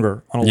 pounds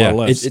stronger on a lot of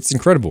lifts. It's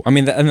incredible. I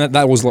mean,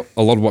 that was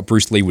a lot of what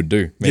Bruce Lee would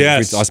do. With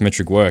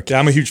isometric work. Yeah,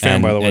 I'm a huge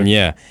fan, by the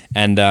way.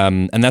 And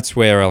that's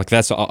where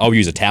I'll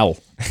use a towel.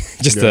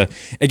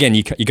 Again,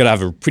 you got to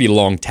have a pretty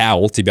long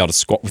towel to be able to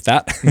squat with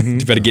that, to be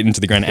able to get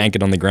into the ground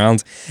anchored on the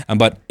ground.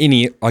 But I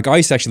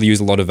used to actually use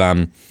a lot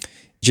of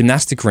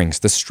gymnastic rings,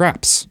 the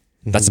straps.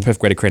 That's the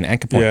perfect way to create an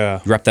anchor point.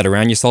 Yeah. You wrap that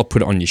around yourself,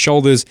 put it on your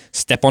shoulders,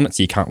 step on it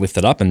so you can't lift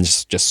it up, and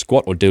just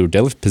squat or do a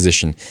deadlift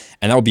position.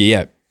 And that will be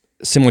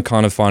similar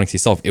kind of findings to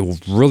yourself. It will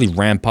really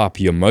ramp up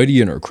your motor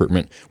unit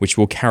recruitment, which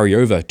will carry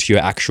over to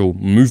your actual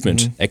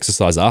movement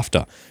exercise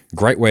after.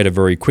 Great way to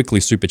very quickly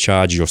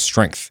supercharge your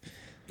strength.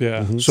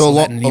 Yeah.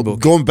 So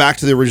going back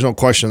to the original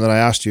question that I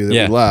asked you that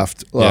we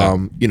left,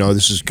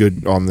 this is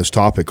good on this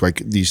topic,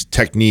 like these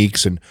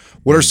techniques, and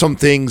what are some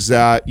things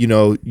that,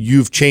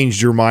 you've changed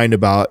your mind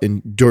about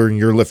during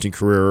your lifting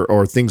career,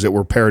 or things that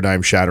were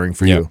paradigm shattering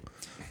for you?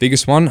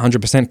 Biggest one,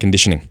 100%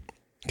 conditioning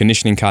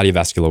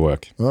cardiovascular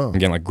work.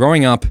 Again, like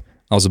growing up,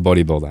 I was a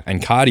bodybuilder,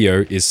 and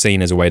cardio is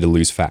seen as a way to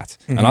lose fat.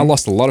 And I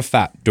lost a lot of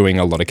fat doing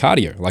a lot of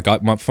cardio. Like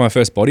for my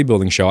first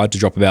bodybuilding show, I had to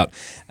drop about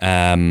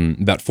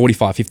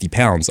 45, 50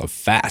 pounds of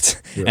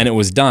fat. And it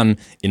was done,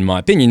 in my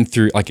opinion,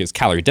 through it's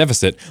calorie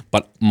deficit,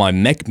 but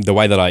the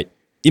way that I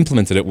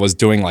implemented it was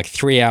doing like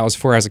 3 hours,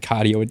 4 hours of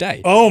cardio a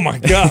day. Oh my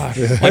God.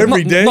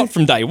 Every day? Not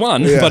from day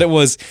one, but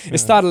it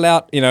started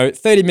out,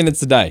 30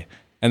 minutes a day.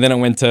 And then it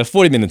went to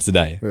 40 minutes a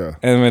day. Yeah.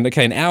 And I went,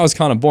 okay, an hour's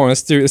kind of boring.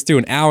 Let's do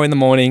an hour in the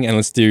morning, and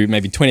let's do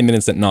maybe 20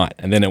 minutes at night.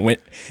 And then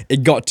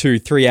it got to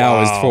 3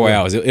 hours, 4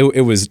 hours.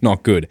 It was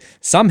not good.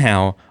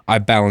 Somehow I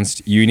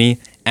balanced uni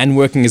and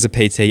working as a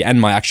PT and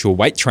my actual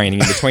weight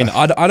training in between.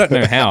 I don't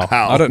know how.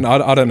 I don't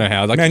know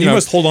how. Like, man, you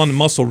must hold on to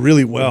muscle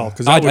really well.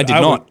 Because I did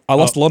not. I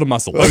lost a lot of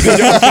muscle.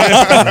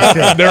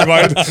 Never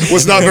mind.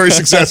 Was not very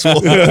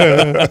successful.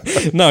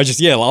 No,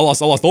 I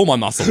lost all my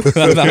muscle.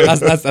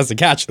 That's the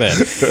catch there.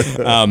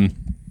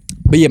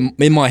 But yeah,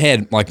 in my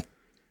head, like,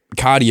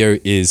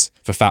 cardio is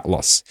for fat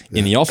loss.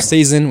 In the off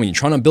season, when you're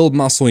trying to build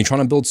muscle, you're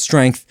trying to build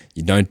strength,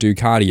 you don't do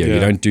cardio, you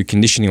don't do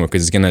conditioning work,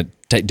 because it's going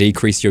to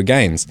decrease your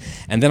gains.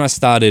 And then I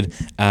started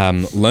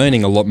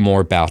learning a lot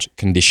more about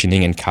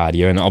conditioning and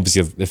cardio. And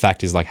obviously the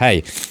fact is, like,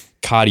 hey,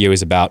 cardio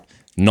is about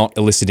not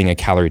eliciting a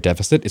calorie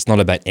deficit. It's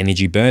not about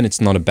energy burn. It's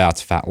not about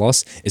fat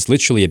loss. It's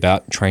literally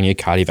about training your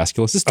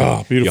cardiovascular system.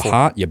 Oh, beautiful. Your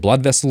heart, your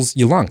blood vessels,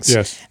 your lungs.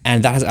 Yes.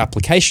 And that has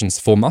applications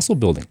for muscle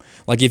building.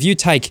 Like, if you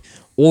take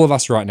all of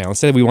us right now, let's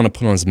say we want to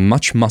put on as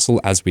much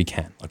muscle as we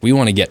can. Like, we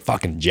want to get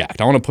fucking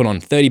jacked. I want to put on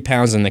 30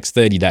 pounds in the next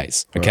 30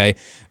 days, okay? Right.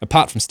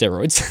 Apart from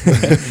steroids.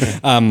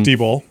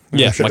 D-ball.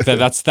 Yeah, like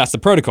that's the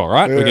protocol,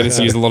 right? We're going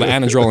to use a lot of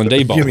Anadrol and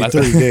D-ball. Give me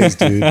 30 days,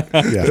 dude.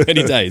 Yeah.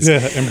 30 days.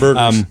 Yeah, and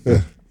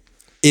burgers.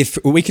 If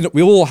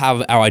we all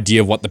have our idea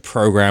of what the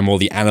program or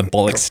the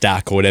anabolic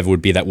stack or whatever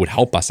would be that would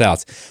help us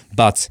out.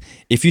 But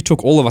if you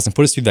took all of us and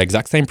put us through the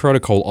exact same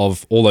protocol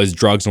of all those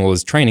drugs and all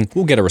those training,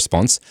 we'll get a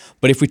response.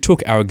 But if we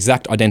took our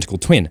exact identical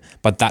twin,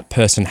 but that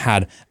person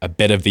had a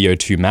better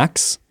VO2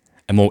 max,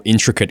 a more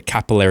intricate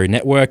capillary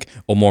network,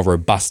 or more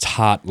robust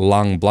heart,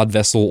 lung, blood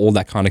vessel, all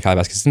that kind of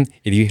cardiovascular system,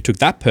 if you took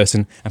that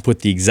person and put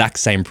the exact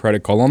same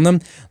protocol on them,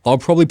 they'll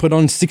probably put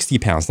on 60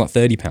 pounds, not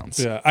 30 pounds.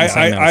 Yeah,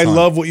 I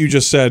love what you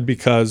just said,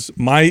 because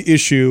my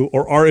issue,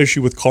 or our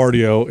issue with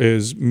cardio,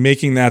 is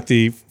making that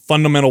the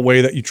fundamental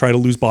way that you try to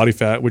lose body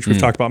fat, which we've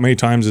talked about many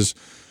times, is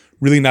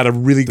really not a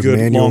really good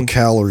manual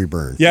calorie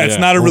burn. Yeah, it's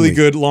not a really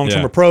good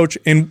long-term approach.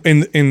 And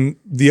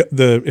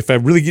the if I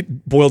really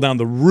boil down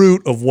the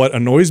root of what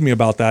annoys me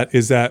about that,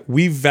 is that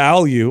we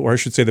value, or I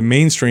should say the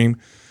mainstream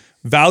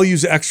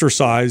values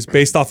exercise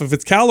based off of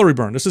its calorie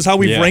burn. This is how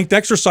we've ranked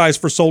exercise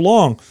for so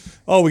long.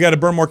 Oh, we got to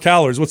burn more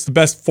calories. What's the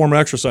best form of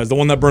exercise? The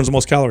one that burns the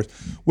most calories,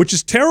 which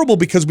is terrible,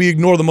 because we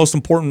ignore the most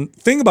important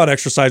thing about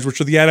exercise,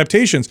 which are the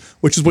adaptations,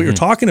 which is what you're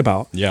talking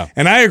about. Yeah.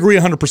 And I agree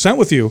 100%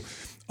 with you.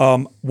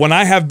 When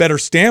I have better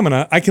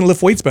stamina, I can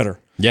lift weights better.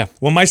 Yeah.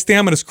 When my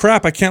stamina is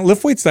crap, I can't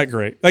lift weights that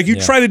great. Like, you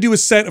try to do a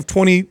set of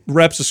 20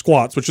 reps of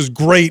squats, which is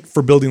great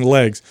for building the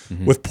legs,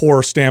 with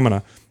poor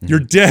stamina. You're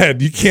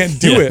dead. You can't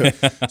do it.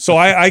 So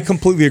I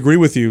completely agree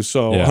with you.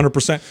 So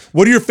 100%.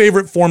 What are your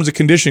favorite forms of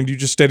conditioning? Do you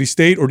just steady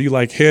state, or do you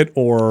like HIIT,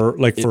 or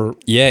like for?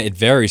 Yeah, it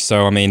varies.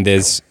 So, I mean,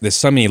 there's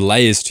so many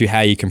layers to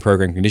how you can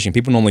program conditioning.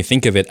 People normally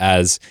think of it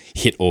as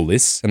HIIT or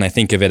LISS, and they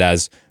think of it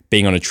as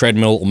being on a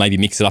treadmill, or maybe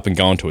mix it up and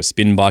go onto a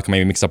spin bike, or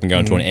maybe mix it up and go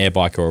into an air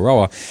bike or a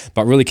rower.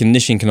 But really,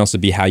 conditioning can also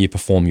be how you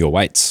perform your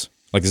weights.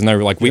 Like, there's no,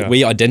 like,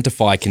 we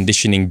identify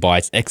conditioning by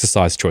its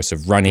exercise choice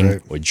of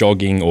running or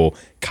jogging or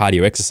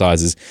cardio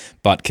exercises,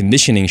 but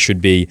conditioning should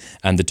be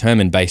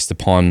determined based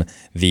upon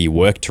the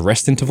work to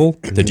rest interval,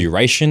 the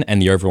duration,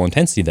 and the overall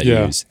intensity that you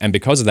use. And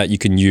because of that, you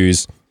can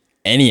use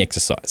any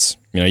exercise.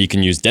 You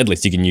can use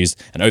deadlifts, you can use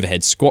an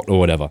overhead squat or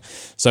whatever.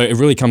 So it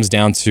really comes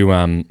down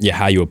to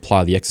how you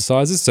apply the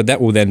exercises. So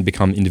that will then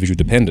become individual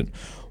dependent.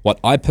 What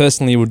I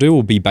personally will do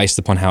will be based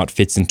upon how it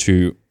fits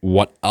into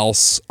what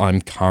else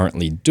I'm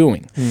currently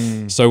doing.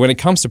 So when it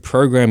comes to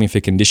programming for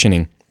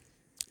conditioning,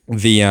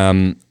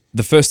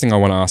 the first thing I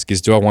want to ask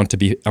is,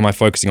 am I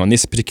focusing on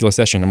this particular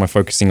session? Am I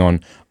focusing on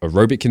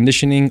aerobic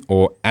conditioning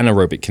or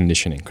anaerobic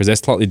conditioning? Because they're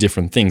slightly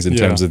different things in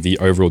terms of the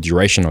overall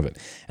duration of it.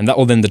 And that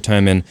will then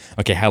determine,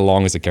 okay, how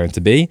long is it going to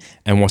be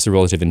and what's the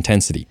relative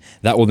intensity?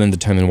 That will then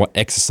determine what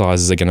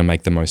exercises are going to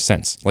make the most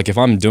sense. Like if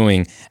I'm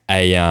doing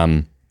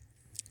an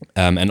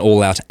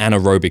all-out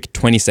anaerobic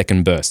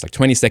 20-second burst, like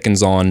 20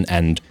 seconds on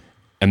and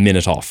a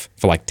minute off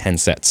for like 10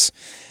 sets,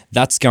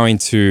 that's going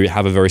to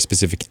have a very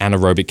specific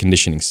anaerobic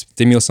conditioning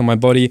stimulus on my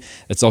body.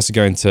 It's also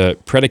going to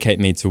predicate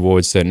me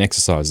towards certain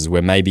exercises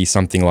where maybe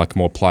something like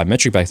more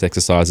plyometric-based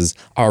exercises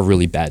are a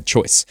really bad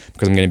choice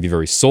because I'm going to be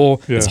very sore.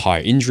 There's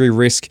higher injury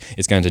risk.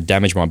 It's going to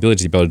damage my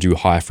ability to be able to do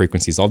higher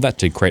frequencies of that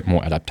to create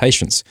more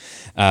adaptations.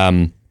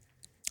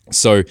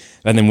 So,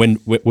 and then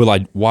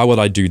why would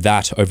I do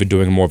that over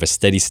doing more of a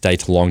steady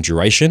state long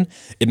duration?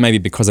 It may be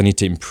because I need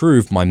to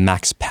improve my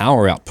max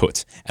power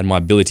output and my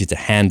ability to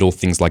handle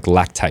things like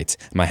lactate,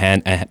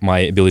 my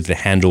ability to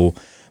handle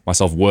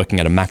myself working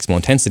at a maximal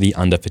intensity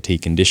under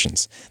fatigue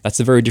conditions. That's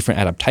a very different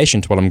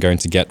adaptation to what I'm going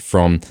to get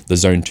from the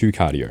zone 2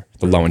 cardio.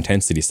 The low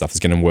intensity stuff is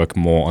going to work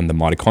more on the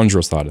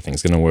mitochondrial side of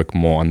things, going to work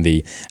more on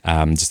the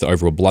just the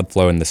overall blood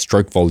flow and the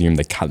stroke volume,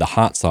 the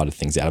heart side of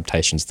things, the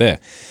adaptations there.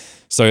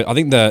 So I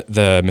think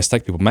the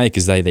mistake people make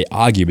is they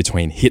argue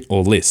between HIIT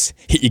or LISS.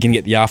 HIIT, you're going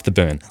to get the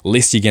afterburn.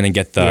 LISS, you're going to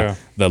get the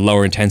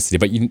lower intensity.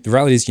 But the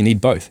reality is you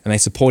need both, and they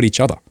support each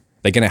other.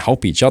 They're going to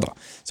help each other.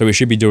 So we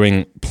should be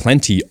doing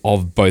plenty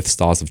of both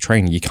styles of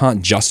training. You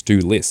can't just do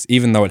LISS.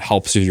 Even though it's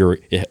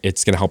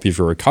going to help you with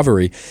your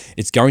recovery,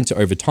 it's going to,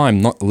 over time,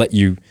 not let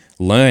you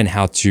learn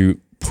how to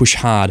push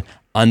hard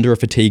under a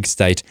fatigue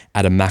state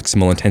at a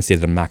maximal intensity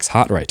at a max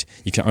heart rate.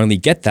 You can only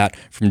get that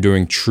from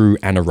doing true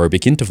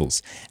anaerobic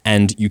intervals.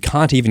 And you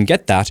can't even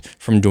get that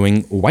from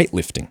doing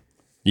weightlifting.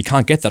 You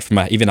can't get that from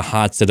even a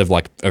hard set of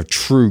like a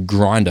true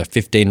grinder,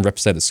 15 rep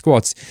set of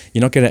squats.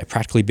 You're not going to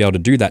practically be able to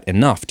do that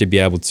enough to be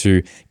able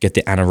to get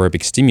the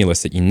anaerobic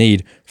stimulus that you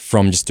need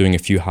from just doing a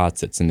few hard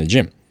sets in the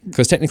gym.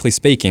 Because technically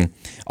speaking,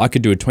 I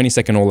could do a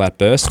 20-second all-out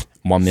burst,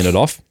 1 minute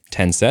off,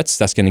 10 sets.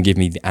 That's going to give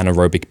me the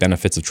anaerobic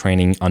benefits of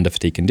training under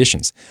fatigue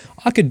conditions.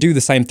 I could do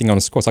the same thing on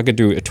a squats. I could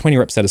do a 20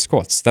 rep set of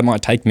squats. That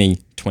might take me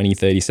 20,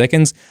 30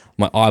 seconds.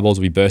 My eyeballs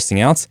will be bursting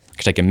out. I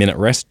could take a minute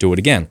rest, do it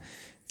again.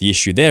 The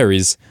issue there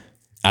is,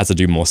 as I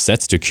do more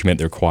sets to accumulate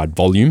the required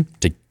volume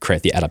to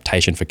create the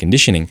adaptation for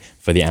conditioning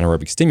for the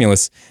anaerobic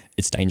stimulus,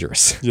 it's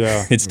dangerous.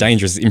 Yeah. It's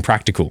dangerous, it's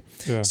impractical.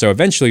 Yeah. So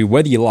eventually,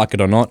 whether you like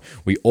it or not,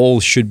 we all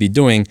should be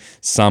doing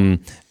some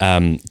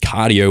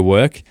cardio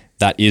work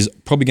that is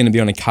probably going to be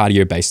on a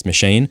cardio-based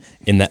machine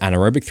in the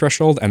anaerobic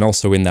threshold and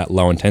also in that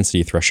low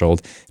intensity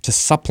threshold to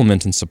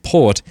supplement and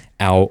support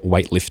our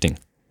weightlifting.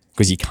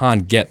 Because you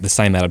can't get the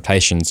same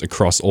adaptations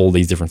across all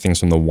these different things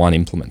from the one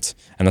implement.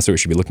 And that's what we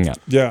should be looking at.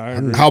 Yeah. I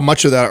agree. How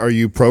much of that are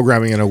you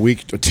programming in a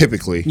week,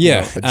 typically?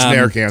 Yeah. A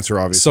generic answer,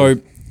 obviously.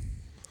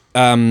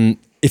 So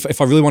if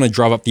I really want to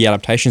drive up the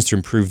adaptations to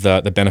improve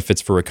the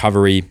benefits for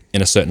recovery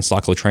in a certain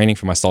cycle of training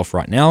for myself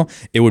right now,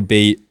 it would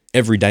be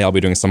every day I'll be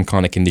doing some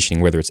kind of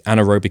conditioning, whether it's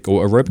anaerobic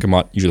or aerobic. I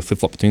might usually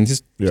flip-flop between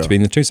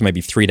the two, so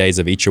maybe 3 days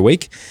of each a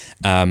week.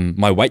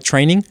 My weight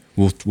training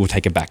will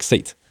take a back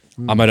seat.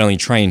 I might only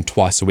train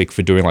twice a week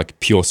for doing like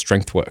pure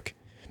strength work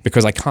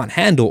because I can't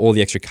handle all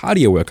the extra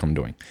cardio work I'm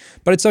doing.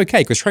 But it's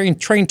okay because train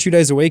 2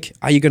 days a week.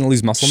 Are you going to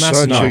lose muscle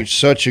mass?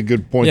 Such a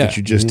good point that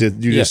you just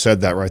did. You just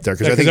said that right there.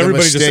 Because I think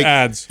everybody the mistake, just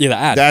adds. Yeah, the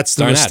ad. That's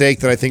the mistake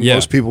that I think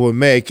most people would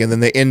make, and then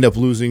they end up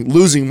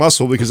losing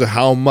muscle because of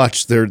how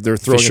much they're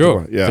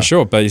throwing. For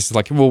sure. But it's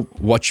like, well,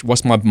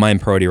 what's my main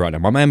priority right now?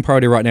 My main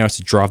priority right now is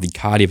to drive the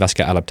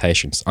cardiovascular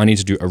adaptations. I need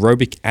to do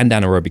aerobic and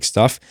anaerobic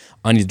stuff.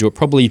 I need to do it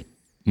probably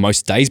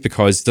most days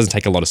because it doesn't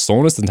take a lot of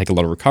soreness, doesn't take a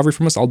lot of recovery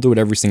from us. I'll do it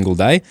every single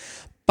day.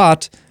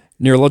 But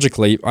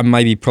neurologically,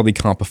 I probably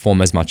can't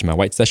perform as much in my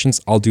weight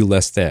sessions. I'll do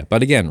less there.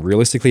 But again,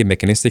 realistically and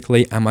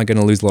mechanistically, am I going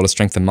to lose a lot of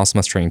strength and muscle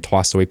mass training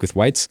twice a week with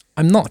weights?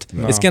 I'm not.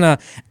 No. It's going to,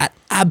 at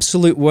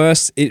absolute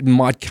worst, it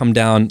might come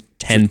down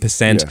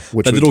 10%,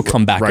 but it'll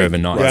come back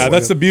overnight. Yeah,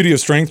 that's the beauty of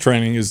strength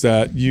training is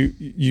that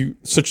you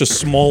such a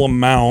small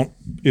amount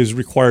is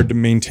required to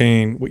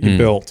maintain what you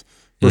built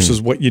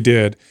versus what you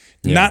did.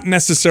 Yeah. Not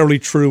necessarily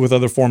true with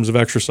other forms of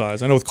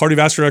exercise. I know with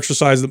cardiovascular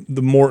exercise,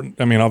 the more,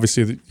 I mean,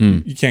 obviously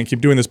you can't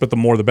keep doing this, but the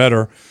more the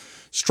better.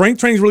 Strength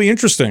training is really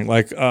interesting.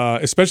 Like,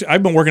 especially,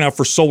 I've been working out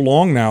for so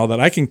long now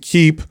that I can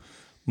keep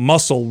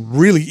muscle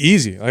really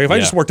easy. Like if I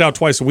just worked out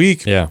twice a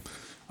week,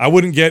 I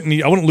wouldn't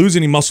lose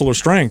any muscle or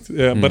strength,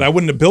 but I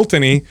wouldn't have built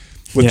any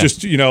with Yeah.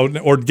 just,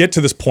 or get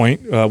to this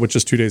point with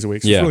just 2 days a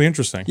week. So it's really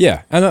interesting.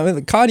 Yeah, and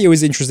the cardio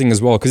is interesting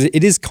as well because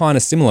it is kind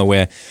of similar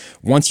where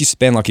once you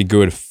spend like a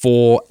good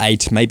 4,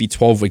 8, maybe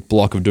 12-week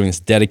block of doing this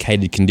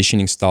dedicated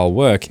conditioning style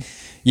work,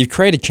 you've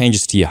created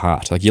changes to your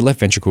heart. Like your left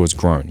ventricle has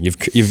grown.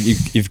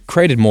 You've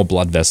created more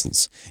blood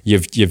vessels.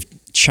 You've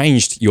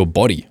changed your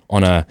body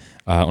on a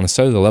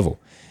cellular level.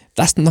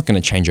 That's not going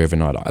to change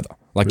overnight either.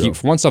 Like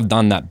once I've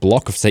done that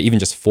block of say even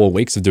just 4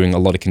 weeks of doing a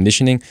lot of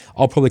conditioning,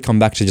 I'll probably come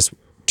back to just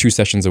 2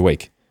 sessions a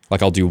week.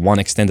 Like I'll do one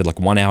extended, like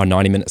 1 hour,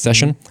 90-minute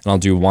session, and I'll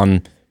do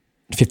one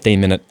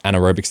 15-minute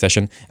anaerobic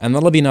session, and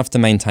that'll be enough to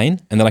maintain,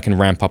 and then I can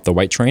ramp up the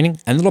weight training,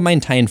 and it'll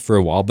maintain for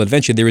a while, but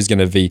eventually there is going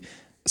to be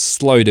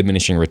slow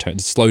diminishing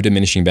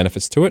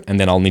benefits to it, and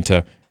then I'll need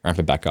to ramp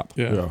it back up.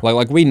 Yeah.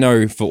 Like we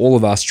know for all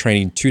of us,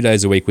 training 2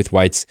 days a week with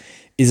weights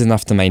is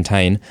enough to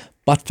maintain,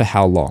 but for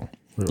how long?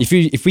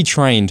 If we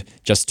trained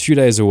just 2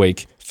 days a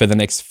week for the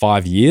next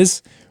 5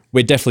 years,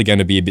 we're definitely going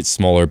to be a bit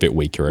smaller, a bit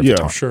weaker over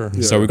time. Sure.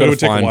 So we've But got it to would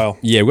take a find, while.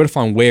 we've got to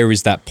find where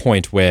is that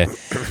point where,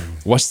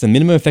 what's the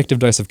minimum effective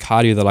dose of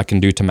cardio that I can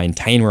do to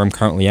maintain where I'm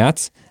currently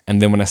at,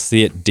 and then when I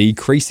see it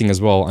decreasing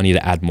as well, I need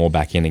to add more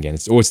back in again.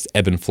 It's always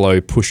ebb and flow,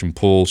 push and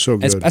pull. So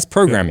good. As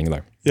programming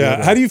though.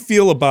 Yeah. How do you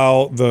feel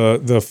about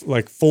the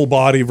like full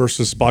body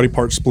versus body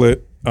part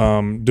split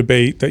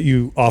debate that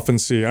you often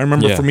see? I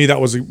remember for me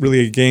that was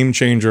really a game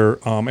changer,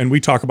 and we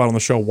talk about on the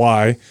show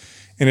why.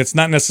 And it's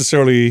not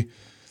necessarily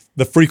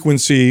the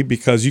frequency,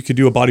 because you could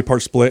do a body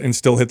part split and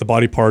still hit the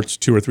body parts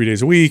 2 or 3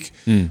 days a week,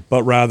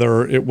 but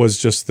rather it was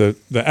just the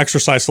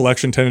exercise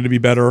selection tended to be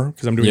better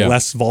because I'm doing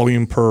less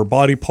volume per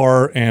body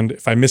part, and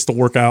if I missed the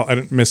workout, I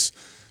didn't miss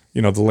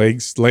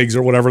the legs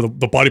or whatever,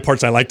 the body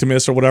parts I like to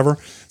miss or whatever.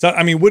 So,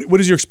 I mean,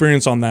 what is your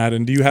experience on that?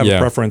 And do you have a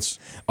preference?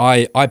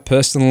 I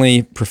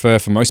personally prefer,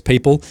 for most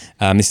people,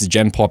 this is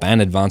Gen Pop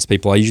and advanced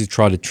people, I usually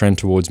try to trend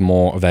towards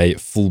more of a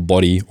full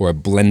body or a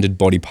blended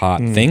body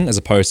part thing as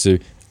opposed to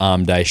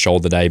arm day,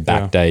 shoulder day,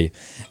 back day.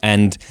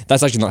 And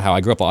that's actually not how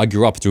I grew up. I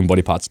grew up doing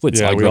body part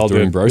splits. Yeah, I grew up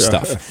doing bro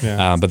stuff.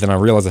 But then I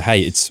realized that,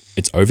 hey, it's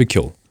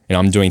overkill.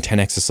 I'm doing 10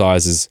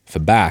 exercises for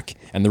back,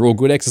 and they're all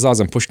good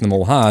exercises. I'm pushing them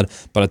all hard,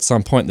 but at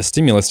some point the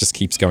stimulus just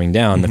keeps going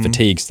down, the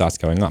fatigue starts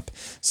going up.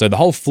 So the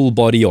whole full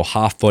body or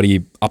half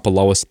body, upper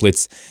lower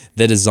splits,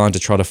 they're designed to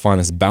try to find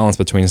this balance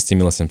between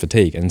stimulus and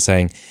fatigue, and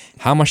saying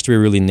how much do we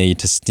really need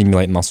to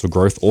stimulate muscle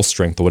growth or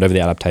strength or whatever the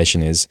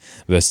adaptation is,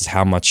 versus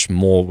how much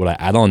more would I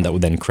add on that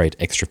would then create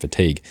extra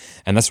fatigue.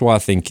 And that's why I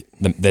think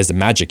there's a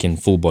magic in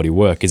full body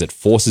work, is it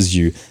forces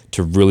you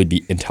to really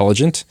be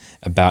intelligent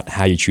about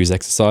how you choose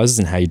exercises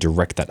and how you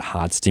direct that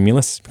hard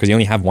stimulus, because you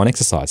only have one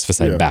exercise for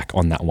say back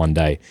on that one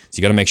day. So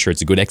you got to make sure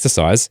it's a good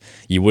exercise.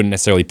 You wouldn't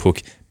necessarily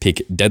pick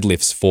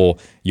deadlifts for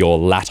your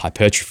lat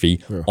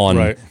hypertrophy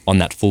on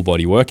that full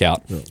body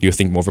workout. You'll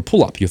think more of a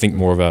pull up. You'll think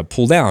more of a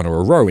pull down or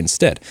a row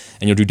instead.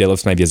 And you'll do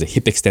deadlifts maybe as a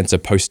hip extensor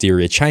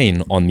posterior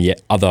chain on the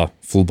other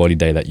full body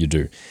day that you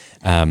do.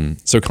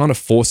 So it kind of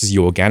forces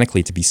you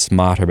organically to be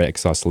smarter about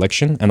exercise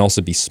selection and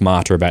also be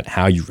smarter about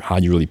how you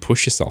really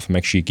push yourself and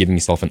make sure you're giving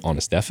yourself an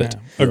honest effort.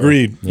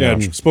 Agreed. Yeah.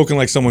 Spoken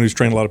like someone who's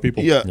trained a lot of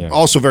people. Yeah.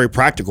 Also very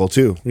practical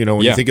too.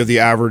 When you think of the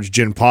average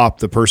Gen Pop,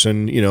 the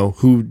person,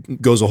 who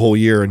goes a whole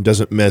year and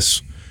doesn't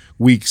miss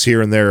weeks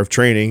here and there of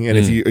training. And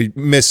if you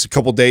miss a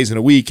couple days in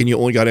a week and you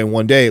only got in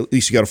one day, at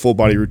least you got a full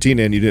body routine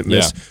in. You didn't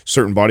miss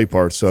certain body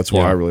parts. So that's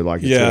why I really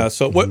like it. Yeah. Too.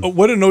 So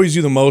what annoys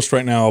you the most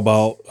right now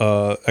about,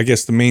 I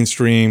guess, the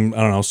mainstream,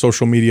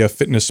 social media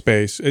fitness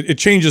space? It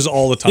changes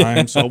all the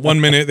time. So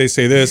 1 minute they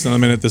say this, another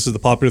minute this is the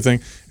popular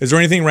thing. Is there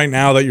anything right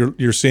now that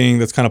you're seeing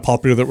that's kind of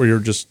popular that where you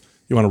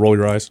want to roll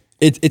your eyes?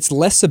 It's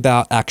less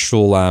about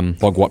actual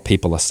like what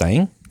people are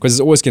saying, because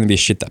there's always going to be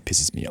shit that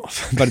pisses me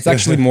off. But it's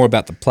actually more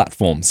about the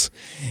platforms.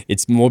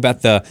 It's more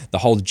about the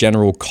whole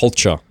general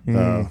culture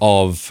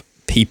of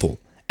people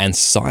and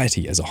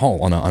society as a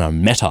whole on a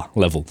meta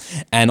level.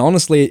 And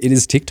honestly, it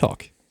is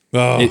TikTok.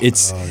 And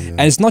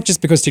it's not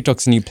just because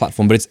TikTok's a new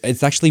platform, but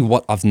it's actually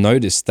what I've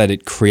noticed that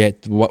it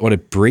creates, what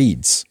it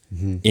breeds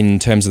in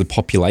terms of the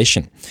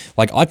population.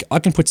 Like I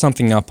can put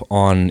something up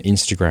on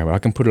Instagram, I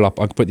can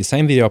put the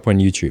same video up on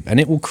YouTube, and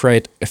it will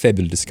create a fair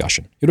bit of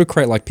discussion. It'll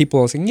create like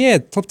people are saying, yeah,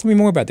 tell me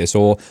more about this,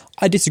 or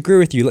I disagree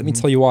with you, let me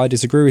tell you why I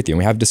disagree with you. And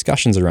we have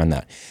discussions around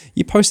that.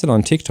 You post it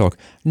on TikTok,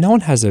 no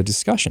one has those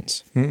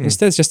discussions.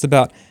 Instead, it's just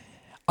about,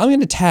 I'm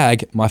going to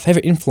tag my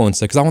favorite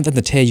influencer because I want them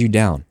to tear you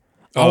down.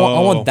 I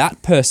want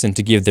that person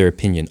to give their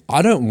opinion.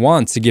 I don't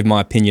want to give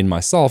my opinion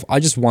myself. I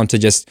just want to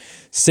just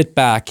sit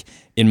back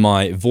in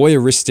my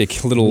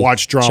voyeuristic little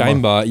watch drama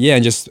chamber,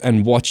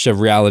 and watch a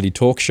reality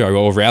talk show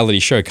or reality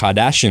show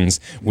Kardashians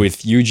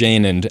with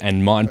Eugene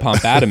and Mind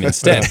Pump Adam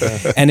instead.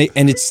 And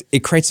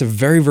it creates a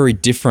very, very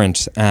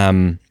different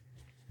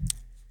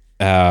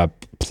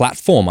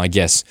platform, I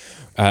guess.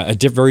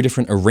 Very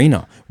different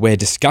arena where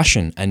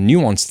discussion and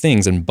nuanced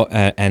things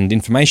and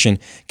information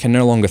can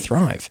no longer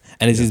thrive.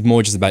 And it is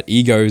more just about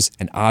egos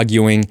and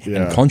arguing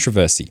and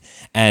controversy.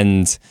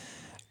 And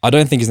I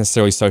don't think it's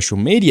necessarily social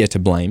media to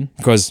blame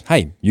because,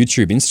 hey,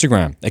 YouTube,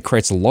 Instagram, it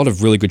creates a lot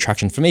of really good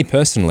traction for me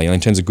personally in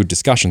terms of good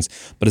discussions.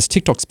 But it's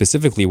TikTok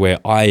specifically where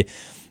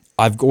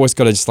I've always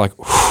got to just like,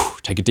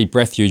 take a deep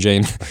breath,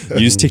 Eugene.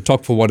 Use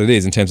TikTok for what it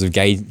is in terms of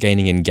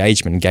gaining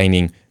engagement,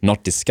 gaining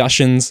not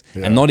discussions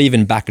and not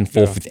even back and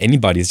forth with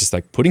anybody. It's just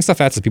like putting stuff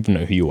out so people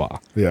know who you are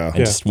and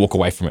just walk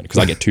away from it because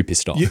I get too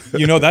pissed off.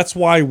 You know, that's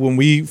why when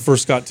we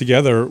first got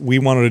together, we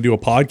wanted to do a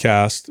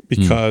podcast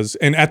because,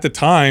 and at the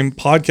time,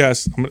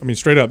 podcasts, I mean,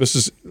 straight up, this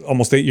is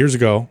almost 8 years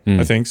ago,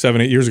 I think,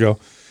 7-8 years ago.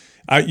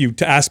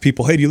 To ask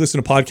people, hey, do you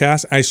listen to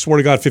podcasts? I swear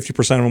to God, 50%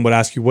 of them would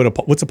ask you,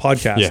 what's a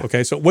podcast? Yeah.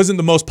 Okay, so it wasn't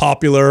the most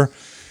popular,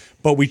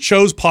 but we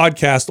chose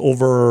podcast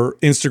over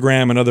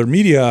Instagram and other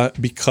media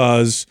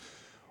because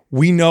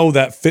we know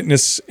that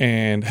fitness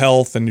and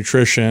health and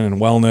nutrition and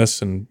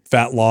wellness and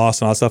fat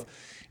loss and all that stuff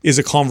is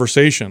a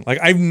conversation. Like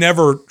I've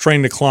never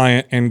trained a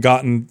client and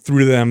gotten through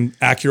to them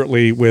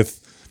accurately with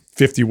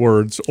 50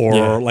 words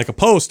or like a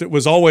post. It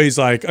was always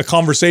like a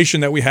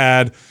conversation that we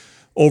had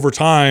over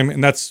time,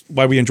 and that's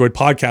why we enjoyed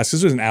podcasts.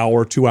 This was an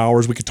hour, 2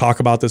 hours. We could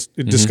talk about this,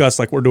 discuss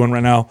like we're doing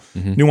right now,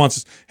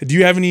 nuances. Do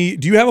you have a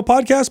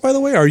podcast, by the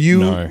way? Are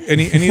you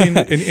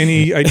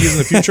any ideas in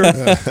the future?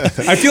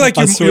 I feel like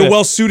you're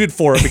well suited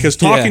for it because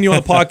talking to you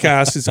on the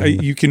podcast is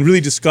you can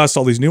really discuss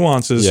all these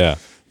nuances.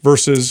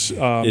 Versus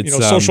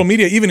social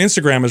media, even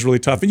Instagram is really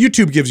tough, and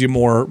YouTube gives you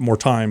more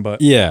time.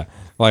 But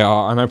like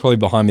I know probably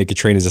behind me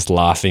Katrina's just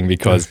laughing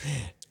because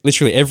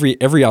literally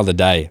every other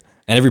day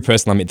and every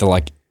person I meet, they're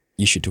like,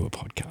 you should do a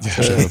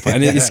podcast.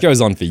 And this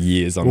goes on for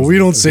years. Well, we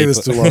don't say this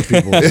to a lot of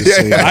people.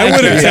 I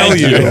wouldn't tell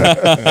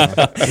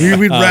you.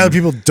 We'd rather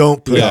people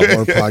don't put out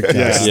more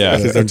podcasts.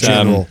 Because they're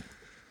general.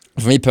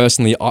 For me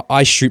personally,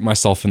 I shoot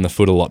myself in the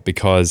foot a lot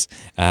because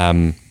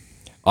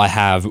I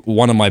have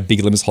one of my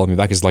big limits holding me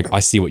back is like,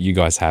 I see what you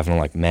guys have and I'm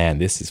like, man,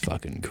 this is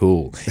fucking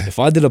cool. If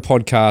I did a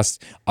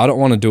podcast, I don't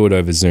want to do it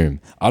over Zoom.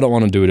 I don't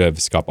want to do it over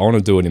Skype. I want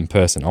to do it in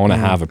person. I want to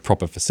have a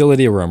proper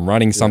facility where I'm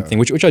running something,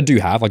 which I do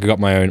have. Like I got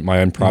my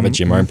own private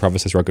gym, my own private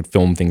space where I could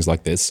film things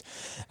like this.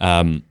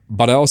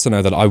 But I also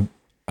know that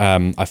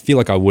I feel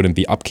like I wouldn't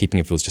be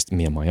upkeeping if it was just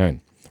me on my own.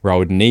 Where I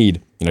would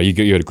need, you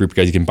got a group of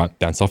guys you can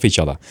bounce off each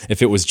other.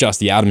 If it was just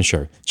the Adam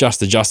show,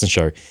 just the Justin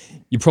show,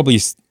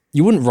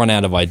 you wouldn't run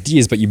out of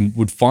ideas, but you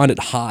would find it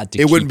hard to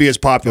It wouldn't be as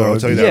popular, I'll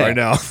tell you that right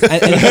now.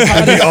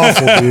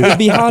 It'd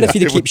be harder for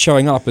you to keep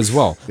showing up as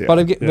well.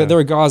 But there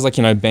are guys like,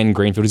 Ben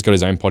Greenfield, who's got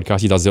his own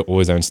podcast. He does all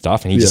his own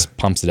stuff and he just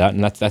pumps it out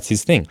and that's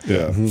his thing.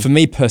 For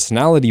me,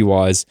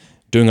 personality-wise,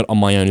 doing it on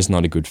my own is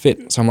not a good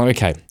fit. So I'm like,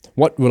 okay,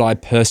 what would I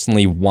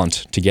personally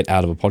want to get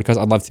out of a podcast?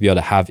 I'd love to be able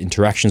to have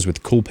interactions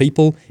with cool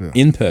people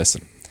in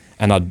person.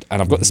 And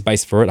I've got the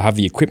space for it. I have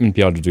the equipment to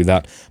be able to do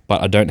that,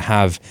 but I don't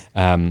have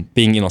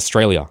being in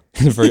Australia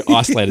in a very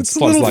isolated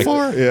spot. It's like,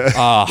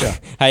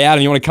 hey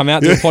Adam, you want to come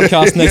out to a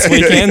podcast next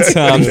weekend?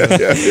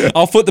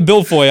 I'll foot the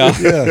bill for you.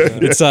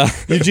 It's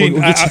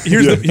Eugene.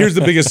 Here's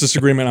the biggest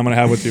disagreement I'm going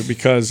to have with you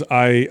because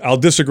I'll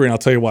disagree and I'll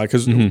tell you why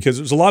because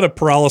there's a lot of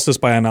paralysis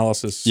by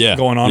analysis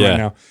going on right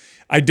now.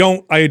 I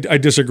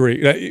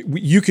disagree.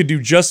 You could do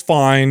just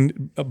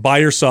fine by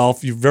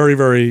yourself. You're very,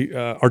 very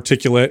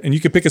articulate, and you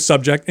could pick a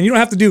subject. And you don't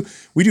have to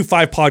we do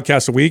 5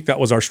 podcasts a week. That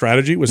was our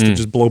strategy, was to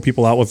just blow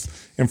people out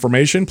with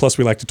information. Plus,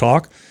 we like to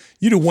talk.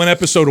 You do 1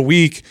 episode a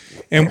week,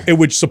 and it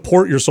would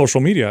support your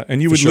social media.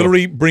 And you would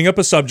literally bring up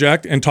a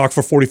subject and talk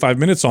for 45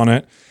 minutes on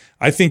it.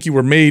 I think you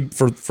were made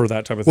for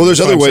that type of thing. Well,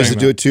 there's other ways to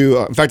do it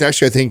too. In fact,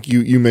 actually, I think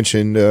you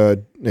mentioned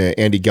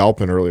Andy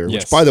Galpin earlier,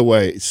 which, by the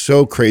way, is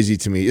so crazy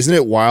to me. Isn't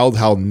it wild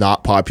how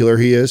not popular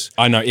he is?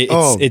 I know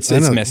it's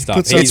messed up.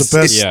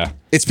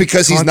 It's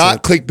because he's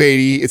not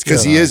clickbaity. It's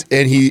because he is,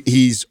 and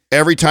he's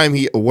every time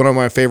one of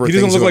my favorite.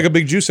 He doesn't look like a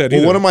big juice head.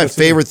 Well, one of my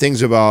favorite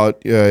things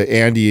about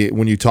Andy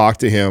when you talk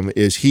to him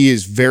is he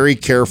is very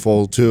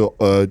careful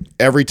to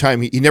every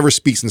time he never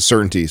speaks in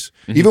certainties,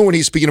 even when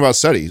he's speaking about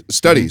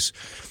studies.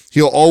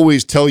 He'll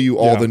always tell you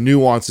all the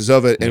nuances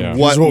of it and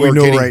what we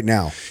know right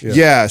now.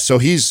 So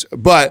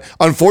but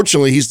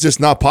unfortunately, he's just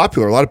not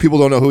popular. A lot of people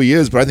don't know who he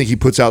is, but I think he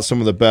puts out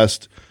some of the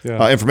best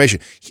information.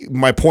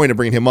 My point of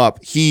bringing him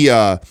up, he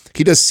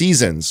does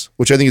seasons,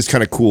 which I think is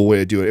kind of cool way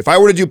to do it. If I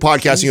were to do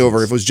podcasting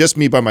if it was just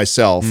me by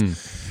myself,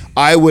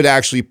 I would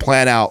actually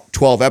plan out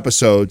 12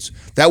 episodes.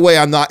 That way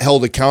I'm not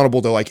held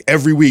accountable to like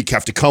every week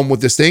have to come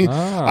with this thing.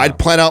 I'd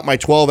plan out my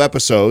 12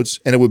 episodes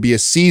and it would be a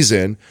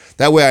season.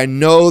 That way I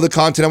know the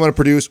content I'm going to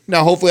produce.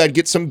 Now, hopefully I'd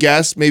get some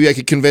guests. Maybe I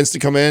could convince to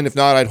come in. If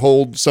not, I'd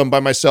hold some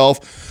by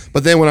myself.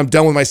 But then when I'm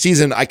done with my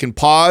season, I can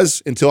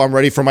pause until I'm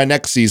ready for my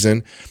next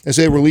season and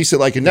say release it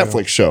like a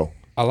Netflix show.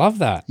 I love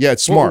that. Yeah,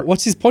 it's smart.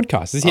 What's his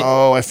podcast?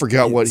 I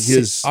forgot what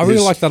his... I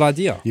really like that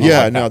idea.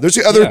 There's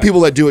other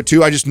people that do it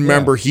too. I just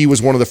remember he was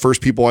one of the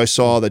first people I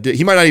saw that did.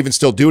 He might not even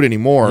still do it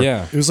anymore.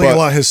 Yeah. It was like a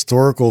lot of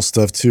historical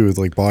stuff too, with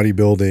like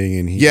bodybuilding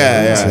and he's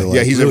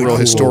a real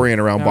historian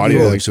around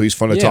bodybuilding, so he's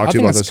fun to talk to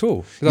about this.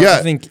 Cool.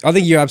 I think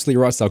you're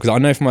absolutely right, Sal, because I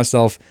know for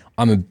myself,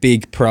 I'm a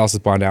big paralysis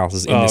by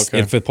analysis in this. okay.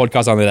 And for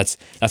podcast, I know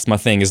that's my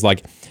thing. Is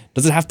like,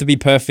 does it have to be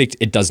perfect?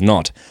 It does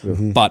not.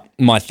 But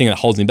my thing that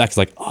holds me back is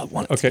like, oh, I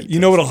want it to Okay, be you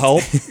know what'll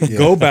help?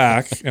 Go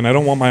back, and I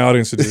don't want my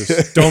audience to do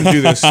this. Don't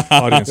do this,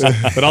 audience.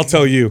 But I'll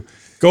tell you.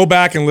 Go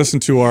back and listen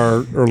to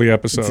our early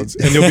episodes,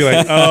 and you'll be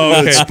like,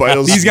 "Oh,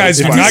 okay. These guys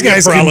do not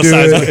get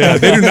paralysis. Yeah,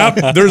 they do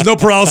not. There's no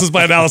paralysis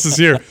by analysis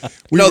here."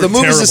 No, the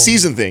movie's terrible. a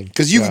season thing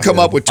because you can come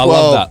up with I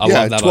love 12, that. I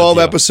love that 12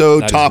 idea.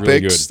 episode That is really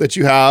topics good. that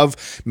you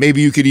have.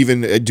 Maybe you could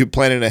even do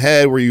planning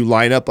ahead where you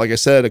line up, like I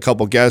said, a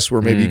couple guests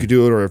where maybe you could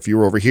do it, or if you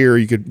were over here,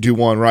 you could do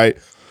one, right?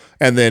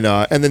 And then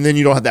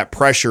you don't have that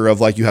pressure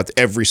of like you have to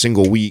every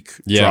single week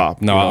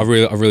drop. No, I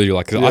really do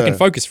like it. I can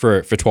focus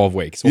for 12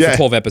 weeks or Yeah. for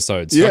 12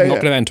 episodes. Yeah, I can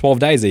knock yeah. it out in 12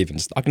 days even.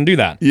 I can do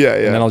that. Yeah,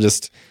 yeah. And then I'll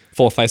just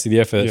fall face of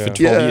the earth for 12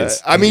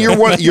 years. I mean, you're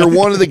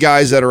one of the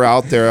guys that are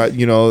out there,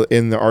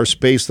 in our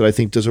space that I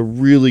think does a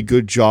really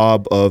good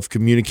job of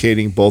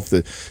communicating both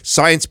the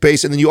science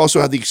base and then you also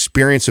have the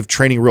experience of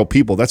training real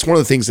people. That's one of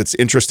the things that's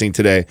interesting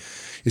today.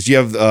 Is you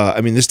have,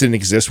 this didn't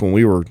exist when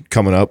we were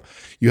coming up.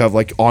 You have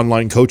like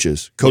online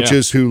coaches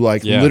who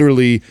like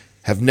literally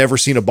have never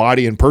seen a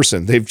body in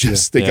person. They've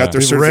just got their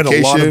They've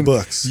certification. read a lot of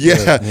books.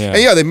 Yeah.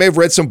 And they may have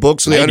read some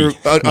books. So Maybe.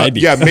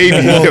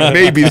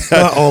 maybe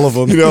Not all of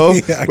them. Yeah,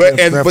 I but gotta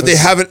they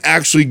preface. haven't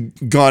actually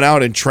gone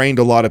out and trained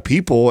a lot of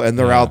people, and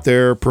they're out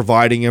there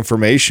providing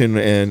information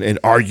and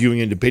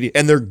arguing and debating,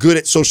 and they're good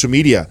at social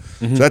media.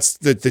 So that's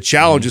the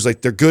challenge is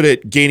like they're good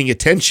at gaining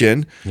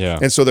attention,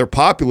 and so they're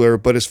popular.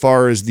 But as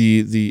far as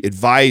the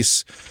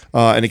advice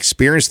and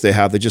experience they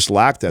have, they just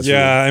lack that.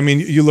 Yeah, I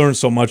mean, you learn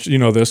so much. You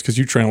know this because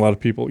you train a lot of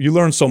people. You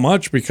learn so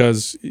much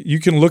because you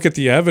can look at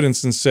the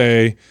evidence and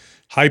say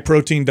high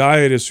protein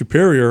diet is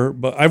superior.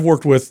 But I've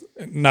worked with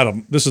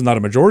this is not a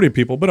majority of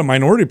people, but a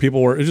minority of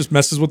people where it just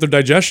messes with their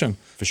digestion.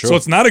 For sure. So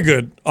it's not a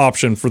good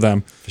option for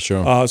them. For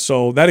sure.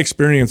 So that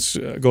experience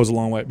goes a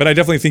long way. But I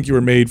definitely think you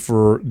were made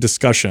for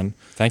discussion.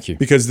 Thank you.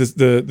 Because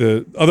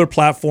the other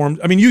platforms,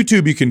 I mean,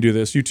 YouTube, you can do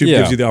this. YouTube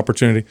gives you the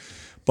opportunity.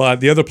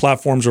 But the other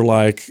platforms are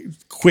like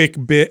quick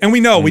bit, and we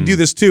know we do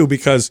this too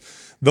because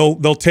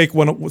they'll take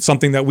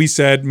something that we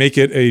said, make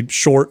it a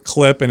short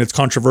clip, and it's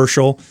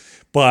controversial,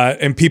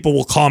 and people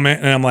will comment,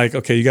 and I'm like,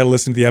 okay, you got to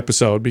listen to the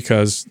episode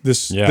because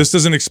this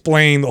doesn't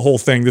explain the whole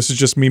thing. This is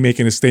just me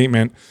making a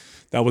statement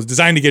that was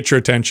designed to get your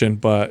attention,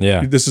 but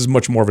this is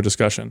much more of a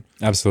discussion.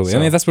 Absolutely. I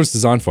mean, that's what it's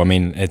designed for. I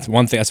mean, it's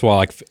one thing. That's why,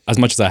 like, as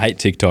much as I hate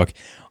TikTok,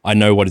 I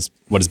know what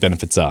its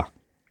benefits are.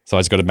 So I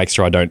just got to make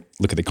sure I don't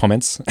look at the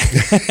comments.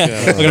 I've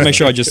got to make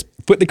sure I just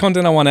put the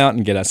content I want out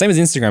and get out. Same as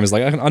Instagram is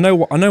like, I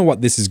know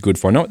what this is good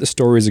for. I know what the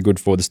stories are good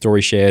for. The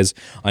story shares.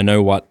 I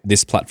know what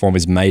this platform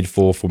is made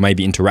for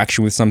maybe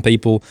interaction with some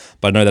people,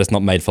 but I know that it's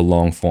not made for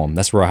long form.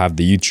 That's where I have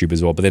the YouTube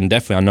as well. But then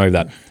definitely I know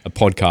that a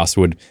podcast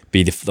would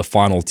be the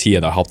final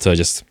tier that help to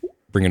just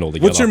bring it all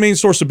together. What's your main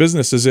source of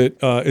business? Is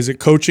it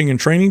coaching and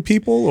training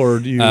people, or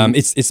do you?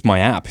 It's my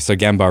app. So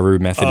Gambaru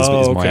Method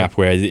is my app,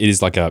 where it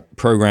is like a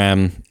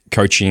program,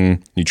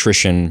 coaching,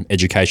 nutrition,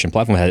 education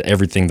platform. That has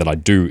everything that I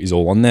do is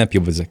all on there.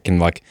 People can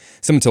like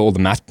similar to all the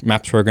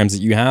maps programs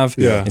that you have.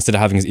 Yeah. Instead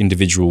of having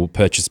individual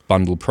purchase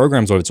bundle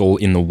programs, or it's all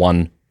in the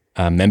one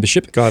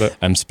membership. Got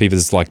it. So people,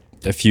 there's like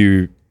a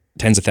few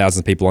tens of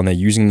thousands of people on there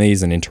using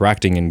these and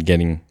interacting and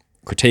getting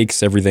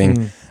critiques,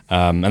 everything.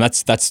 And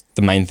that's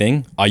the main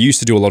thing. I used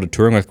to do a lot of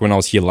touring. Like when I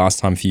was here last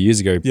time a few years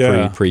ago,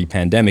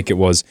 pre-pandemic, I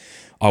was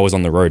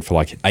on the road for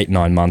like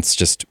 8-9 months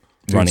just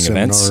running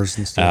events,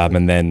 and stuff.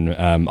 and then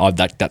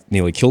that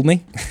nearly killed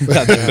me.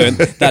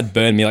 that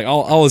burned me. Like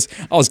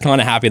I was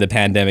kind of happy the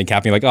pandemic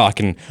happened. Like I've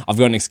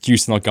got an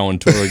excuse to not go on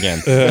tour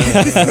again,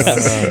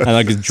 and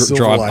I could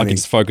drive. I could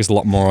just focus a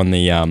lot more on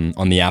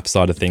the app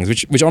side of things,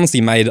 which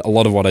honestly made a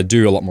lot of what I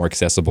do a lot more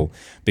accessible.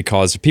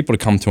 Because for people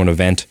to come to an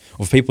event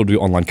or for people to do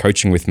online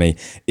coaching with me,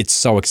 it's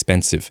so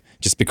expensive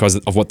just because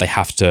of what they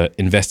have to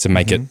invest to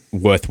make it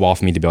worthwhile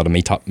for me to be able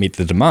to meet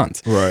the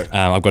demand. Right.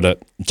 I've got to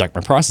jack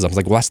my prices up. I was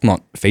like, well, that's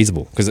not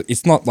feasible because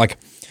it's not like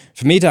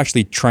for me to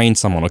actually train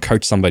someone or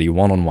coach somebody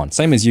one-on-one,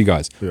 same as you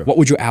guys, what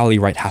would your hourly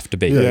rate have to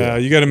be? Yeah,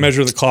 you got to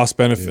measure the cost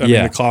benefit. I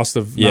mean, the cost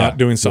of not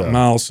doing something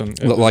else. And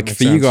like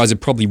for you guys, it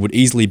probably would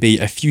easily be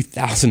a few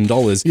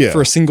 $1,000s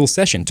for a single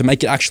session to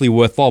make it actually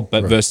worthwhile,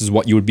 but versus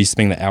what you would be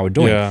spending the hour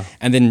doing. Yeah.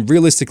 And then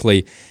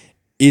realistically,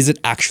 is it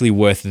actually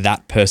worth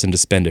that person to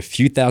spend a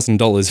few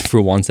 $1,000s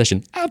for one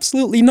session?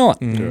 Absolutely not.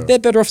 They're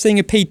better off seeing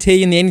a PT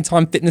in the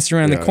Anytime Fitness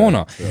around the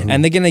corner,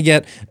 and they're going to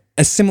get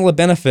a similar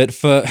benefit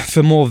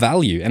for more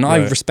value. And I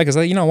respect it.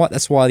 So you know what?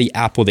 That's why the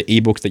app or the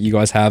ebooks that you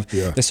guys have,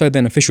 they're so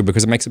beneficial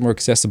because it makes it more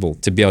accessible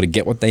to be able to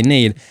get what they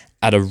need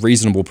at a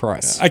reasonable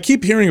price. I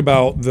keep hearing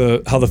about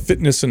how the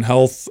fitness and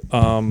health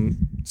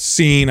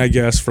scene, I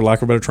guess, for lack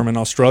of a better term, in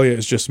Australia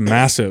is just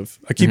massive.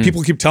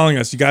 People keep telling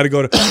us you got to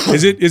go to.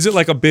 Is it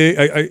like a big?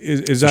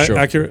 Is that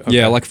accurate? Okay.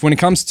 Yeah, like when it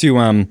comes to,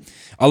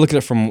 I look at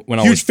it from when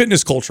I was huge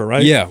fitness culture,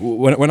 right? Yeah,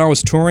 when I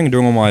was touring and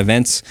doing all my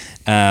events,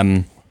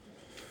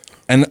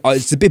 and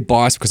it's a bit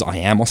biased because I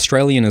am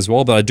Australian as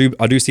well, but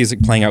I do see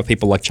it playing out with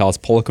people like Charles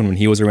Poliquin when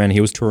he was around. He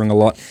was touring a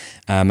lot,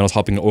 and I was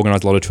helping to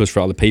organize a lot of tours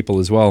for other people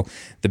as well.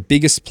 The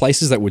biggest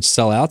places that would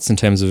sell outs in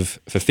terms of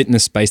for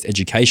fitness-based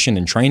education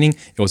and training,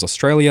 it was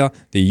Australia,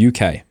 the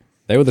UK.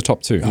 They were the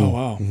top two. Oh,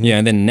 wow. Yeah,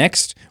 and then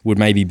next would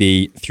maybe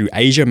be through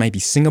Asia, maybe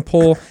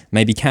Singapore,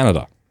 maybe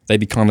Canada. They'd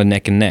be kind of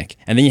neck and neck.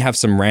 And then you have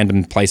some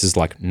random places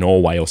like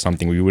Norway or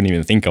something we wouldn't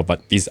even think of,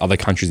 but these other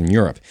countries in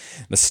Europe.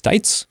 The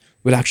States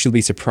would actually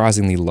be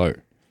surprisingly low.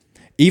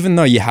 Even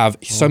though you have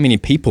so many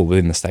people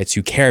within the States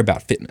who care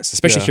about fitness,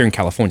 especially here in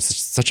California, it's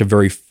such a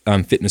very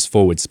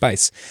fitness-forward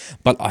space.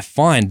 But I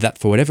find that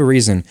for whatever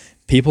reason,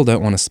 people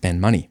don't want to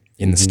spend money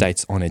in the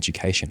States on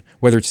education.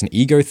 Whether it's an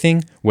ego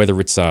thing, whether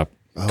it's a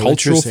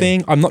cultural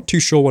thing, I'm not too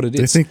sure what it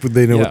is. They think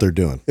they know what they're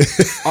doing.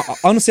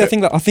 Honestly, I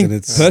think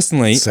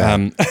personally,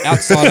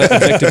 outside of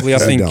objectively, I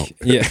think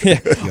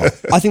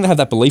I think they have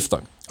that belief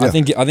though. Yeah.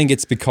 I think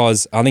it's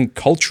because I think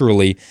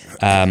culturally,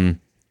 for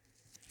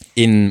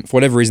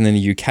whatever reason in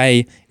the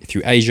UK,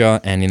 through Asia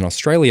and in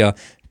Australia,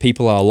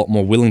 people are a lot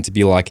more willing to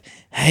be like,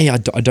 hey, I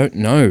don't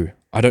know.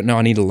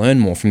 I need to learn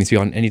more from these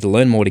people. I need to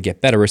learn more to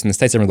get better. Whereas in the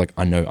States, everyone's like,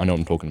 I know what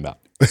I'm talking about.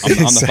 I'm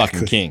the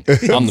fucking king.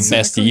 I'm the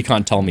best here. You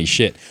can't tell me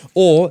shit.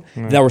 Or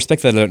they'll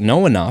respect that they don't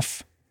know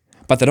enough,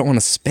 but they don't want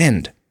to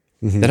spend.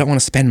 They don't want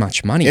to spend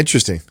much money.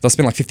 Interesting. They'll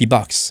spend like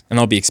 $50 and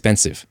that'll be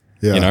expensive.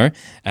 Yeah. You know?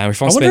 I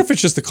wonder if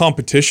it's just the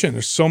competition.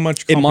 There's so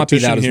much competition. It might be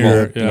that as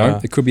well. You know?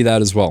 It could be that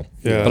as well.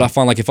 Yeah. But I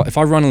find like if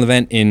I run an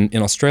event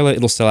in Australia,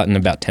 it'll sell out in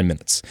about 10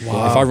 minutes.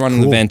 Wow. If I run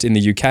an event in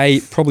the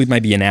UK, probably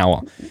maybe an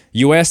hour.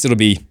 US, it'll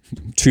be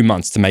 2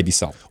 months to maybe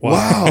sell.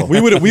 Wow.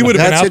 We would have been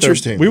out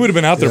interesting. there. We would have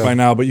been out there by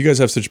now, but you guys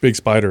have such big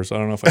spiders. I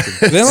don't know if I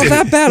could. They're not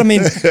that bad. I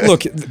mean,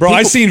 look, bro,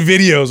 I've seen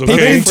videos. Are they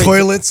Okay, in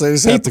toilets? I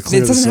just have to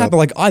clear it doesn't this happen. up.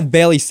 Like I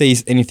barely see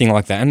anything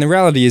like that. And the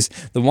reality is,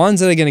 the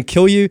ones that are going to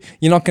kill you,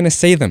 you're not going to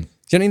see them.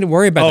 You don't need to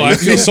worry about that. I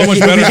feel so much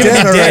better.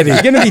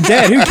 You're going to be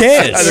dead. Who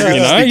cares?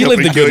 You know, you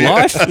lived a good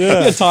life.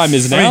 Your time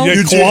is now.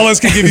 Koalas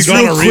can give you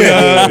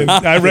gonorrhea. And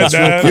I read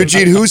that.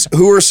 Eugene,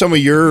 who are some of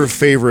your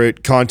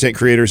favorite content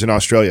creators in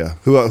Australia?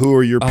 Who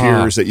are your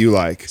peers that you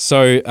like?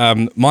 So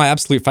my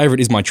absolute favorite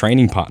is my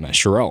training partner,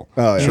 Sherelle.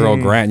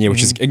 Sherelle Grant,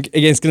 which is, again,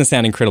 it's going to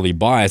sound incredibly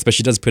biased, but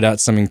she does put out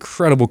some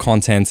incredible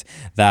content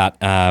that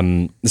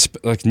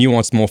like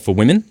nuanced more for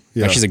women.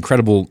 Yeah. Like she's an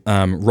incredible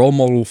role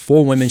model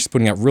for women. She's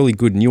putting out really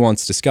good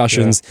nuanced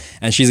discussions.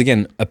 And she's,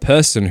 again, a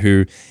person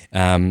who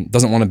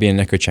doesn't want to be in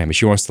an echo chamber.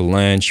 She wants to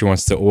learn. She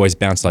wants to always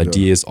bounce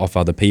ideas off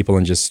other people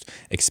and just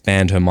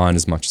expand her mind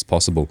as much as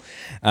possible.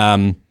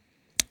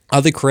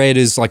 Other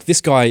creators, like this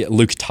guy,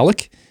 Luke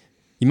Tulloch,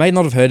 you may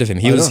not have heard of him.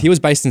 He was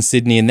based in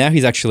Sydney, and now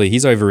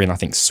he's over in, I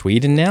think,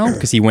 Sweden now,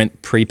 because he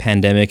went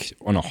pre-pandemic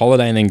on a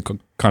holiday and then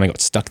kind of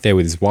got stuck there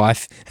with his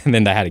wife, and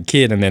then they had a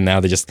kid, and then now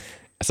they're just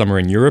somewhere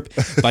in Europe.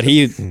 But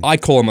I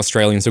call him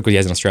Australian so because he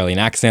has an Australian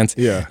accent.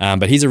 Yeah.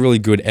 But he's a really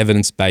good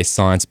evidence-based,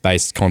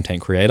 science-based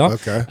content creator.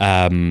 Okay.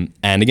 And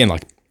again,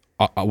 like,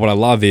 what I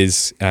love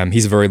is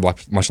he's very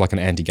much like an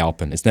Andy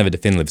Galpin. It's never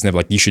definitive. It's never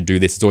like you should do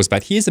this. It's always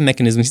about here's the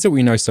mechanism. Here's what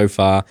we know so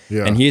far,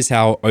 and here's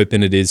how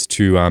open it is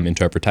to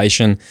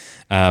interpretation.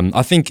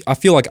 I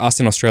feel like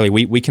us in Australia,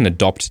 we can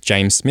adopt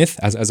James Smith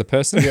as a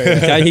person.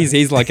 Okay,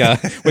 he's like we're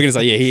gonna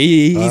say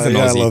he's an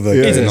Aussie. I love that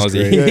He's guy. an He's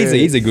Aussie. great.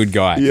 He's a good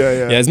guy.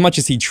 Yeah. As much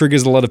as he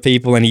triggers a lot of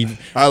people and he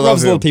love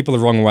rubs a lot him. of people the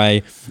wrong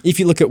way,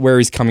 if you look at where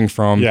he's coming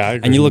from, I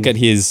agree. and you look at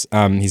his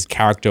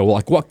character,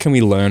 like what can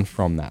we learn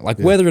from that? Like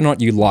whether or not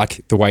you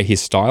like the way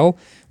his style.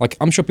 Like,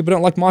 I'm sure people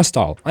don't like my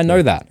style. I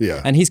know that.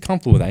 Yeah. And he's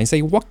comfortable with that. And you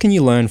say, what can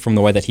you learn from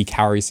the way that he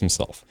carries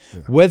himself?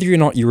 Whether or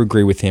not you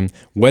agree with him,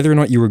 whether or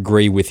not you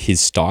agree with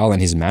his style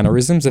and his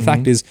mannerisms, the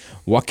fact is,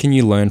 what can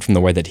you learn from the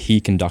way that he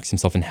conducts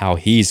himself and how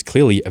he's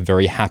clearly a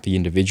very happy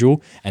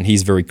individual and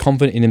he's very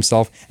confident in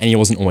himself and he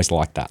wasn't always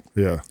like that.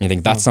 Yeah. And I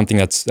think that's something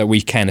that we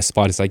can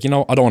aspire to say, you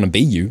know, I don't want to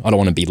be you. I don't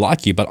want to be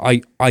like you, but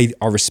I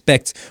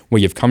respect where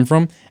you've come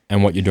from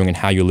and what you're doing and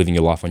how you're living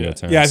your life on your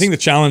terms. Yeah, I think the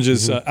challenge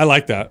is I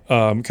like that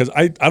because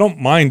I don't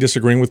mind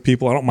disagreeing with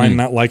people. I don't mind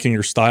not liking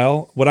your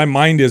style. What I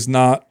mind is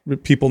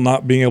people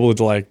not being able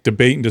to like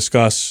debate and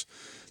discuss,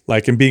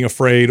 like, and being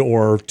afraid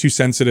or too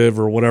sensitive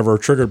or whatever,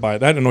 triggered by it.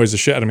 That annoys the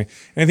shit out of me.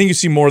 And I think you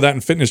see more of that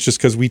in fitness just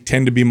because we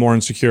tend to be more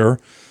insecure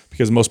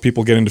because most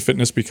people get into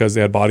fitness because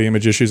they had body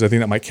image issues. I think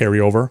that might carry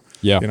over.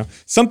 Yeah. You know,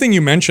 something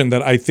you mentioned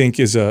that I think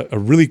is a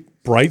really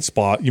bright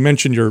spot. You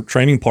mentioned your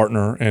training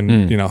partner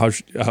and you know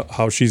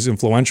how she's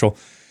influential.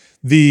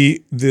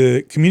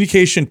 The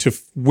communication to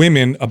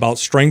women about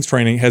strength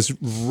training has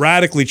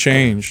radically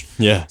changed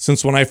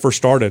since when I first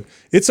started.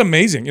 It's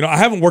amazing. You know, I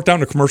haven't worked out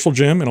in a commercial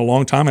gym in a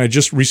long time, and I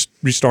just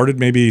restarted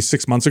maybe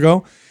 6 months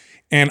ago.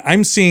 And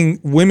I'm seeing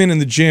women in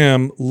the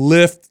gym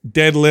lift,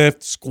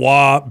 deadlift,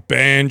 squat,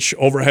 bench,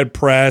 overhead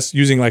press,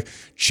 using like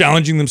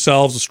challenging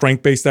themselves with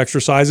strength-based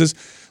exercises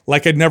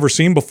like I'd never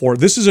seen before.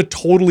 This is a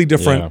totally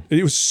different,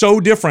 it was so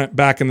different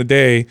back in the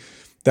day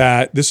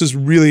that this is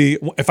really,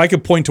 if I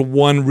could point to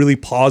one really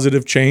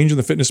positive change in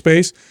the fitness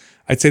space,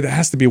 I'd say that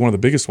has to be one of the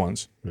biggest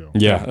ones.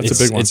 Yeah, that's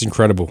a big one. It's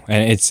incredible,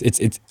 and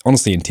it's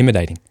honestly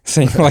intimidating.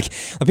 So, like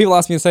people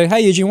ask me to say,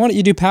 "Hey, Eugene, why don't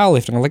you do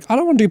powerlifting?" I'm like, I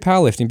don't want to do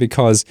powerlifting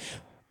because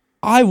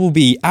I will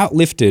be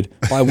outlifted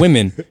by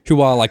women who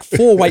are like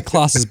 4 weight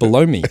classes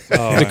below me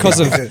because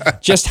of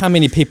just how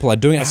many people are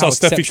doing it. I saw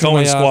Steffi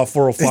Cohen squat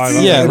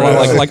 405. Yeah,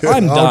 right. Like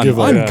I'm done.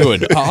 I'm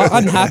good.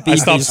 I'm happy. I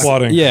stopped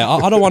squatting. Yeah,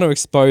 I don't want to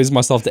expose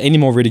myself to any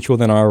more ridicule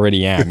than I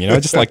already am. You know,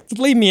 just like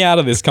leave me out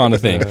of this kind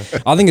of thing.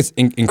 I think it's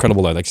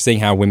incredible though, like seeing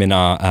how women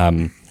are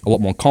a lot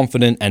more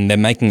confident and they're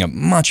making a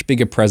much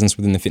bigger presence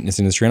within the fitness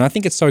industry. And I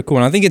think it's so cool.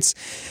 And I think it's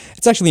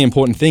actually the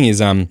important thing is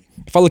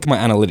if I look at my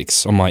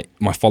analytics on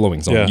my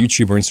followings on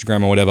YouTube or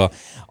Instagram or whatever,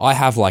 I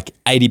have like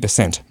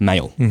 80%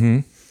 male. Mm-hmm.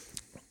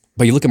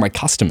 But you look at my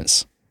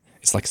customers,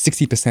 it's like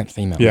 60%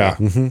 female. Yeah.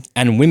 Mm-hmm.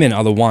 And women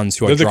are the ones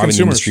who are driving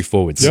the industry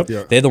forwards. Yep.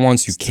 Yeah. They're the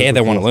ones who care.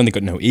 They want to learn. They've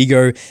got no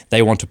ego.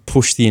 They want to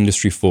push the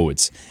industry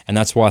forwards. And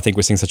that's why I think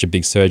we're seeing such a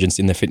big surge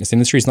in the fitness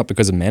industry. It's not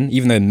because of men,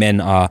 even though men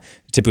are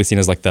typically seen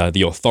as like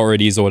the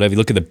authorities or whatever. You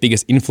look at the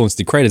biggest influence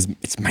to creators,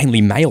 it's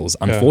mainly males,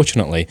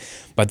 unfortunately.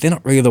 But they're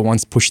not really the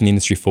ones pushing the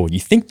industry forward. You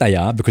think they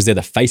are because they're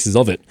the faces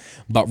of it,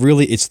 but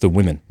really it's the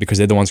women because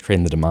they're the ones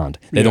creating the demand.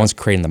 They're the ones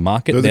creating the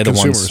market. They're the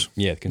ones. consumers.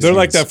 Yeah, the consumers. They're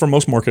like that for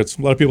most markets.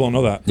 A lot of people don't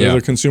know that. They're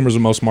the consumers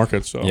in most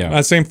markets. So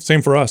that's same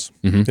for us.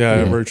 Mm-hmm.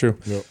 Yeah, very true.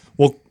 Yep.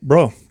 Well,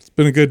 bro, it's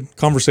been a good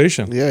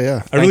conversation.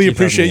 Yeah. I really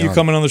appreciate you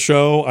coming on the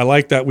show. I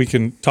like that we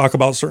can talk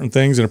about certain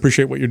things and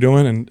appreciate what you're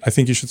doing. And I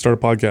think you should start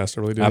a podcast.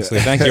 I really do.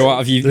 Absolutely. Thank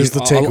you. There's the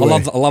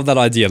takeaway. I love that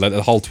idea. Like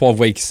the whole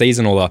 12-week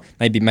season or the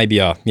maybe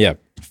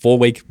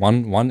 4-week,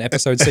 one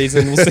episode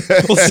season.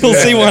 We'll still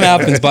see what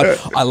happens. But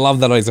I love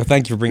that idea. So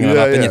thank you for bringing it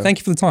up. And thank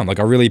you for the time. Like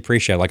I really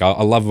appreciate it. Like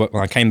I love it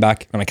when I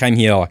came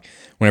here, like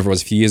whenever it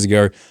was a few years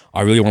ago,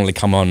 I really wanted to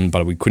come on,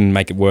 but we couldn't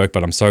make it work.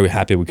 But I'm so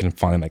happy we can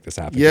finally make this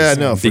happen. Yeah, It's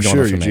no, a for big sure,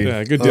 honor for me. Eugene.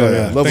 Yeah, good deal.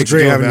 Man. Love Thanks for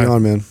having me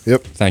on, man.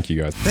 Yep. Thank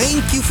you, guys.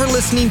 Thank you for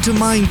listening to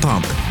Mind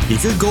Pump.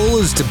 If your goal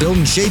is to build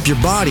and shape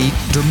your body,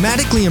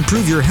 dramatically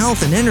improve your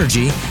health and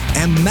energy,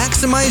 and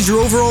maximize your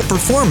overall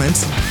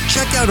performance,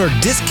 check out our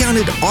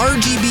discounted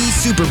RGB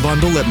Super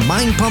Bundle at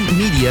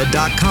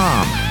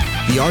mindpumpmedia.com.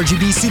 The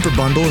RGB Super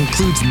Bundle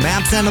includes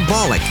MAPS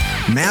Anabolic,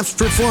 MAPS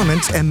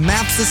Performance, and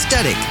MAPS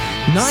Aesthetic.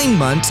 9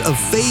 months of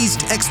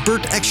phased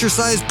expert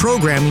exercise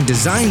programming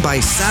designed by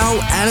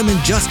Sal, Adam, and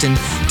Justin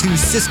to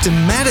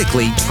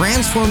systematically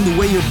transform the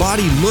way your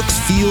body looks,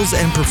 feels,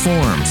 and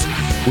performs.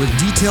 With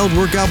detailed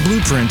workout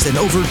blueprints and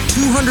over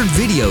 200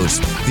 videos,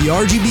 the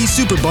RGB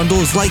Super Bundle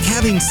is like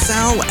having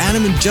Sal,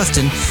 Adam, and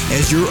Justin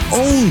as your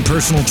own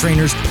personal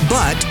trainers,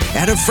 but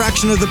at a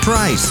fraction of the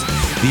price.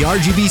 The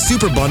RGB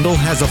Super Bundle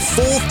has a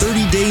full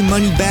 30-day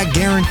money-back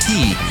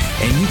guarantee,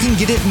 and you can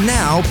get it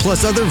now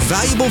plus other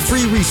valuable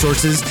free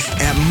resources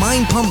at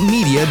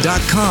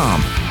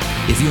mindpumpmedia.com.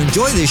 If you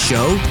enjoy this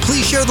show,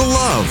 please share the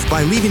love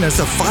by leaving us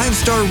a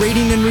 5-star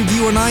rating and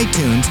review on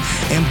iTunes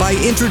and by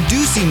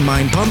introducing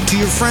Mind Pump to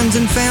your friends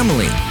and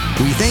family.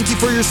 We thank you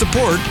for your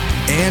support,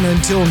 and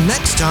until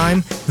next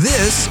time,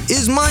 this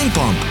is Mind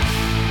Pump.